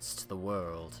balance to the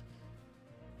world.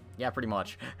 Yeah, pretty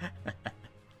much.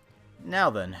 Now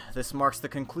then, this marks the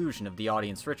conclusion of the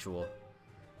audience ritual.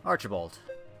 Archibald.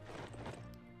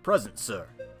 Present, sir.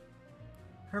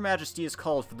 Her Majesty has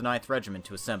called for the 9th Regiment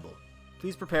to assemble.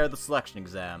 Please prepare the selection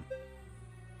exam.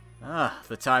 Ah,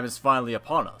 the time is finally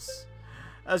upon us.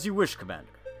 As you wish, Commander.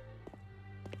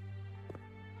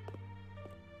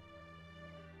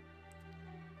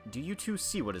 do you two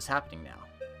see what is happening now?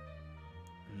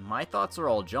 My thoughts are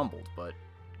all jumbled, but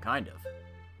kind of.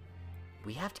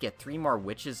 We have to get 3 more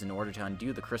witches in order to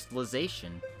undo the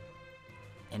crystallization.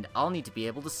 And I'll need to be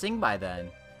able to sing by then.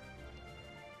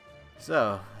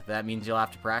 So, that means you'll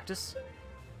have to practice?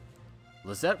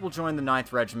 Lizette will join the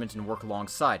 9th Regiment and work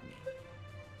alongside me.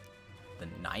 The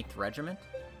 9th Regiment?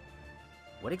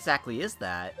 What exactly is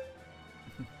that?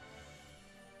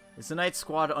 It's a night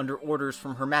squad under orders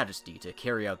from Her Majesty to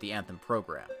carry out the Anthem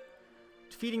program.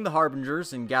 Defeating the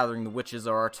Harbingers and gathering the witches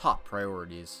are our top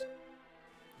priorities.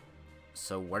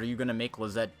 So what are you going to make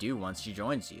Lizette do once she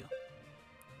joins you?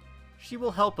 She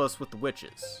will help us with the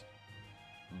witches.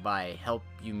 By help,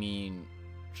 you mean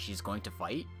she's going to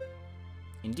fight?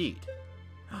 Indeed.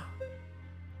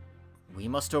 We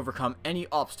must overcome any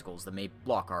obstacles that may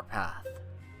block our path.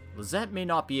 Lizette may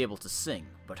not be able to sing,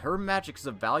 but her magic is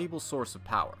a valuable source of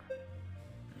power.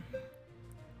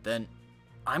 Then,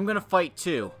 I'm gonna fight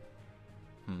too.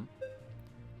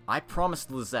 I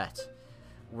promised Lizette.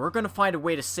 We're gonna find a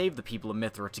way to save the people of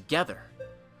Mithra together.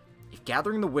 If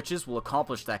gathering the witches will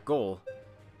accomplish that goal,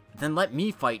 then let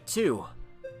me fight too.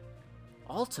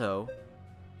 Alto?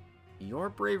 Your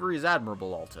bravery is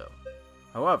admirable, Alto.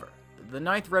 However, the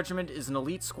 9th Regiment is an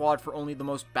elite squad for only the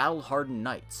most battle-hardened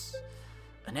knights.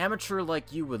 An amateur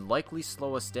like you would likely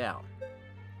slow us down.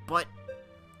 But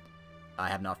I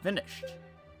have not finished.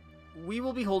 We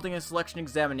will be holding a selection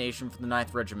examination for the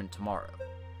 9th Regiment tomorrow.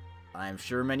 I am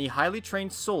sure many highly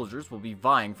trained soldiers will be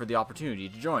vying for the opportunity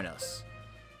to join us.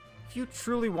 If you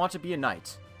truly want to be a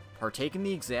knight, partake in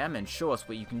the exam and show us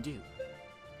what you can do.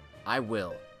 I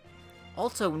will.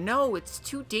 Alto, no, it's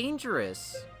too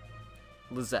dangerous.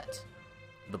 Lizette,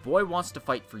 the boy wants to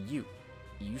fight for you.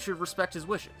 You should respect his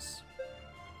wishes.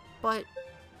 But...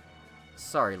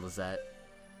 sorry, Lizette.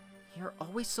 You're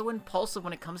always so impulsive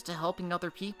when it comes to helping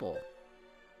other people.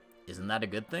 Isn't that a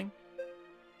good thing?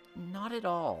 Not at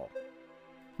all.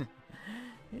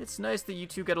 It's nice that you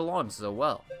two get along so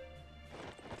well.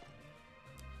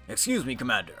 Excuse me,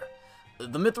 Commander.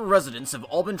 The Mithra residents have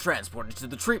all been transported to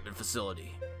the treatment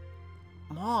facility.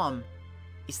 Mom,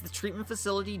 is the treatment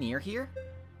facility near here?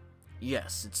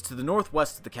 Yes, it's to the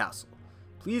northwest of the castle.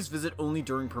 Please visit only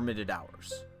during permitted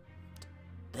hours.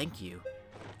 Thank you.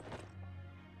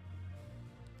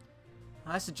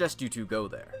 I suggest you two go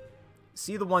there.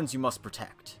 See the ones you must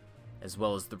protect, as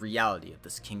well as the reality of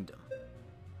this kingdom.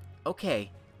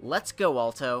 Okay, let's go,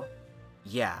 Alto.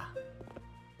 Yeah.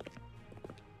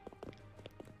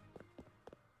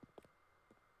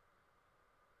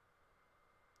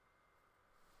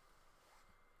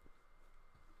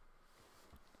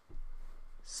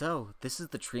 So, this is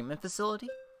the treatment facility?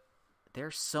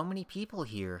 There's so many people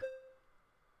here.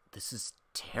 This is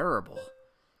terrible.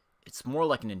 It's more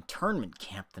like an internment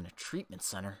camp than a treatment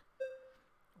center.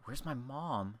 Where's my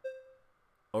mom?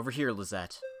 Over here,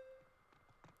 Lizette.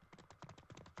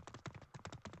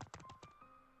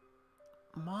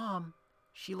 Mom,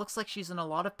 she looks like she's in a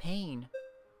lot of pain.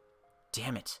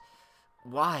 Damn it.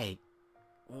 Why?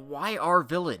 Why our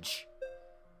village?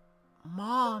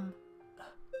 Mom.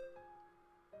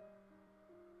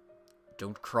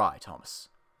 Don't cry, Thomas.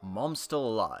 Mom's still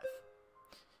alive.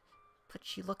 But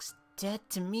she looks dead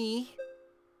to me.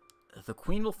 The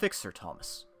Queen will fix her,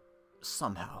 Thomas.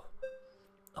 Somehow.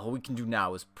 All we can do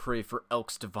now is pray for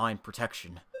Elk's divine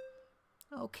protection.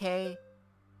 Okay.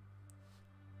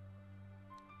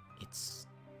 It's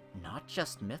not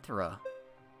just Mithra.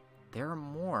 There are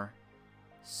more.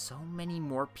 So many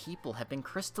more people have been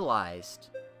crystallized.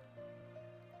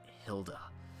 Hilda,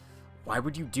 why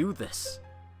would you do this?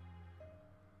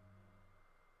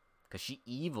 'Cause she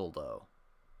evil, though.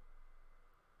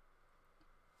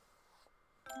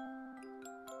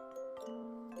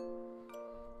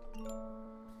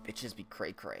 Bitches be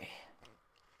cray-cray.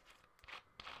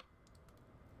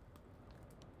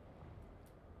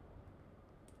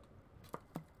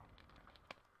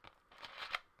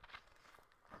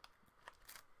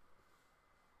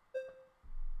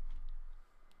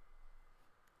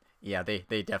 Yeah, they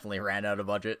definitely ran out of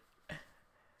budget.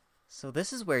 So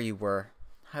this is where you were.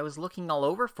 I was looking all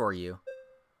over for you.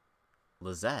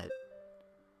 Lizette?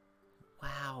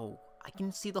 Wow, I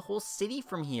can see the whole city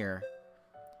from here.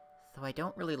 Though I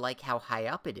don't really like how high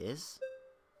up it is.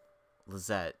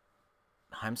 Lizette,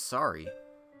 I'm sorry.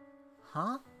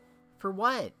 Huh? For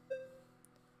what?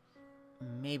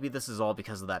 Maybe this is all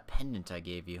because of that pendant I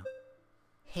gave you.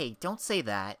 Hey, don't say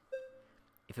that.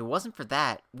 If it wasn't for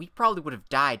that, we probably would have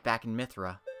died back in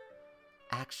Mithra.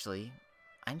 Actually,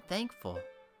 I'm thankful.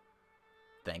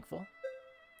 Thankful?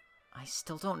 I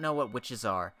still don't know what witches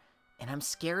are, and I'm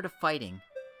scared of fighting.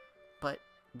 But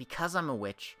because I'm a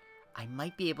witch, I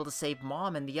might be able to save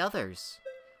Mom and the others.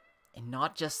 And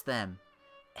not just them.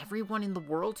 Everyone in the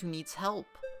world who needs help.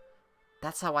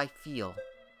 That's how I feel.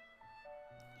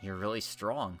 You're really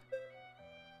strong.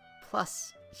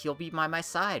 Plus, you'll be by my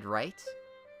side, right?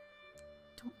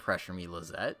 Don't pressure me,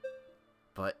 Lizette.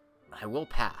 But I will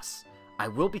pass. I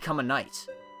will become a knight.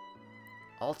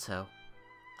 Alto,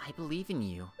 I believe in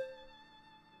you.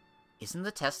 Isn't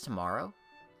the test tomorrow?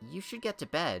 You should get to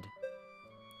bed.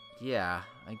 Yeah,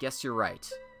 I guess you're right.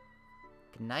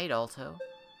 Good night, Alto.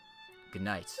 Good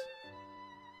night.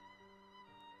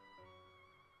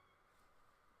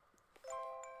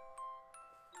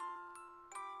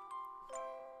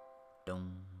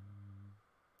 Dum.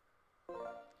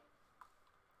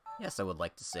 Yes, I would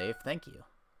like to save. Thank you.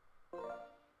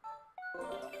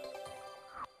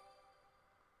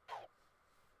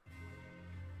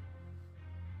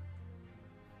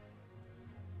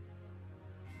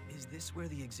 Is this where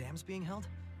the exam's being held?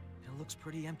 It looks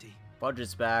pretty empty.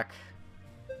 Budget's back.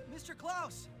 Mr.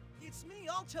 Klaus! It's me,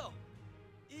 Alto!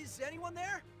 Is anyone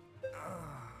there?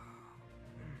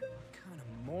 What kind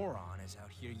of moron is out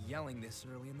here yelling this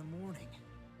early in the morning?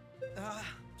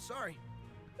 Sorry.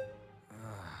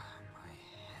 My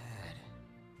head.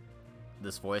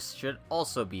 This voice should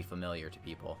also be familiar to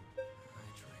people. I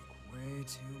drank way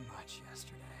too much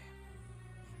yesterday.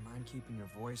 You mind keeping your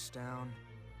voice down?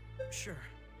 Sure.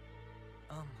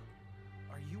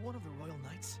 Are you one of the Royal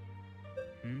Knights?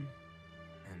 Hmm?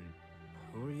 And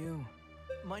who are you?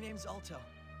 My name's Alto.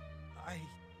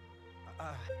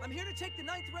 I'm here to take the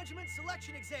 9th Regiment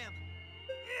selection exam!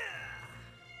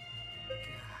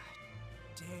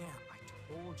 God damn, I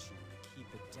told you to keep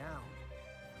it down.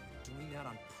 Doing that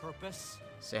on purpose?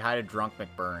 Say hi to Drunk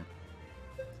McBurn.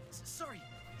 Sorry,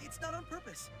 it's not on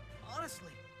purpose.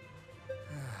 Honestly.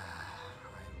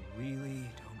 I really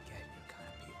don't get you kind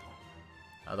of people.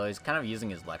 Although he's kind of using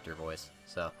his Lecter voice,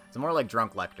 so it's more like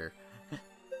Drunk Lecter. If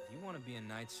you want to be a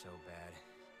knight so bad,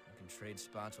 you can trade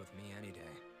spots with me any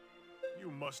day. You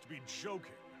must be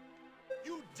joking.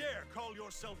 You dare call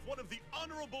yourself one of the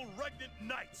honorable regnant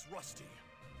knights, Rusty?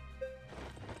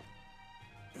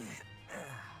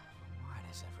 Why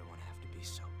does everyone have to be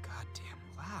so goddamn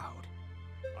loud?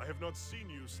 I have not seen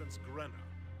you since Grenna.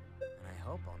 And I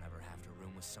hope I'll never have to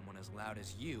room with someone as loud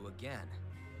as you again.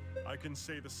 I can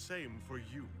say the same for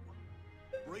you.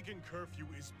 Breaking curfew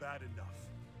is bad enough,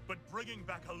 but bringing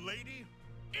back a lady?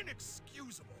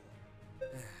 Inexcusable.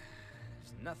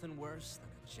 There's nothing worse than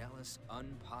a jealous,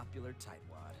 unpopular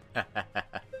tightwad.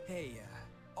 Hey,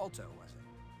 Alto, was it?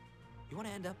 You want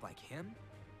to end up like him?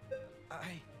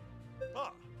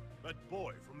 Ah, that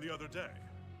boy from the other day.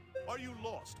 Are you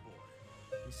lost,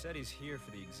 boy? He said he's here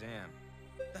for the exam.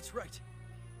 That's right.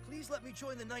 Please let me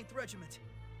join the 9th Regiment.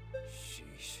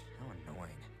 Sheesh, how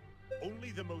annoying.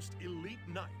 Only the most elite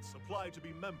knights apply to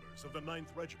be members of the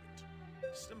 9th Regiment.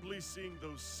 Simply seeing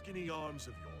those skinny arms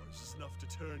of yours is enough to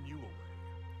turn you away.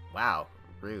 Wow,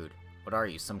 rude. What are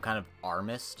you, some kind of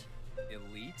armist?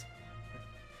 Elite?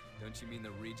 Don't you mean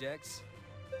the rejects?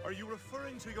 Are you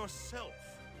referring to yourself,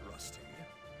 Rusty?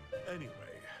 Anyway,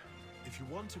 if you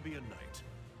want to be a knight,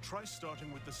 try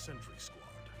starting with the Sentry Squad.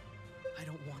 I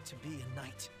don't want to be a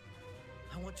knight.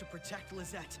 I want to protect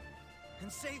Lizette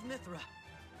and save Mithra.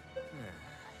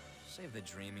 Save the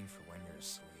dreaming for when you're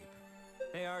asleep.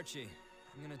 Hey, Archie.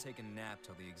 I'm gonna take a nap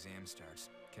till the exam starts,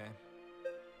 okay?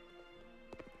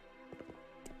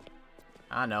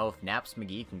 I know, if Naps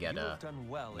McGee can get a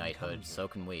well knighthood, so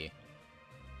can we.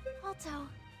 Alto.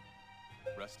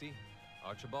 Rusty,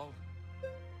 Archibald,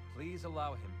 please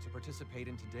allow him to participate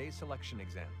in today's selection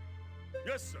exam.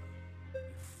 Yes, sir. You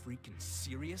freaking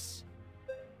serious?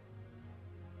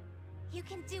 You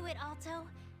can do it, Alto.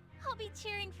 I'll be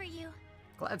cheering for you.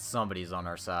 Glad somebody's on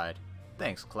our side.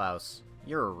 Thanks, Klaus.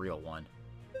 You're a real one.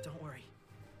 Don't worry.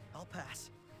 I'll pass.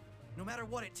 No matter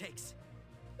what it takes.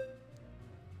 I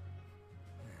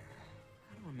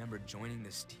don't remember joining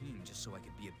this team just so I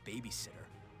could be a babysitter.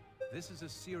 This is a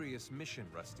serious mission,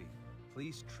 Rusty.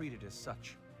 Please treat it as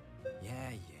such.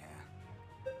 Yeah.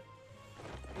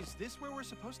 Is this where we're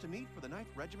supposed to meet for the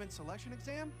 9th Regiment selection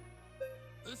exam?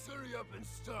 Let's hurry up and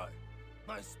start.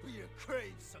 My spear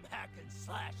craves some hack and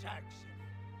slash action.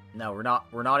 No,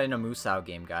 we're not in a Musou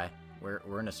game, guy.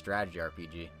 We're in a strategy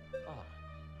RPG. Ah,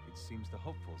 it seems the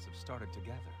hopefuls have started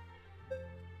together.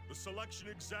 The selection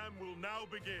exam will now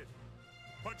begin.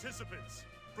 Participants,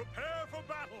 prepare for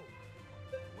battle!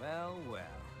 Well.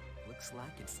 Looks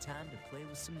like it's time to play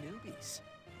with some newbies.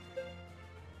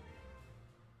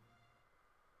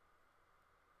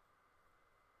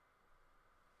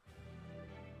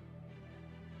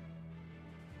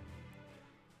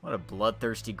 What a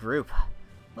bloodthirsty group.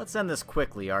 Let's end this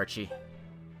quickly, Archie.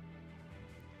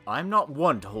 I'm not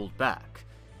one to hold back.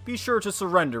 Be sure to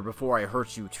surrender before I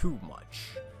hurt you too much.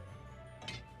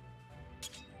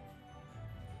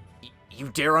 You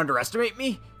dare underestimate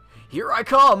me? Here I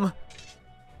come!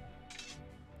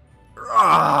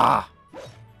 Ah!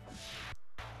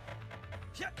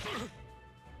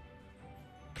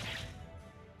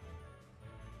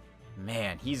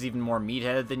 Man, he's even more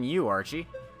meatheaded than you, Archie.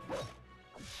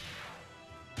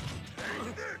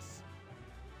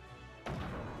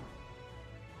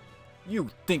 You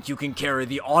think you can carry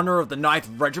the honor of the 9th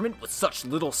Regiment with such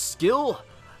little skill?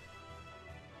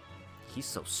 He's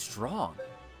so strong.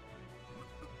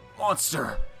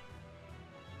 Monster!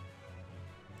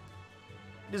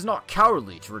 It is not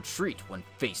cowardly to retreat when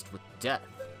faced with death.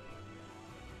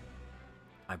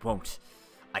 I won't.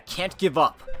 I can't give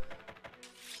up.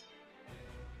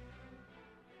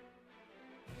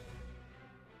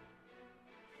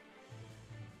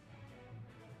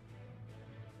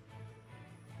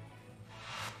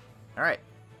 Alright.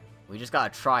 We just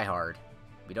gotta try hard.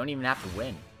 We don't even have to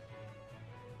win.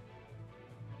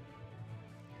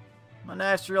 I'm gonna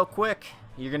ask you real quick.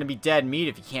 You're gonna be dead meat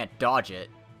if you can't dodge it.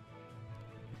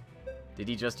 Did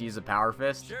he just use a power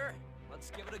fist? Sure.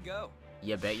 Let's give it a go.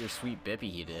 Yeah, bet your sweet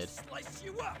bippy he did. Slice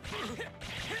you up.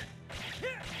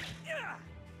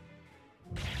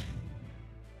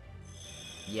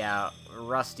 Yeah,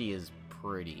 Rusty is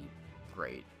pretty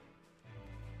great.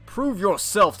 Prove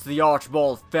yourself to the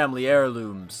Archibald family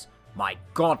heirlooms, my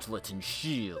gauntlet and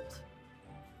shield.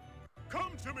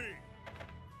 Come to me!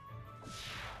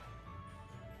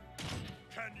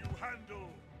 Can you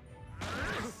handle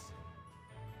this?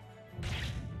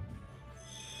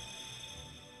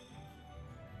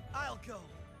 I'll go.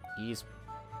 He's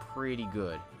pretty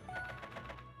good.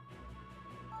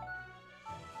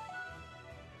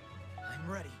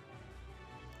 I'm ready.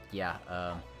 Yeah,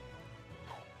 I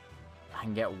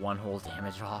can get 1 whole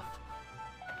damage off.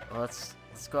 Let's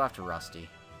go after Rusty.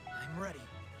 I'm ready.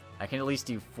 I can at least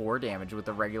do 4 damage with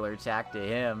a regular attack to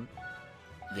him.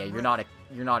 Yeah, you're not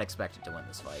expected to win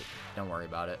this fight. Don't worry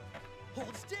about it.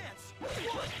 Hold stance. 1,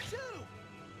 2.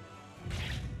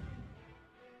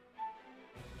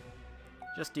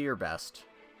 Just do your best.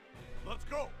 Let's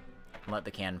go. And let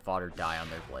the cannon fodder die on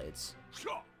their blades.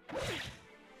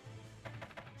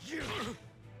 You.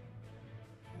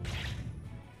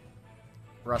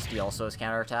 Rusty also has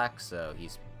counterattack, so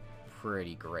he's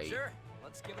pretty great. Sure,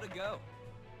 let's give it a go.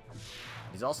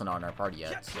 He's also not in our party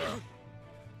yet, so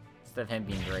instead of him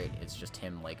being great, it's just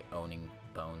him, like, owning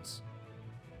Bones.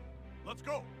 Let's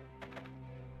go.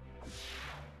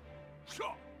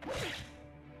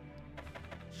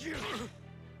 You.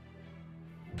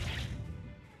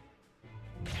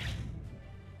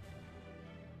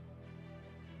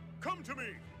 Come to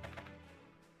me.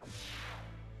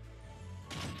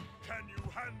 Can you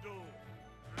handle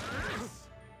this?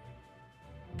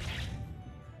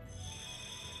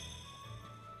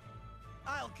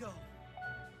 I'll go.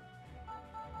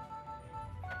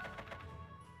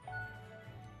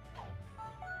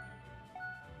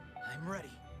 I'm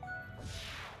ready.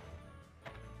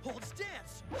 Hold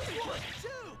stance. 1,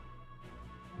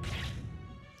 2.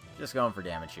 Just going for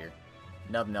damage here.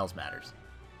 Nothing else matters.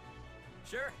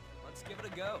 Sure, let's give it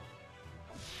a go.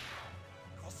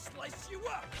 I'll slice you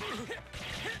up.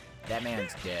 That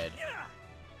man's dead.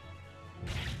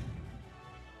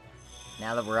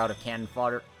 Now that we're out of cannon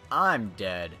fodder, I'm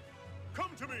dead.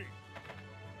 Come to me.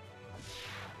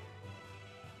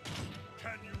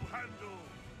 Can you handle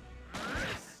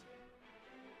this?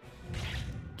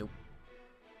 Dope.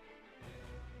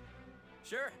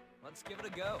 Sure, let's give it a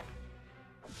go.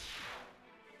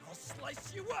 I'll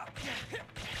slice you up.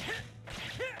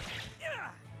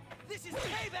 This is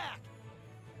payback.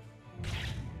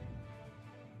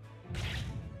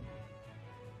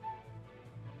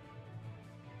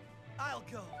 I'll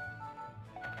go.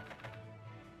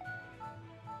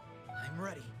 I'm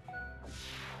ready.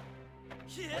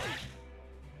 Yeah.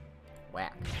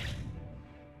 Whack.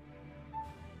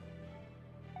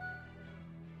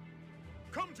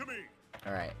 Come to me.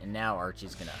 Alright, and now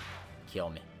Archie's gonna kill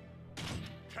me.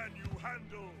 Can you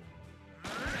handle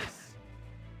this?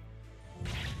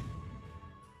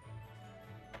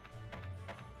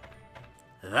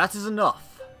 That is enough.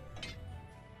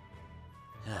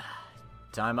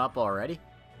 Time up already?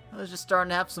 I was just starting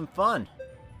to have some fun.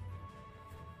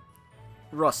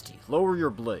 Rusty, lower your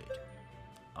blade.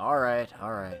 Alright,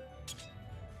 alright.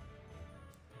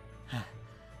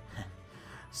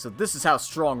 So this is how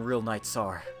strong real knights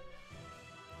are.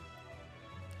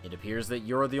 It appears that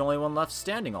you're the only one left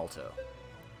standing, Alto.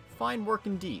 Fine work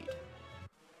indeed.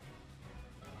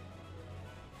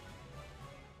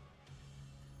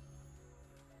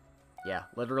 Yeah,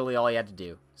 literally all you had to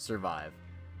do. Survive.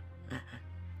 We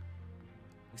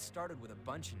started with a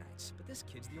bunch of knights, but this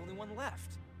kid's the only one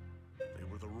left. They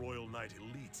were the Royal Knight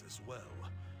elites as well.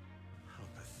 How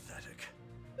pathetic.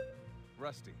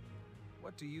 Rusty,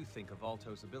 what do you think of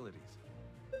Alto's abilities?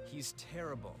 He's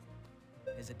terrible.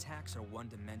 His attacks are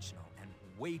one-dimensional and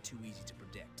way too easy to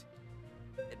predict.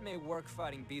 It may work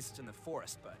fighting beasts in the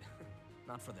forest, but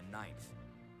not for the ninth.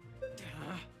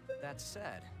 That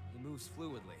said, he moves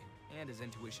fluidly, and his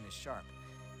intuition is sharp.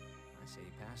 I say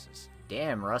he passes.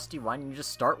 Damn, Rusty, why didn't you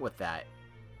just start with that?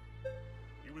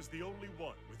 He was the only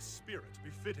one with spirit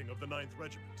befitting of the 9th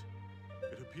Regiment.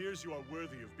 It appears you are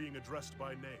worthy of being addressed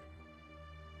by name.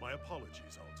 My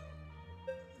apologies, Alto.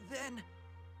 Then...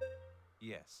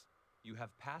 Yes, you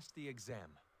have passed the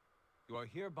exam. You are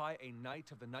hereby a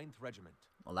Knight of the 9th Regiment.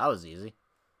 Well, that was easy.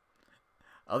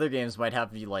 Other games might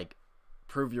have you, like,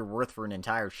 prove your worth for an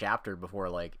entire chapter before,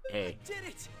 like, hey. I did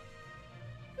it!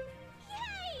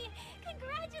 Yay!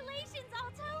 Congratulations,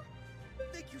 Alto!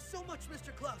 Thank you so much,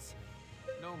 Mr. Klaus.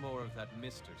 No more of that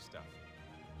Mr. stuff.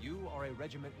 You are a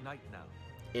regiment knight now.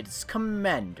 It's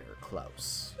Commander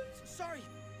Klaus. Sorry,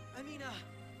 I mean,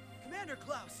 Commander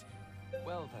Klaus.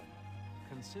 Well then,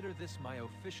 consider this my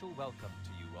official welcome to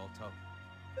you, Alto.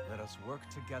 Let us work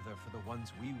together for the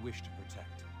ones we wish to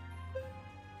protect.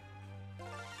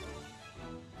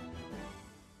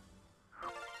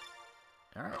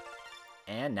 Alright.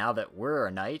 And now that we're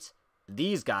a knight,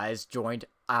 these guys joined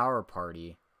our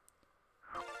party.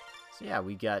 So yeah,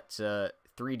 we got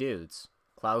 3 dudes.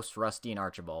 Klaus, Rusty, and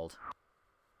Archibald.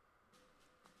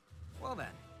 Well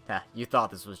then. Ha, you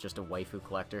thought this was just a waifu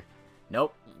collector.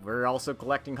 Nope, we're also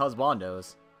collecting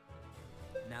husbandos.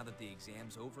 Now that the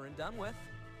exam's over and done with,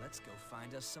 let's go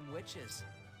find us some witches.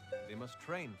 They must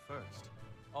train first.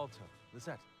 Alto,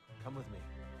 Lisette, come with me.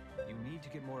 You need to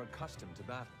get more accustomed to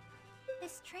battle.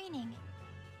 This training,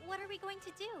 what are we going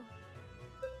to do?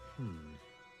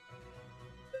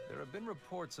 There have been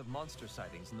reports of monster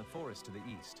sightings in the forest to the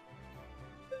east.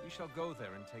 We shall go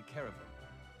there and take care of them.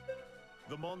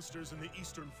 The monsters in the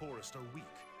eastern forest are weak.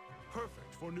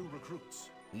 Perfect for new recruits.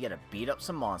 We gotta beat up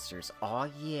some monsters. Aw,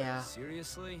 yeah.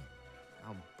 Seriously?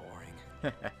 How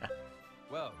boring.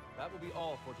 Well, that will be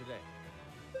all for today.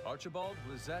 Archibald,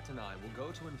 Lisette, and I will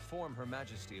go to inform Her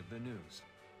Majesty of the news.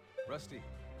 Rusty,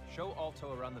 show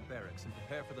Alto around the barracks and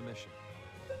prepare for the mission.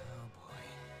 Oh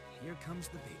boy, here comes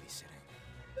the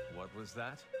babysitting. What was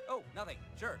that? Oh, nothing.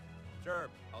 Sure,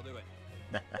 I'll do it.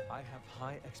 I have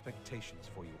high expectations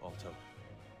for you, Alto.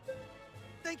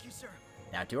 Thank you, sir.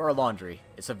 Now to our laundry.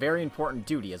 It's a very important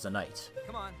duty as a knight.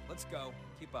 Come on, let's go.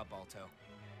 Keep up, Alto.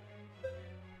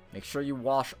 Make sure you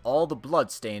wash all the blood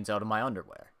stains out of my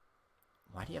underwear.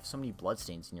 Why do you have so many blood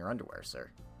stains in your underwear,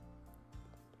 sir?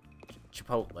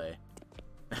 Chipotle.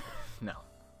 No.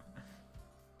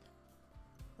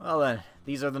 Well then,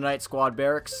 these are the Night Squad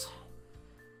barracks.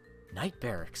 Night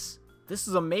barracks? This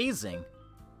is amazing.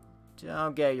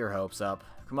 Don't get your hopes up.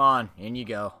 Come on, in you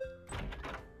go.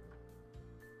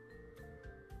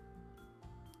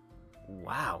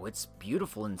 Wow, it's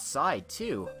beautiful inside,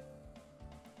 too.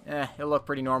 It'll look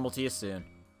pretty normal to you soon.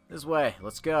 This way,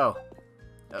 let's go.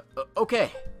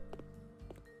 Okay.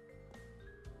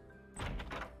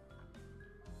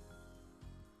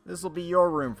 This'll be your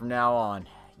room from now on.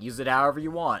 Use it however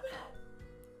you want.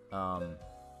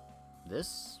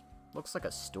 This looks like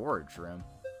a storage room.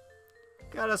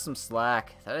 Got us some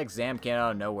slack. That exam came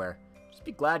out of nowhere. Just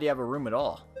be glad you have a room at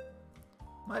all.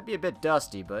 Might be a bit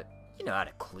dusty, but you know how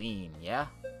to clean, yeah?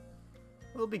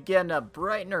 We'll be getting up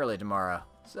bright and early tomorrow,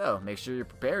 so make sure you're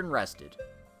prepared and rested.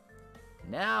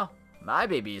 Now, my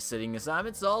babysitting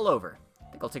assignment's all over.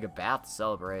 I think I'll take a bath to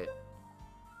celebrate.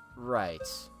 Right.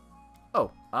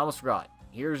 Oh, I almost forgot.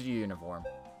 Here's your uniform.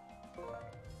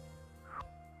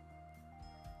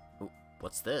 Ooh,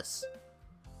 what's this?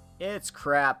 It's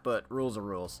crap, but rules are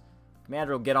rules.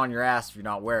 Commander will get on your ass if you're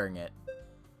not wearing it.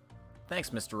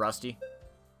 Thanks, Mr. Rusty.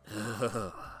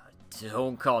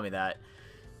 Don't call me that.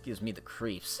 Gives me the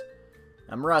creeps.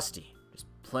 I'm Rusty. Just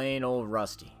plain old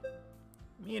Rusty.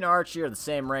 Me and Archie are the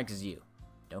same rank as you.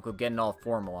 Don't go getting all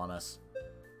formal on us.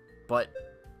 But,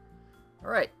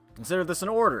 alright, consider this an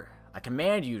order. I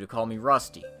command you to call me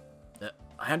Rusty.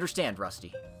 I understand,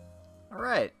 Rusty.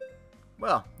 Alright.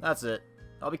 Well, that's it.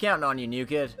 I'll be counting on you, new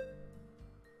kid.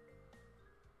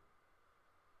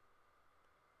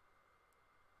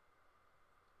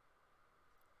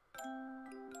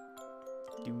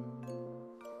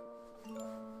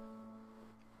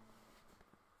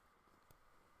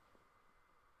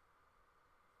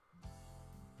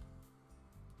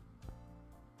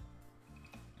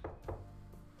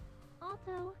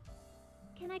 Alto,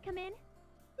 can I come in?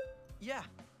 Yeah.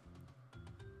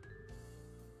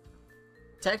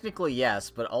 Technically, yes,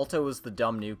 but Alto is the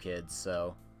dumb new kid,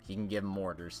 so he can give him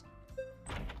orders.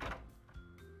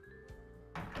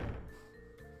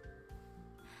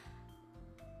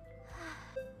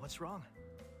 What's wrong?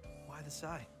 Why the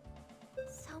sigh?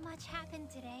 So much happened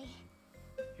today.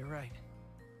 You're right.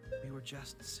 We were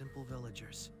just simple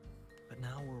villagers, but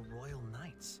now we're royal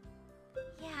knights.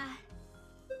 Yeah.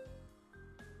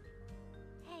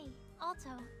 Hey,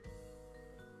 Alto.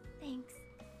 Thanks.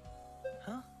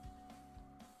 Huh?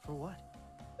 For what?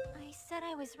 I said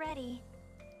I was ready,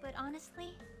 but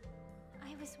honestly,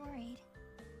 I was worried.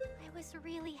 I was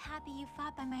really happy you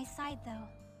fought by my side, though.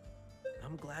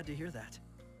 I'm glad to hear that.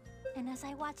 And as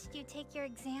I watched you take your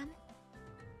exam,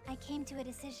 I came to a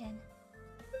decision.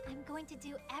 I'm going to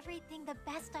do everything the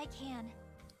best I can.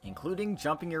 Including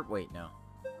jumping your... Wait, no.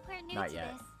 We're new Not to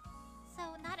yet. this, so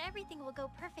not everything will go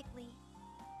perfectly.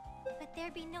 But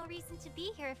there'd be no reason to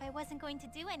be here if I wasn't going to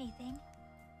do anything.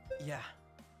 Yeah,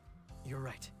 you're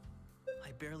right.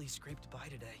 I barely scraped by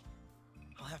today.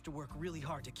 I'll have to work really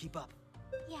hard to keep up.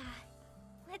 Yeah.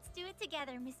 Let's do it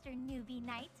together, Mr. Newbie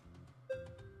Knight.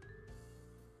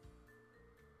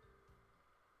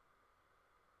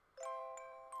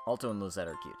 Alto and Lizette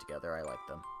are cute together. I like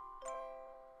them.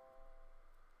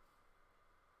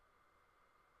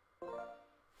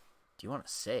 Do you want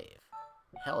to save?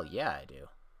 Hell yeah, I do.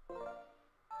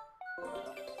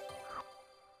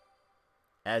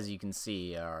 As you can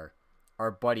see, our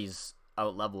buddies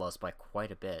outlevel us by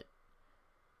quite a bit.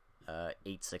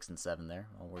 8, 6, and 7 there.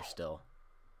 Well, we're still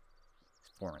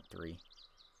 4 and 3.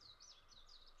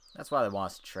 That's why they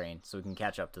want us to train, so we can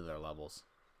catch up to their levels.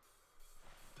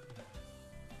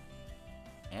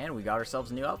 And we got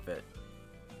ourselves a new outfit.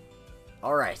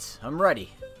 Alright, I'm ready.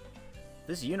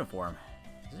 This uniform,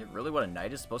 is it really what a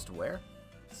knight is supposed to wear?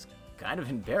 It's kind of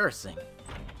embarrassing.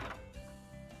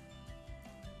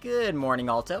 Good morning,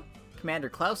 Alto. Commander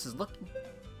Klaus is looking...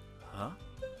 Huh?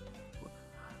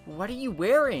 What are you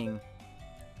wearing?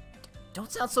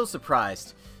 Don't sound so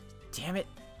surprised. Damn it,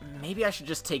 maybe I should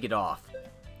just take it off.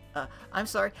 I'm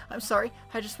sorry,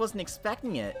 I just wasn't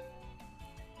expecting it.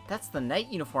 That's the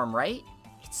knight uniform, right?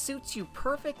 It suits you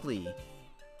perfectly.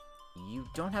 You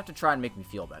don't have to try and make me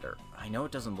feel better. I know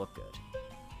it doesn't look good.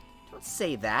 Don't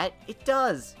say that. It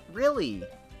does. Really.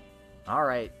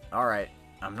 Alright.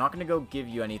 I'm not gonna go give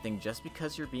you anything just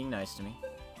because you're being nice to me.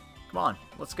 Come on,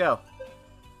 let's go.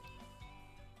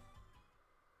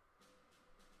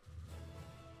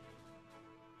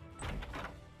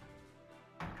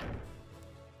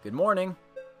 Good morning.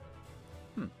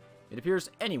 It appears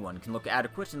anyone can look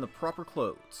adequate in the proper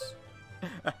clothes.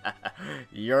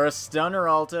 You're a stunner,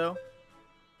 Alto.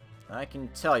 I can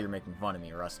tell you're making fun of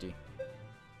me, Rusty.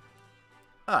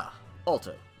 Ah,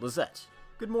 Alto, Lizette,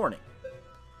 good morning.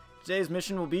 Today's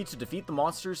mission will be to defeat the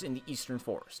monsters in the Eastern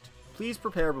Forest. Please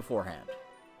prepare beforehand.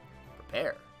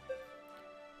 Prepare?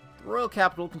 The royal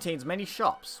capital contains many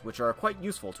shops, which are quite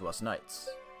useful to us knights.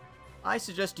 I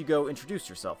suggest you go introduce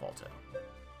yourself, Alto.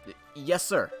 Yes,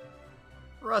 sir.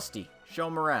 Rusty, show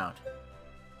him around.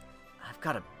 I've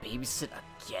got to babysit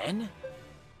again?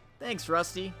 Thanks,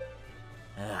 Rusty.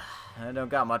 I don't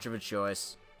got much of a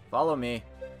choice. Follow me.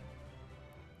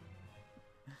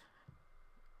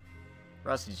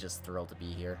 Rusty's just thrilled to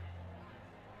be here.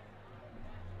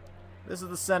 This is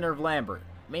the center of Lambert,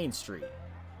 Main Street.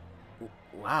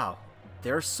 Wow,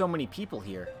 there are so many people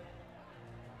here.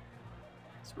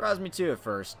 Surprised me too at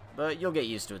first, but you'll get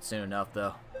used to it soon enough,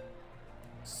 though.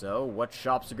 So, what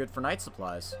shops are good for night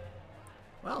supplies?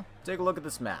 Well, take a look at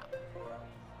this map.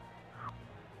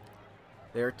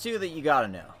 There are two that you gotta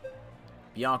know.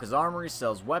 Bianca's Armory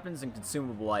sells weapons and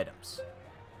consumable items.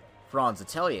 Fran's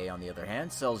Atelier, on the other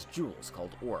hand, sells jewels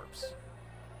called orbs.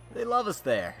 They love us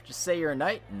there. Just say you're a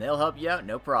knight, and they'll help you out,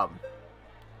 no problem.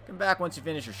 Come back once you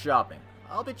finish your shopping.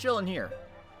 I'll be chilling here.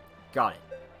 Got it.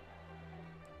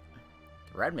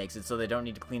 The red makes it so they don't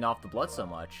need to clean off the blood so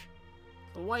much.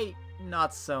 The white,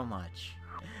 not so much.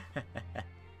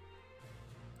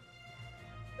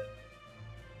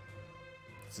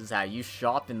 This is how you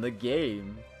shop in the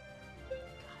game.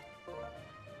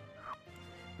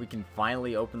 We can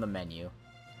finally open the menu.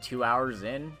 2 hours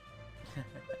in.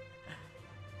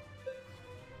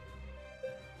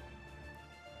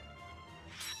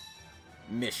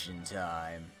 Mission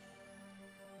time.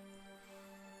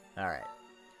 Alright.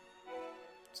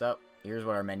 So, here's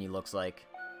what our menu looks like.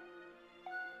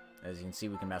 As you can see,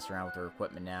 we can mess around with our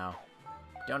equipment now.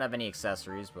 We don't have any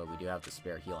accessories, but we do have the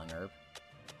spare healing herb.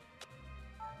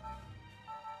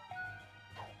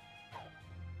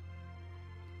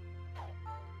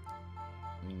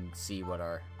 You can see what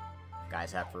our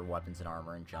guys have for weapons and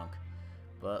armor and junk.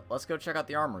 But let's go check out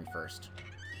the armory first.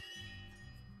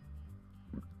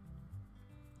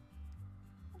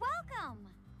 Welcome!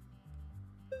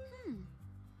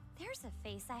 There's a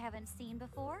face I haven't seen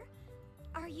before.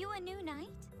 Are you a new knight?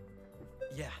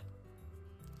 Yeah.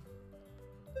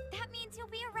 That means you'll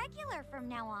be a regular from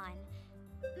now on.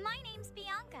 My name's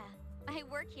Bianca. I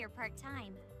work here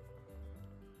part-time.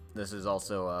 This is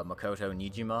also Makoto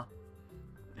Nijima.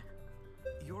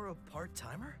 You're a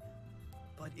part-timer?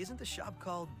 But isn't the shop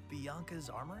called Bianca's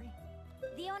Armory?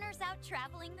 The owner's out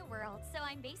traveling the world, so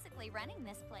I'm basically running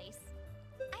this place.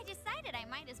 I decided I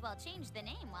might as well change the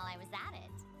name while I was at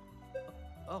it.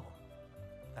 Oh,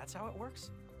 that's how it works?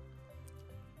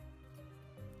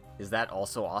 Is that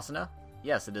also Asuna?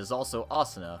 Yes, it is also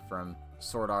Asuna from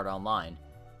Sword Art Online,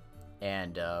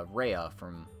 and Rhea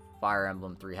from Fire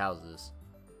Emblem Three Houses,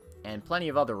 and plenty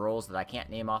of other roles that I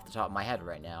can't name off the top of my head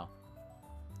right now.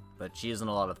 But she is in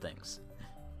a lot of things.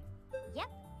 Yep,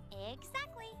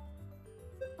 exactly.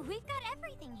 We've got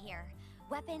everything here.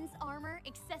 Weapons, armor,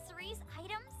 accessories,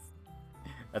 items.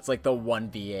 That's like the one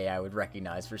VA I would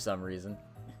recognize for some reason.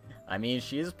 I mean,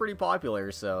 she is pretty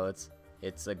popular, so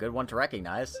it's a good one to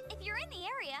recognize. If you're in the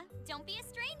area, don't be a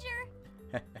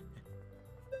stranger.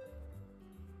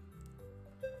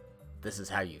 This is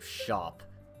how you shop.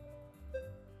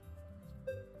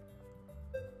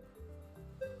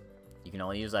 You can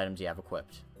only use items you have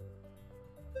equipped.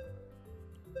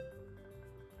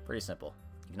 Pretty simple.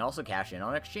 You can also cash in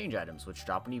on exchange items, which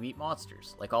drop when you beat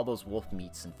monsters, like all those wolf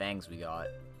meats and fangs we got.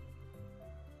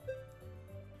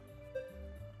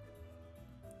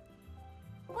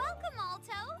 Welcome,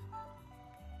 Alto!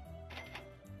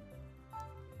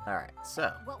 Alright,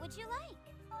 so, What would you like?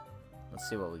 let's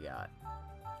see what we got.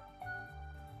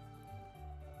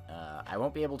 I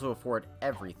won't be able to afford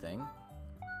everything,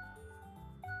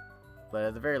 but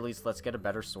at the very least, let's get a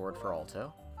better sword for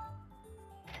Alto.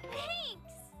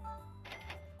 Thanks!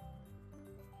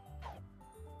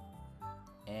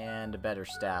 And a better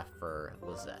staff for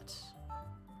Lizette.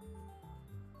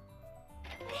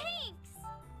 Thanks!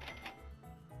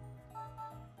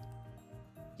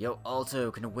 Yo,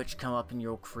 Alto, can a witch come up in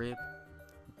your crib?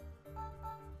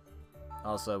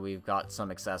 Also, we've got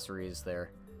some accessories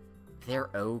there.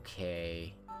 They're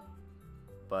okay,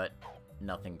 but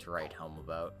nothing to write home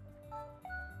about.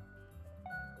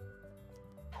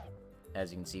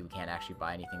 As you can see, we can't actually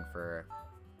buy anything for...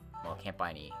 Well, can't buy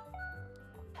any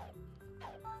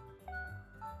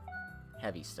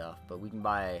heavy stuff, but we can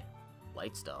buy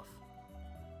light stuff.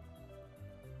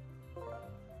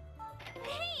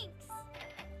 Thanks!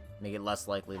 Make it less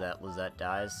likely that Lizette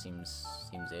dies. Seems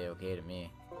a-okay to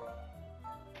me.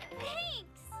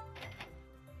 Thanks!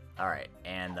 Alright,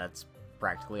 and that's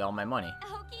practically all my money.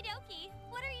 Okie dokie.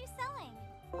 What are you selling?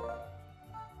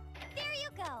 There you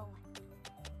go.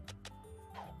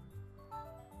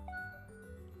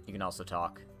 You can also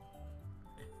talk.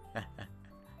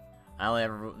 I only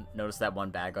ever noticed that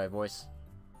one bad guy voice.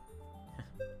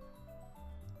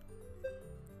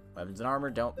 Weapons and armor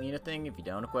don't mean a thing if you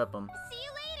don't equip them. See you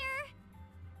later!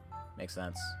 Makes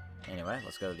sense. Anyway,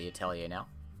 let's go to the atelier now.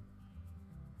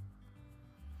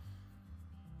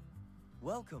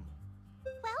 Welcome.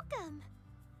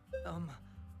 Welcome.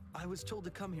 I was told to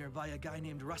come here by a guy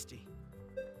named Rusty.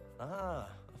 Ah,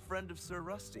 a friend of Sir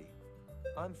Rusty.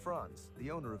 I'm Franz, the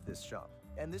owner of this shop,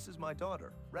 and this is my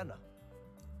daughter, Rena.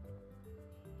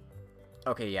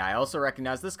 Okay, yeah, I also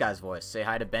recognize this guy's voice. Say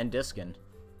hi to Ben Diskin,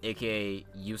 aka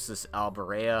Eustace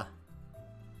Alberea,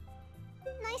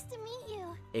 Nice to meet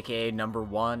you. aka number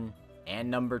 1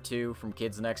 and number 2 from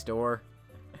Kids Next Door.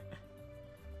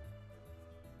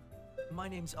 My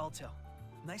name's Alto.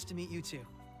 Nice to meet you too.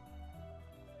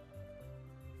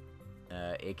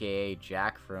 Aka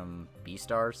Jack from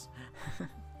Beastars.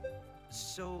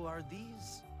 So are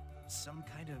these some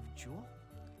kind of jewel?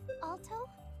 Alto,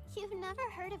 you've never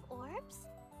heard of orbs?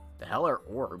 The hell are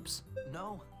orbs?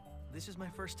 No, this is my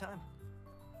first time.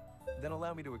 Then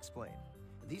allow me to explain.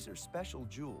 These are special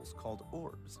jewels called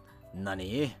orbs.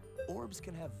 Nani? Orbs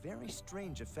can have very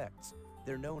strange effects.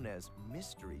 They're known as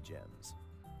mystery gems.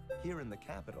 Here in the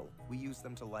capital, we use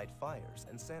them to light fires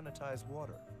and sanitize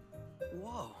water.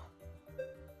 Whoa.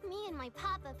 Me and my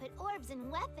papa put orbs in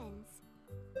weapons.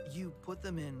 You put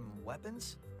them in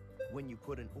weapons? When you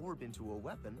put an orb into a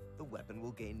weapon, the weapon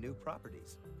will gain new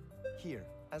properties. Here,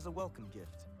 as a welcome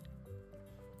gift.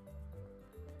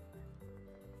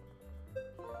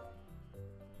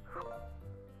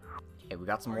 Hey, we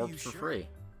got some orbs for free.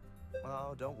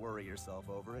 Oh, don't worry yourself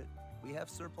over it. We have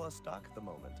surplus stock at the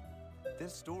moment.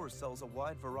 This store sells a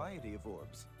wide variety of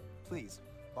orbs. Please,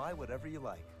 buy whatever you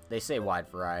like. They say wide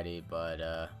variety,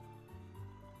 but,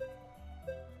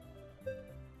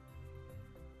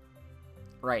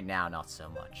 right now, not so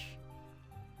much.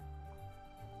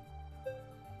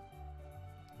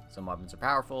 Some weapons are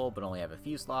powerful, but only have a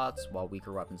few slots, while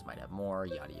weaker weapons might have more,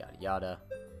 yada yada yada.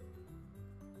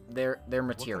 They're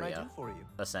materia, what can I do for you?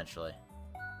 essentially.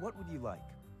 What would you like?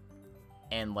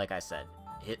 And like I said,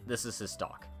 this is his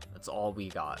stock. That's all we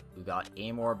got. We got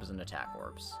aim orbs and attack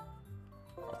orbs.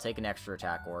 I'll take an extra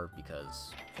attack orb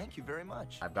because... Thank you very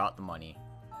much. I've got the money,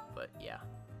 but yeah.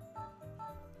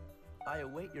 I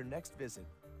await your next visit.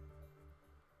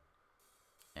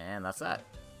 And that's that.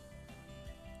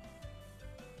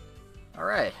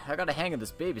 Alright, I got a hang of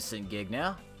this babysitting gig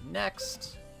now.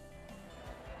 Next.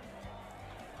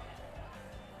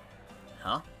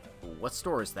 Huh? What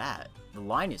store is that? The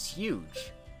line is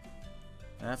huge.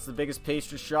 That's the biggest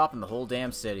pastry shop in the whole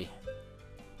damn city.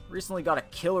 Recently got a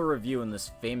killer review in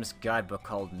this famous guidebook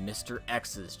called Mr.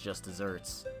 X's Just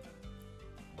Desserts.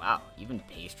 Wow, even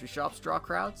pastry shops draw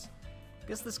crowds?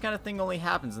 Guess this kind of thing only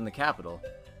happens in the capital.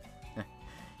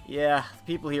 Yeah, the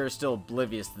people here are still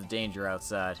oblivious to the danger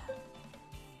outside.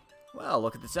 Well,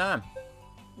 look at the time.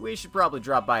 We should probably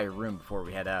drop by your room before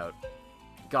we head out.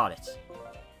 Got it.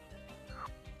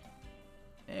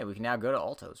 Hey, we can now go to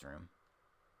Alto's room.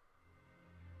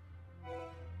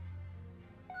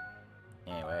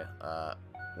 Anyway,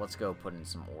 let's go put in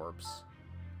some orbs.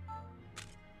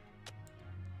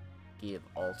 Give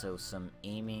Alto some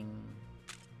aiming.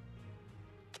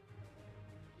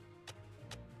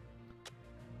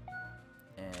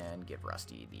 And give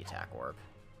Rusty the attack orb.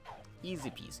 Easy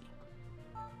peasy.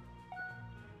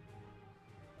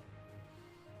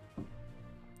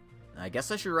 I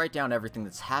guess I should write down everything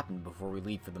that's happened before we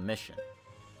leave for the mission.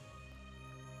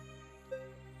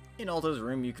 In Alto's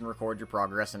room, you can record your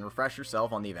progress and refresh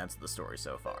yourself on the events of the story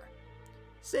so far.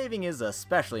 Saving is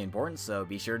especially important, so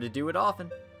be sure to do it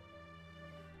often.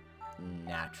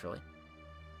 Naturally.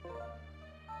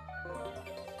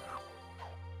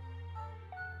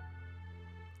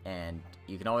 And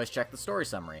you can always check the story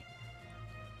summary.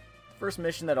 The first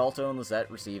mission that Alto and Lisette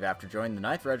receive after joining the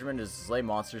 9th Regiment is to slay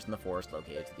monsters in the forest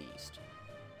located to the east.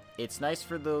 It's nice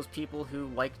for those people who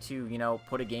like to, you know,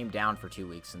 put a game down for 2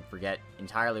 weeks and forget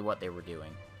entirely what they were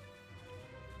doing.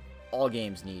 All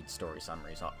games need story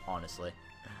summaries, honestly.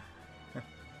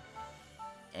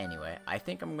 Anyway, I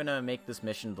think I'm gonna make this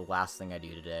mission the last thing I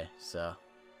do today, so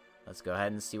let's go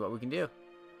ahead and see what we can do.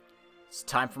 It's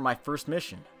time for my first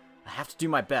mission. I have to do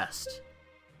my best.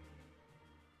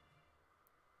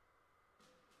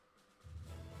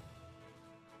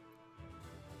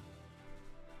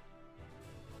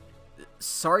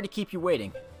 Sorry to keep you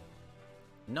waiting.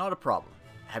 Not a problem.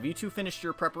 Have you two finished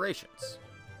your preparations?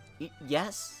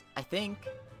 Yes, I think.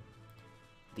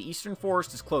 The eastern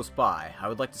forest is close by. I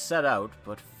would like to set out,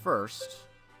 but first...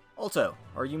 Alto,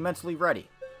 are you mentally ready?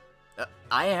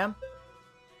 I am.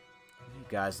 You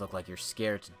guys look like you're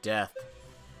scared to death.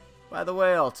 By the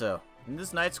way, Alto, in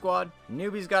this night squad,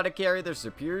 newbies gotta carry their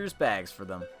superiors' bags for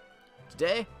them.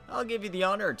 Today, I'll give you the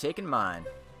honor of taking mine.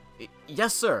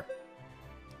 Yes, sir.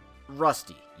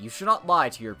 Rusty, you should not lie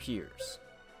to your peers.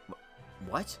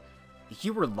 What?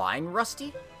 You were lying,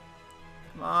 Rusty?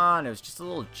 Come on, it was just a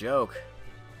little joke.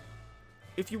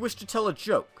 If you wish to tell a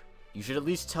joke, you should at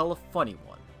least tell a funny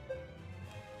one.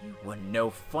 You wouldn't know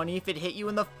funny if it hit you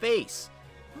in the face.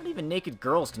 Not even naked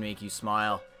girls can make you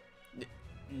smile.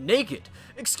 Naked?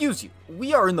 Excuse you,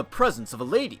 we are in the presence of a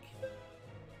lady.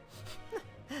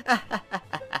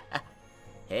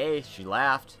 Hey, she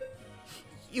laughed.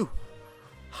 You...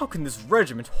 How can this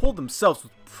regiment hold themselves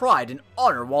with pride and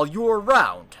honor while you're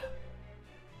around?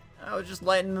 I was just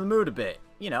lightening the mood a bit.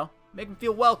 You know, make them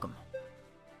feel welcome.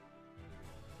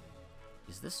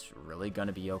 Is this really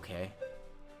gonna be okay?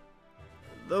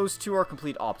 Those two are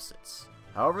complete opposites.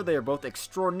 However, they are both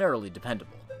extraordinarily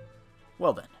dependable.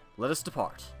 Well then, let us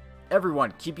depart.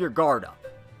 Everyone, keep your guard up.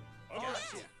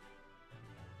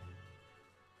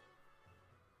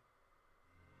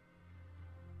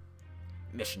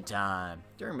 Mission time.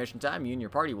 During mission time, you and your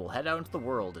party will head out into the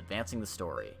world, advancing the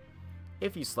story.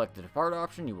 If you select the depart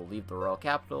option, you will leave the royal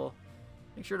capital.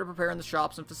 Make sure to prepare in the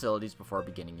shops and facilities before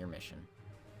beginning your mission.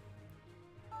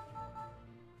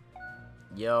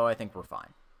 Yo, I think we're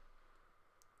fine.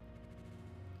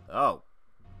 Oh.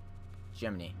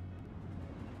 Jiminy.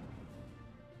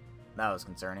 That was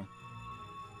concerning.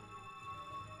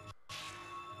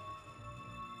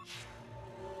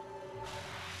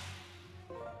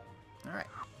 Alright.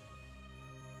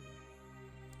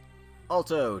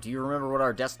 Alto, do you remember what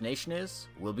our destination is?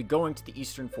 We'll be going to the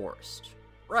Eastern Forest.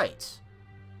 Right.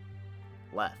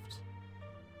 Left.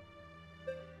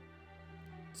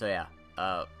 So yeah,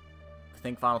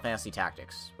 think Final Fantasy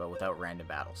Tactics, but without random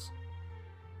battles.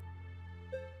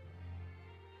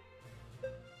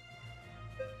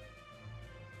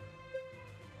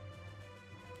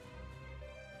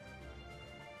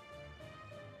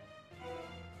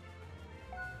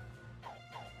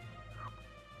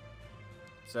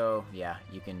 So, yeah,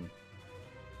 you can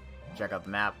check out the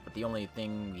map, but the only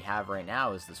thing we have right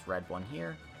now is this red one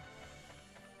here.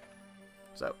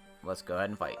 So, let's go ahead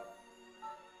and fight.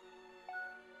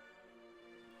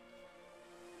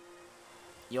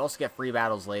 You also get free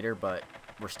battles later, but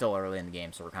we're still early in the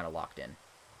game, so we're kind of locked in.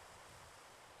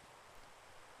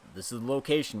 This is the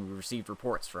location we received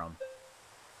reports from.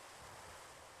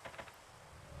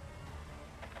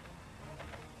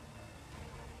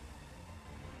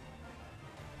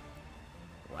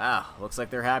 Wow, looks like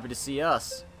they're happy to see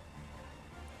us.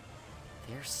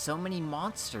 There's so many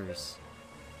monsters.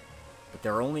 But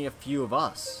there are only a few of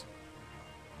us.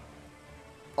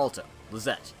 Alto,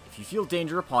 Lizette, if you feel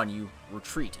danger upon you,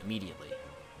 retreat immediately.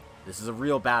 This is a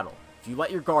real battle. If you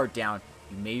let your guard down,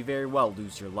 you may very well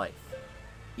lose your life.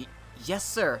 Yes,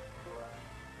 sir.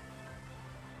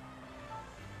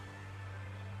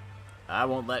 I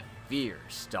won't let fear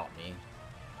stop me.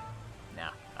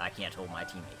 Nah, I can't hold my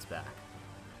teammates back.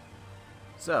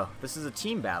 So, this is a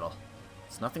team battle.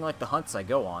 It's nothing like the hunts I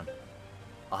go on.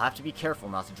 I'll have to be careful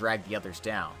not to drag the others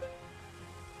down.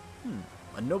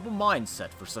 A noble mindset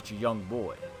for such a young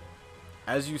boy.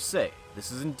 As you say,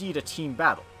 this is indeed a team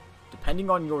battle. Depending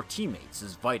on your teammates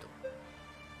is vital.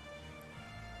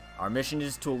 Our mission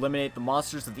is to eliminate the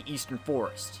monsters of the Eastern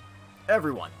Forest.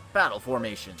 Everyone, battle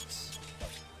formations.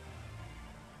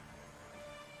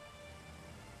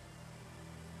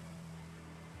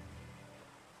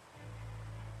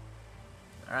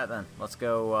 Alright then, let's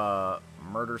go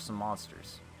murder some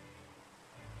monsters.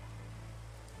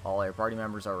 All our party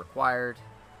members are required.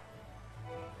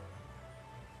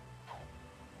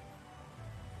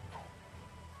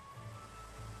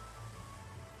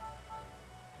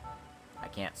 I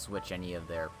can't switch any of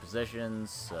their positions,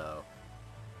 so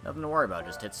nothing to worry about.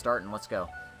 Just hit start and let's go.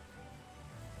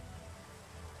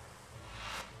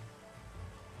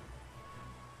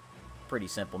 Pretty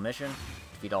simple mission.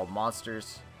 Defeat all the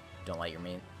monsters. Don't let your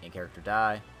main character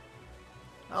die.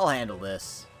 I'll handle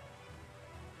this.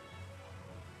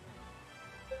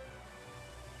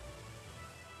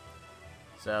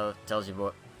 So, it tells you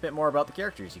a bit more about the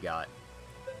characters you got.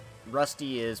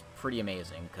 Rusty is pretty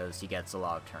amazing, because he gets a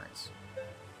lot of turns.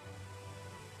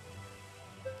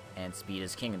 And speed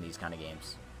is king in these kind of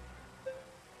games.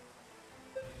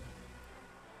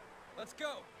 Let's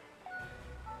go!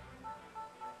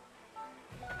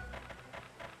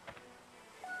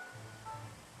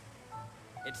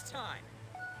 It's time.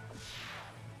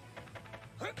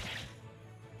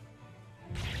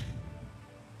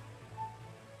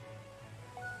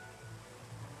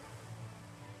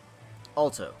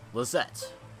 Alto,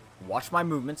 Lizette, watch my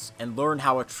movements and learn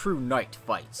how a true knight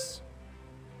fights.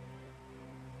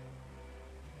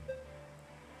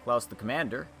 Klaus the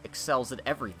commander excels at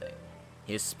everything.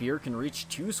 His spear can reach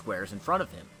 2 squares in front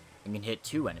of him and can hit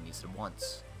 2 enemies at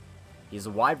once. He has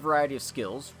a wide variety of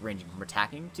skills, ranging from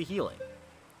attacking to healing.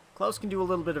 Klaus can do a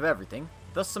little bit of everything,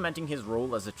 thus cementing his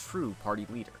role as a true party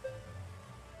leader.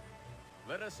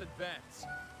 Let us advance.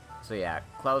 So yeah,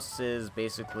 Klaus is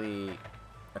basically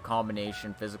a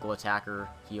combination physical attacker,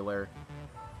 healer,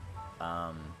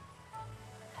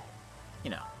 you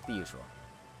know, the usual.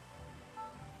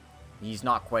 He's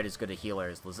not quite as good a healer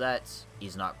as Lizette,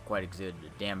 he's not quite as good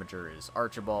a damager as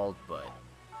Archibald, but,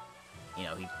 you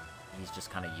know, he's just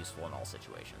kind of useful in all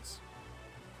situations.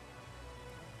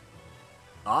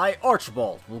 I,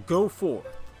 Archibald, will go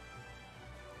forth.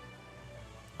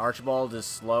 Archibald is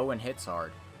slow and hits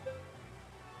hard.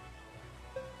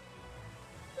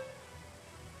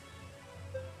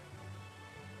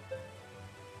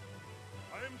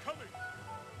 I am coming.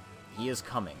 He is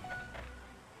coming.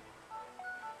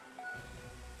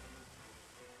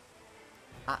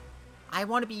 I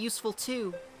want to be useful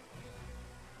too.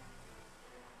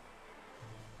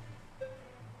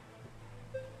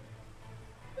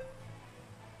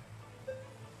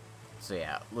 So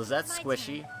yeah, Lizette's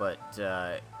squishy, but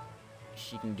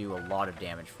she can do a lot of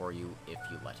damage for you if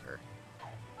you let her.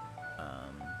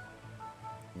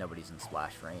 Nobody's in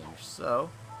splash range, so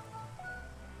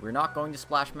we're not going to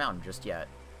Splash Mountain just yet.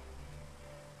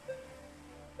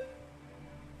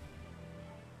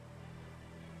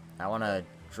 I want to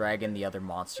drag in the other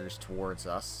monsters towards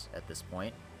us at this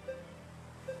point.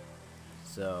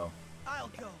 So, I'll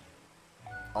go.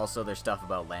 Also, there's stuff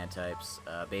about land types.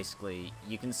 Basically,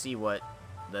 you can see what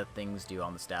the things do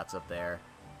on the stats up there.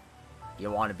 You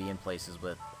want to be in places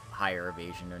with higher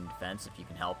evasion and defense if you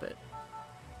can help it.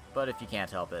 But if you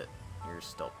can't help it, you're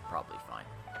still probably fine.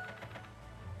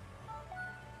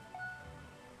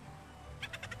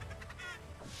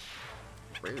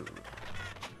 Rude.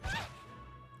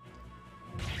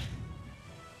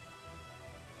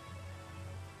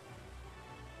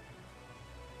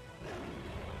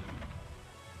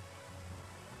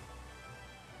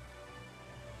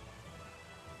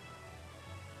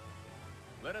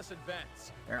 Let us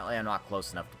advance. Apparently I'm not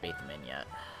close enough to bait them in yet.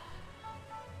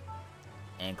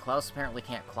 And Klaus apparently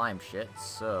can't climb shit,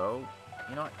 so...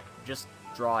 You know what? Just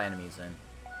draw enemies in.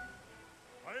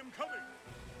 I am coming!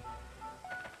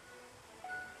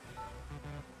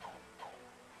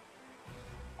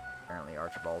 Apparently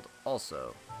Archibald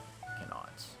also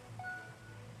cannot.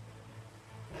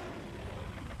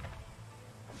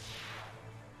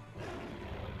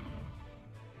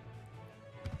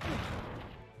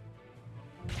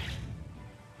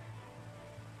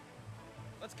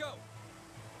 Let's go.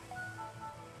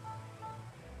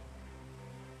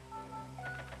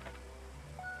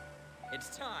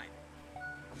 It's time.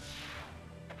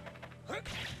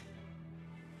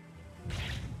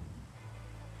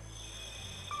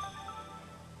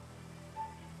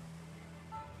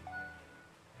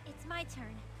 It's my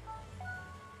turn.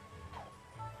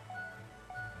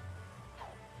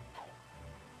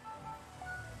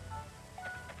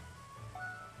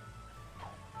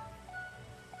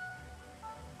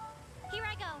 Here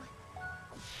I go.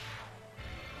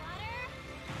 Water,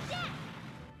 jet!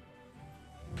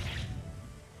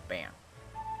 Bam.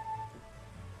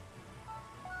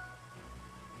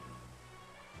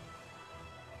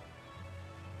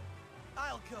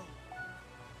 I'll go.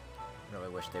 Really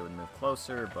wish they would move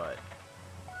closer, but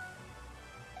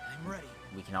I'm ready.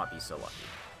 we cannot be so lucky.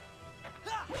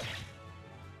 Ha!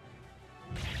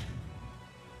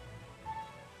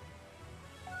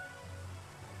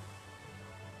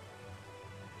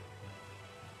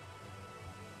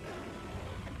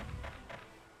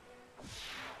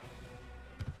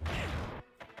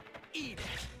 Eat it.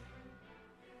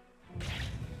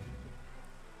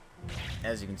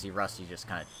 As you can see, Rusty just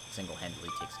kind of single-handedly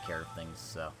takes care of things,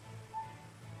 so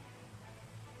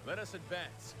Let us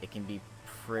advance. it can be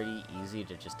pretty easy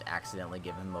to just accidentally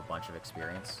give him a bunch of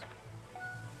experience.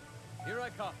 Here I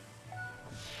come.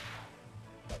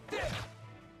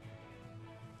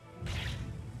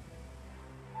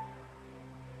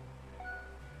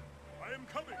 I am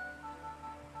coming!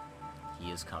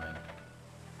 He is coming.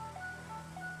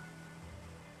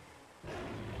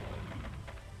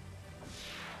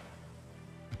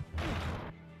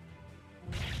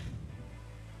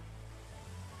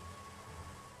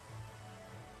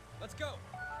 Let's go.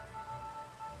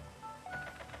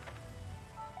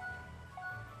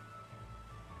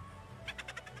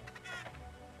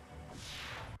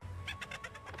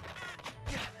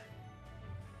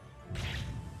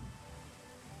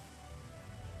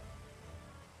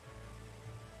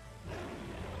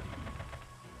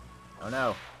 Oh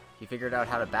no, he figured out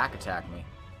how to back attack me.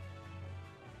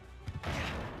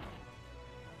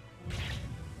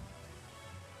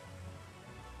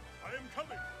 I am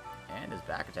coming! And his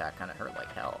back attack kind of hurt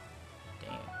like hell.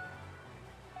 Dang.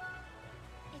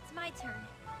 It's my turn.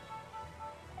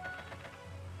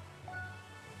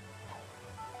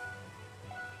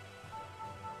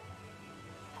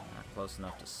 Not close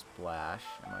enough to splash.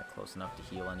 Am I close enough to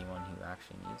heal anyone who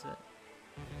actually needs it?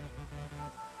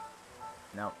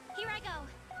 No. Here I go.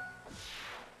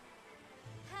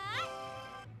 Huh?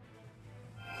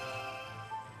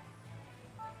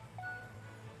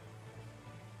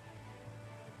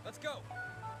 Let's go.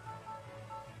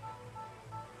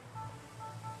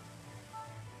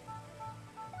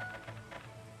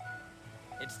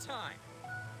 It's time.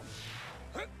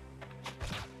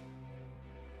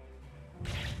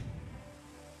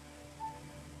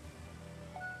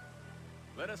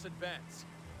 Let us advance.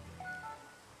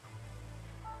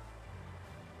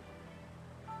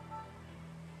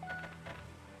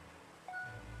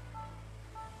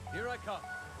 Here I come.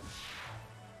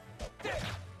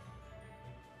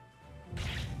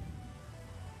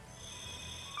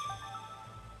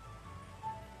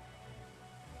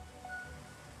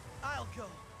 I'll go.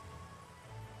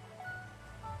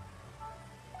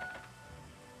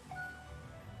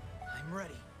 I'm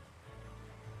ready.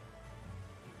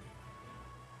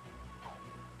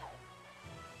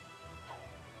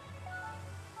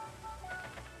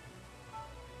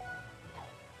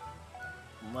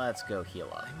 Let's go heal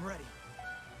up. I'm ready.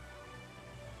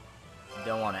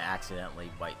 Don't want to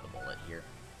accidentally bite the bullet here,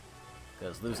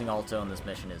 because losing Alto in this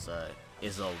mission is a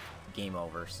game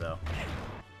over. So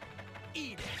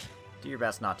Eat it. do your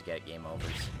best not to get game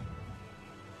overs.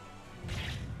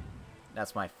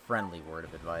 That's my friendly word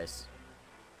of advice.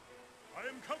 I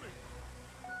am coming!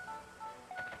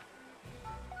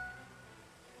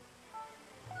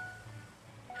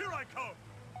 Here I come!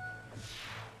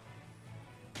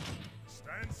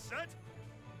 Stand set!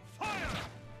 Fire!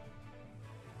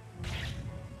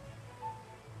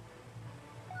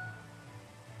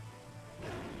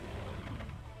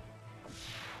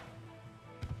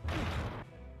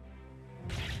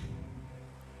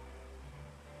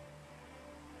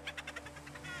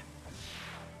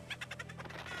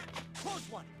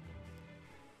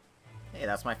 Hey,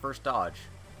 that's my first dodge.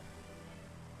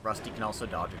 Rusty can also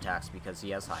dodge attacks because he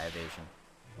has high evasion.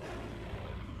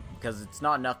 Because it's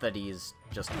not enough that he's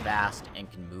just fast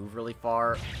and can move really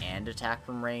far and attack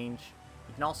from range.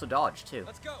 He can also dodge, too.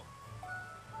 Let's go.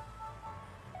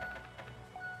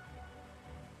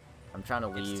 I'm trying to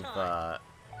leave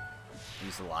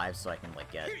these alive so I can,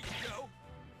 like, get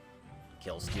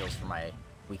kill steals for my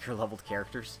weaker leveled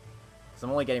characters. Because I'm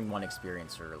only getting 1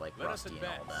 experience for, like, Rusty and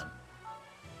all of them.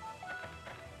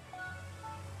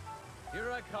 Here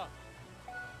I come.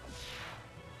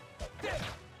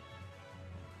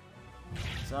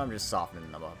 So I'm just softening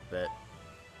them up a bit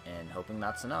and hoping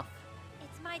that's enough.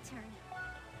 It's my turn.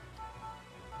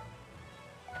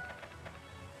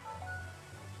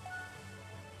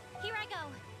 Here I go.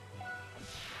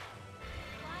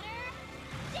 Water,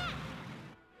 yeah!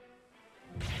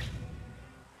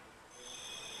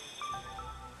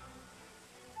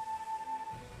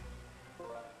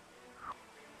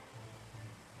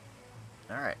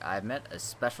 Alright, I've met a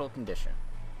special condition.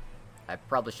 I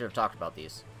probably should have talked about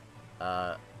these.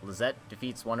 Lizette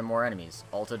defeats 1 or more enemies.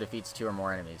 Alto defeats 2 or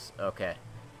more enemies. Okay.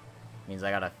 Means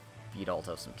I gotta feed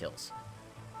Alto some kills.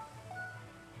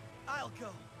 I'll go.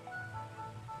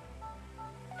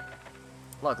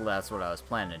 Luckily, that's what I was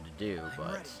planning to do,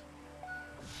 but...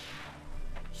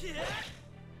 Yeah.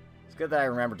 It's good that I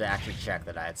remembered to actually check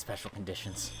that I had special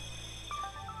conditions.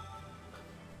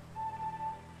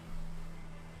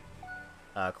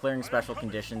 Clearing special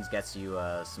conditions gets you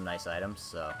some nice items,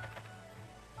 so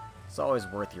it's always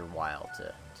worth your while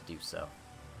to do so.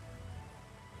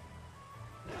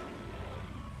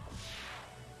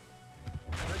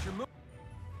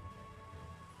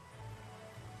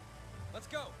 Let's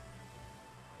go.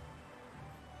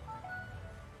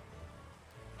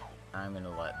 I'm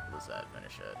gonna let Lizette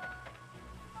finish it.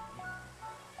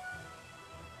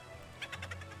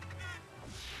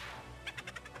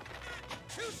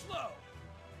 Too slow.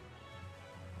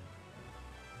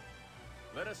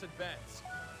 Let us advance.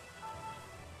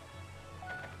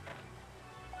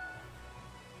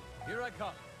 Here I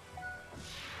come.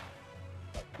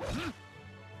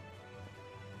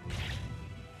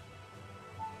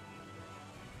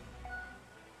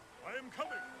 I am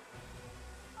coming.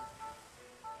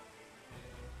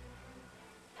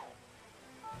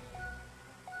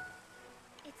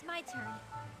 It's my turn.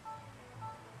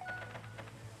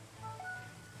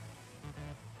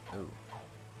 Ooh.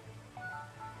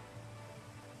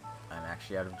 I'm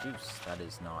actually out of juice. That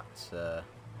is not,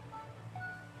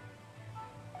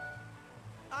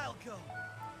 I'll go.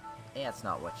 yeah, it's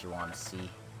not what you want to see.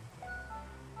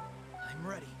 I'm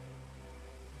ready.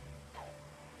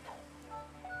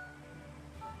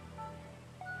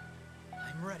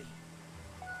 I'm ready.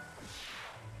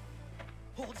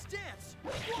 Hold stance.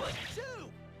 1, 2.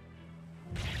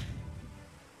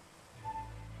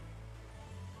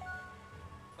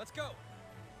 Let's go.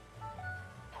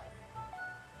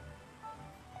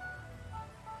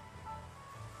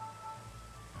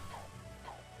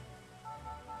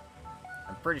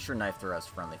 I'm pretty sure knife throw has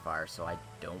friendly fire, so I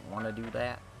don't want to do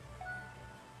that.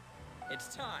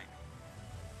 It's time.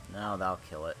 No, that'll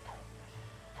kill it.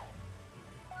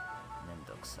 And then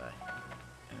Duksai.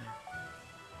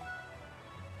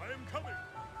 I am coming.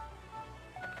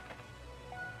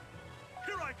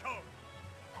 Here I come.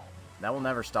 That will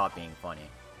never stop being funny.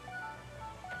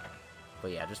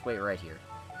 But yeah, just wait right here.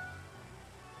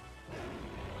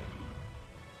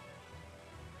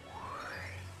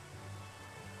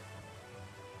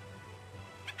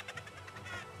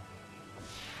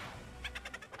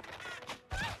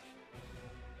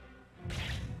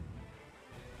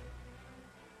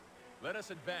 Let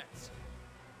us advance.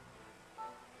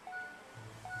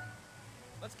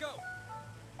 Let's go.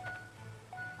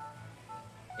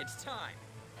 It's time.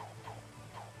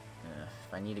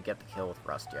 If I need to get the kill with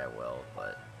Rusty, I will,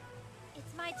 but...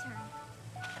 It's my turn.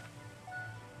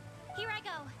 Here I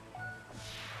go.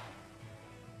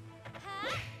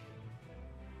 Huh?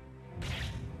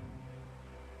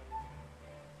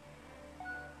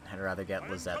 I'd rather get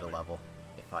Lizette a level,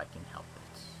 if I can help it.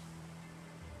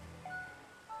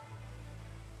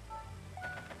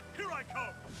 Here I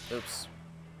come. Oops.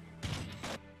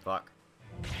 Fuck.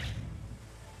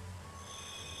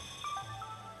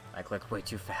 I clicked way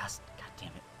too fast. God damn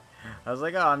it. I was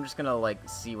like, oh, I'm just gonna, like,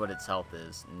 see what its health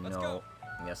is. No,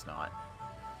 guess not.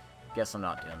 Guess I'm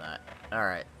not doing that.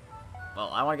 Alright. Well,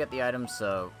 I want to get the item,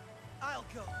 so... I'll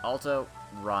go. Alto,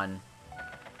 run.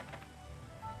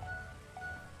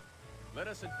 Let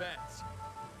us advance.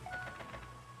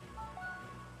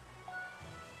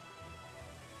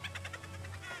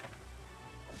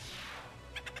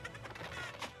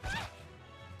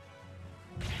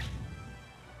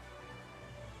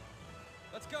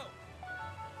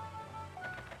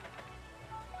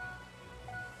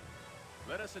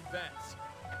 Let us advance.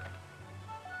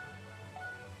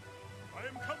 I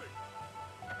am coming.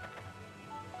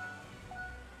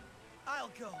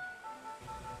 I'll go.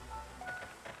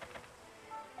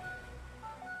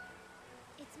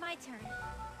 It's my turn.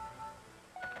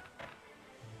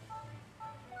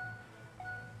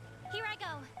 Here I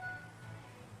go.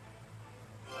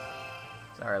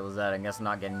 Sorry, Lizette, I guess I'm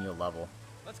not getting you a level.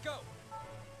 Let's go.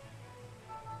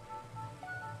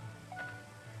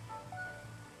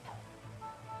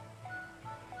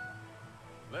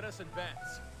 Let us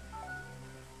advance.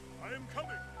 I am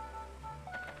coming.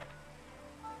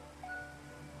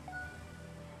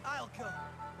 I'll go.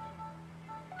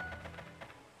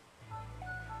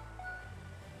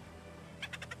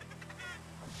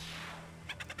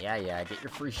 Yeah, get your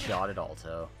free shot at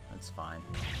Alto. That's fine.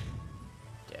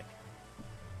 Dick.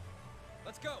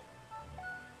 Let's go.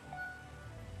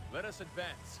 Let us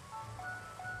advance.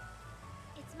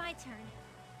 It's my turn.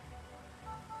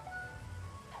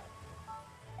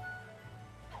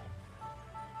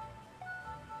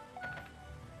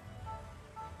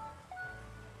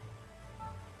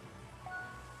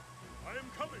 I am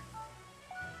coming.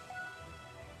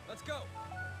 Let's go.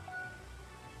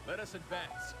 Let us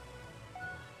advance.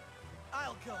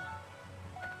 I'll go.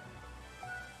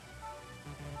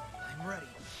 I'm ready.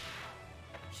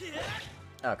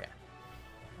 Okay.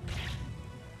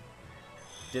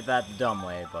 Did that the dumb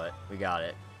way, but we got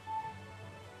it.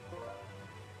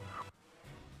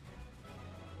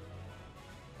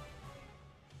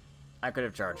 I could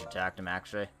have charge attacked him,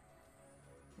 actually.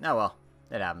 Oh well,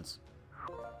 it happens.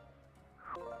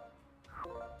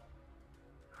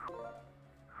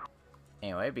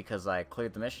 Anyway, because I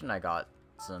cleared the mission, I got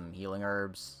some healing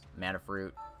herbs, mana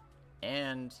fruit,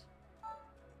 and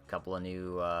a couple of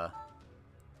new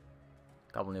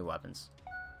weapons.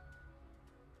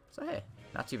 So hey,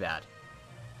 not too bad.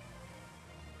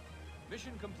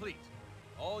 Mission complete.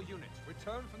 All units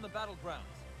return from the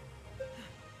battlegrounds.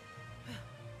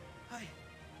 I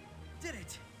did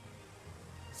it.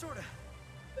 Sorta.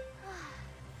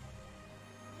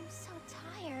 I'm so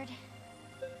tired.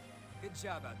 Good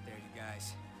job out there, you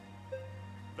guys.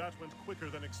 That went quicker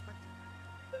than expected.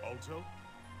 Alto,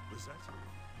 Lizette,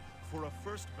 for a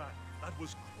first battle, that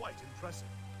was quite impressive.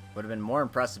 Would have been more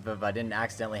impressive if I didn't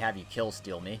accidentally have you kill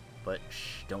steal me, but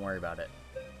shh, don't worry about it.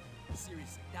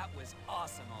 Seriously, that was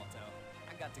awesome, Alto.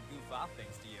 I got to goof off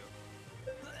thanks to you.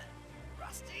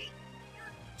 Rusty,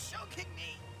 you're choking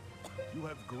me. You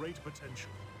have great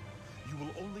potential. You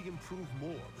will only improve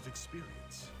more with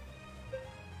experience.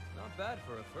 Not bad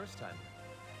for a first timer.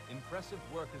 Impressive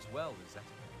work as well, Lizette.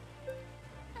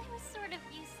 I was sort of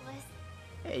useless.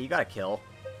 Hey, you got a kill.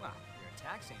 Wow, your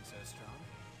attacks ain't so strong.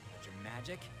 But your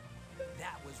magic?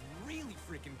 That was really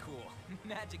freaking cool.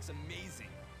 Magic's amazing.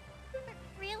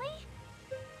 Really?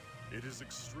 It is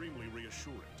extremely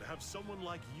reassuring to have someone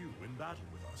like you in battle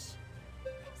with us.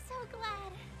 I'm so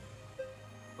glad.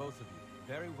 Both of you,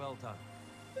 very well done.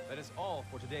 That is all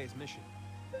for today's mission.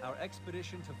 Our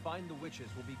expedition to find the witches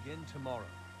will begin tomorrow.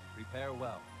 Prepare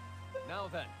well. Now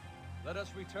then, let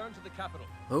us return to the capital.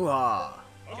 Hoo-ha!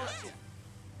 Awesome.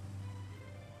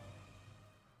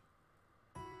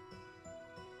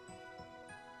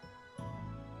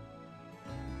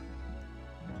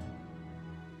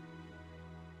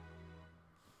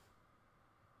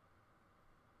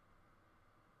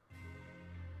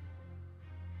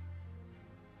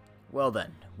 Well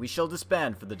then, we shall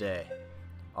disband for the day.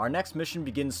 Our next mission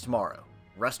begins tomorrow.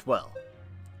 Rest well.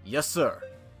 Yes, sir.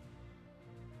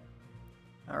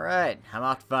 Alright, I'm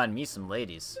off to find me some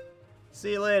ladies.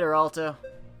 See you later, Alto.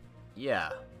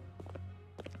 Yeah.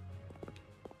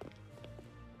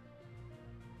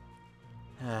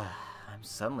 I'm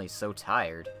suddenly so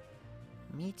tired.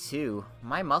 Me too.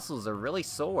 My muscles are really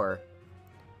sore.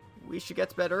 We should get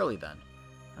to bed early then.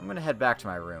 I'm gonna head back to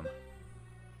my room.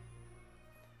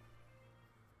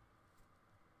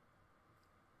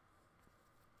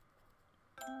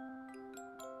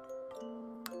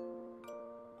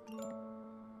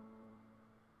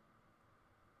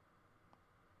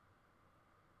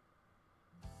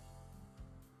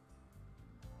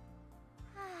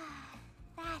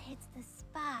 That hits the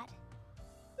spot.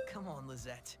 Come on,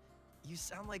 Lizette. You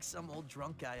sound like some old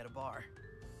drunk guy at a bar.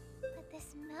 But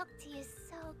this milk tea is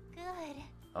so good.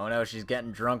 Oh no, she's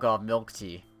getting drunk off milk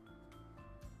tea.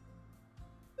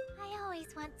 I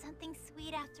always want something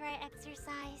sweet after I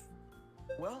exercise.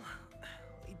 Well,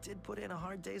 we did put in a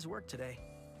hard day's work today.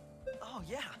 Oh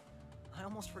yeah, I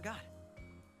almost forgot.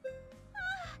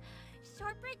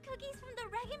 Shortbread cookies from the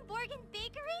Regenborgen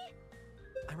Bakery?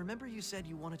 I remember you said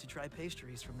you wanted to try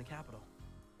pastries from the capital.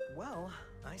 Well,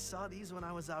 I saw these when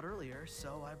I was out earlier,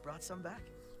 so I brought some back.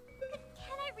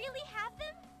 Can I really have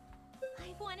them?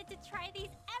 I've wanted to try these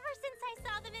ever since I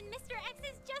saw them in Mr.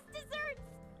 X's Just Desserts.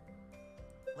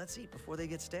 Let's eat before they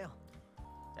get stale.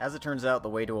 As it turns out, the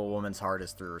way to a woman's heart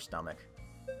is through her stomach.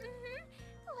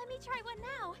 Mm-hmm. Let me try one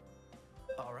now.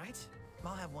 All right.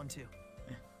 I'll have one too.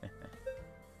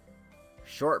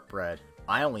 Shortbread.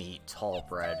 I only eat tall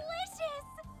bread.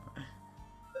 Delicious!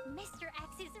 Mr.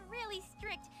 X is really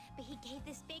strict, but he gave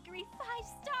this bakery 5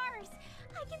 stars.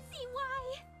 I can see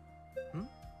why. Hmm?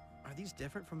 Are these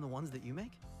different from the ones that you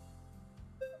make?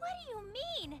 What do you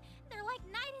mean? They're like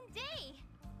night and day.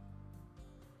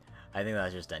 I think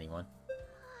that's just anyone.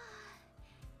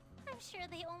 I'm sure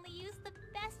they only use the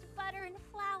best butter and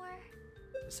flour.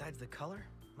 Besides the color,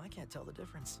 I can't tell the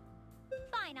difference.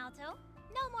 Fine, Alto.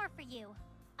 No more for you.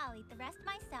 I'll eat the rest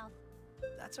myself.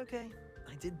 That's okay.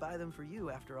 I did buy them for you,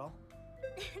 after all.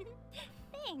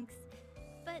 Thanks.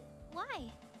 But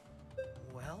why?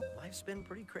 Well, life's been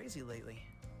pretty crazy lately.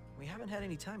 We haven't had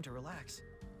any time to relax.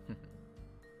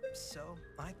 So,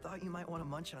 I thought you might want to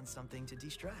munch on something to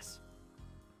de-stress.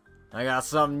 I got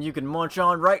something you can munch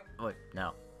on right... Wait,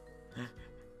 no.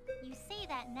 You say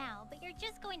that now, but you're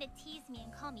just going to tease me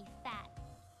and call me fat.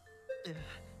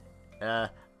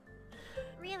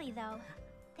 Really though,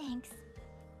 thanks.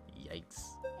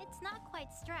 Yikes. It's not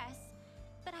quite stress,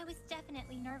 but I was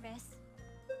definitely nervous.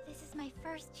 This is my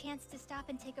first chance to stop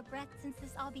and take a breath since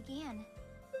this all began.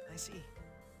 I see.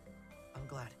 I'm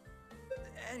glad.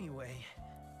 Anyway,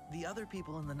 the other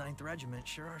people in the 9th Regiment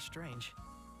sure are strange.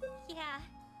 Yeah,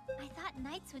 I thought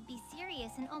knights would be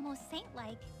serious and almost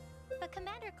saint-like. But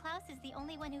Commander Klaus is the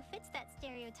only one who fits that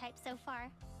stereotype so far.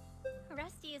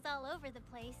 Rusty is all over the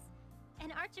place,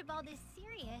 and Archibald is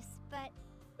serious, but...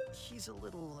 He's a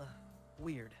little,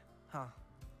 weird, huh?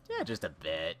 Yeah, just a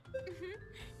bit.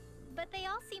 But they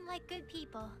all seem like good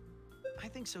people. I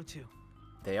think so too.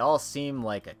 They all seem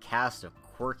like a cast of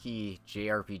quirky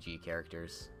JRPG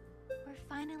characters. We're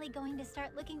finally going to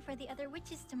start looking for the other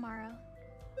witches tomorrow.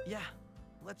 Yeah,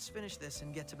 let's finish this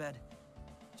and get to bed.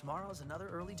 Tomorrow's another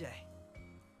early day.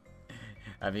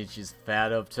 I mean, she's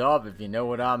fat up top, if you know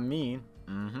what I mean.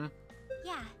 Mm-hmm.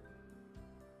 Yeah.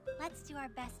 Let's do our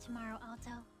best tomorrow,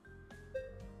 Alto.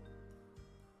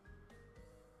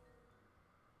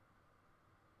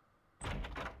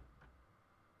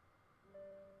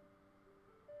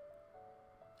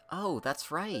 Oh,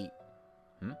 that's right.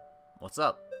 What's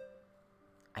up?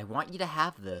 I want you to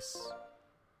have this.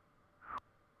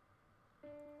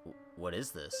 What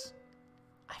is this?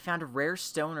 I found a rare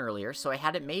stone earlier, so I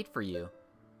had it made for you.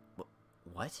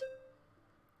 What?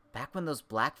 Back when those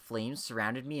black flames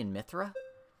surrounded me in Mithra?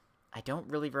 I don't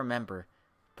really remember,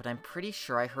 but I'm pretty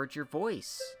sure I heard your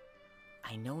voice.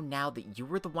 I know now that you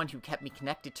were the one who kept me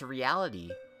connected to reality.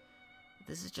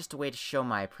 This is just a way to show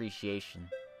my appreciation.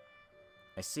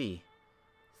 I see.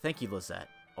 Thank you, Lizette.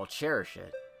 I'll cherish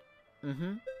it.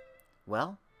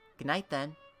 Well, good night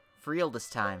then. For real this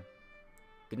time.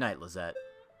 Good night, Lizette.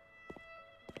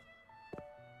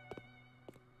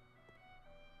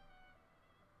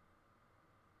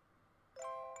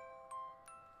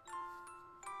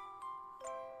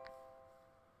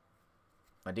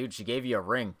 My dude, she gave you a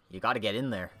ring. You gotta get in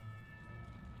there.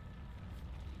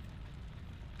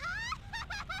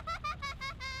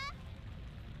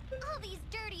 All these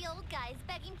dirty old guys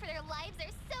begging for their lives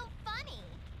are so funny.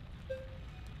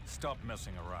 Stop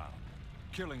messing around.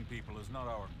 Killing people is not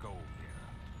our goal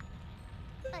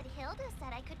here. But Hilda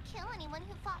said I could kill anyone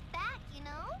who fought back, you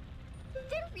know?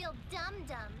 They're real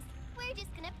dum-dums. We're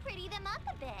just gonna pretty them up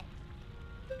a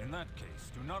bit. In that case,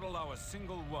 do not allow a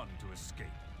single one to escape.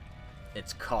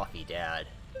 It's coffee, Dad.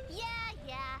 Yeah.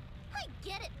 I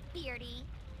get it, Beardy.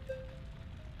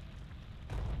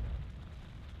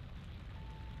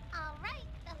 All right,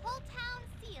 the whole town's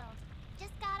sealed.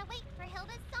 Just gotta wait for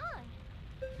Hilda's song.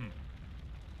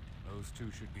 Those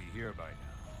two should be here by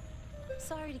now.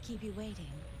 Sorry to keep you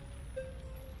waiting.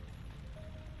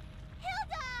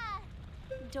 Hilda!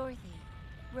 Dorothy,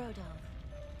 Rodolph,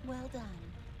 well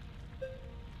done.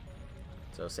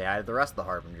 So say hi to the rest of the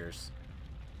Harbingers.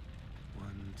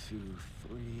 1, 2,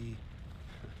 3.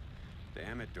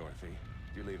 Damn it, Dorothy.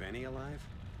 Did you leave any alive?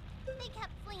 They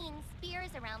kept flinging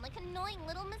spears around like annoying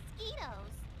little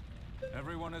mosquitoes.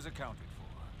 Everyone is accounted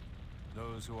for.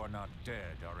 Those who are not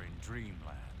dead are in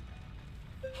dreamland.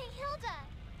 Hey, Hilda!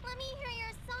 Let me hear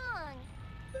your song.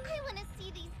 I want to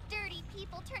see these dirty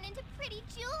people turn into pretty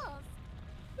jewels.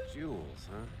 Jewels,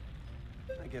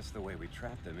 huh? I guess the way we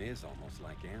trap them is almost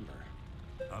like amber.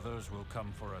 Others will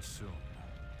come for us soon.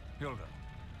 Hilda,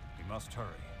 we must hurry.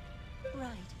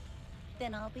 Right.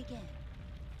 Then I'll begin.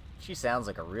 She sounds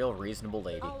like a real reasonable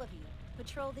lady. All of you,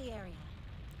 patrol the area.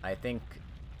 I think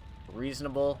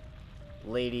reasonable,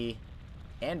 lady,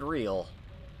 and real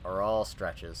are all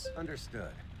stretches.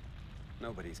 Understood.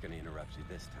 Nobody's gonna interrupt you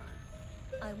this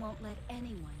time. I won't let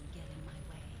anyone get in my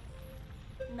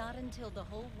way. Not until the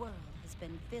whole world has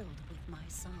been filled with my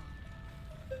song.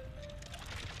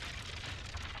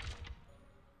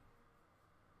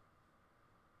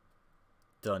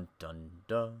 Dun dun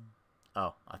dun.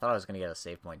 Oh, I thought I was gonna get a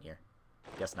save point here.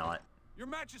 Guess not. Your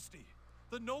Majesty,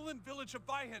 the Nolan village of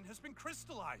Vihan has been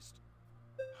crystallized.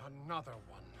 Another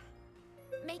one.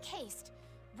 Make haste.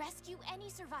 Rescue any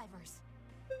survivors.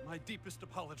 My deepest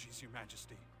apologies, Your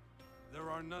Majesty. There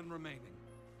are none remaining.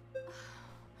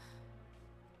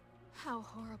 How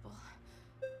horrible.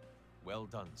 Well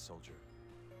done, soldier.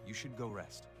 You should go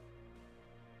rest.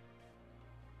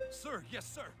 Sir, yes,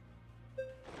 sir.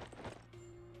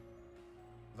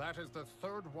 That is the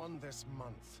third one this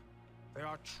month. They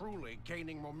are truly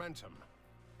gaining momentum.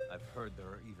 I've heard there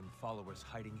are even followers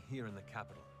hiding here in the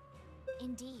capital.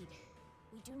 Indeed.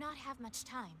 We do not have much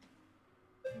time.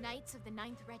 Knights of the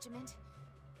 9th Regiment,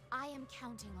 I am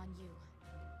counting on you.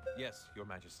 Yes, Your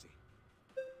Majesty.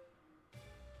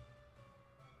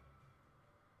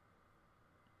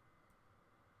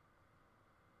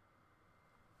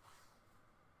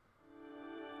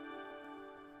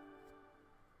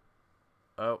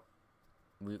 Oh,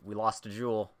 we lost a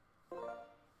jewel.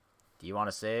 Do you want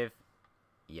to save?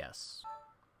 Yes.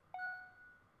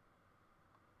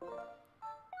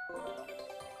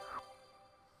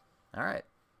 Alright,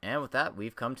 and with that,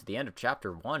 we've come to the end of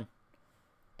Chapter 1.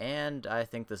 And I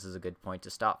think this is a good point to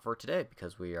stop for today,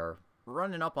 because we are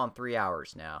running up on 3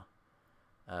 hours now.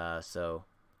 So,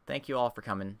 thank you all for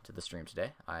coming to the stream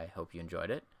today. I hope you enjoyed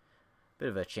it. Bit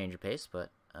of a change of pace, but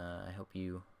I hope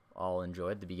you all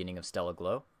enjoyed the beginning of Stella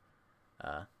Glow.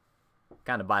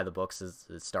 Kind of by the books as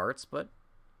it starts, but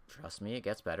trust me, it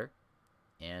gets better.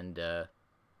 And,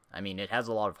 I mean, it has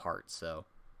a lot of heart, so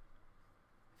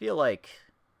I feel like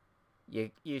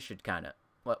you should kind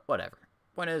of, whatever.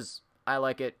 Point is, I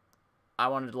like it. I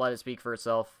wanted to let it speak for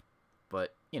itself,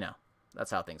 but, you know,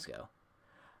 that's how things go.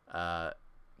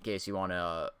 In case you want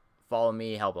to follow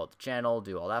me, help out the channel,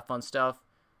 do all that fun stuff,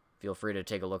 feel free to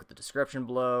take a look at the description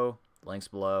below, links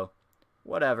below,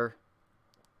 whatever.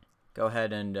 Go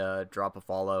ahead and drop a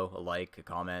follow, a like, a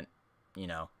comment, you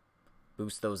know,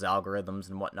 boost those algorithms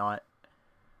and whatnot.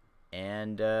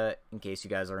 And in case you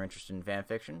guys are interested in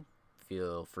fanfiction,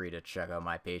 feel free to check out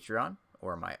my Patreon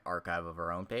or my Archive of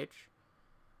Our Own page.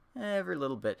 Every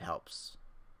little bit helps.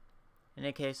 In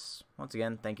any case, once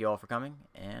again, thank you all for coming,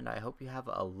 and I hope you have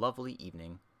a lovely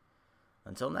evening.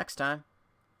 Until next time,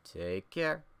 take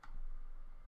care.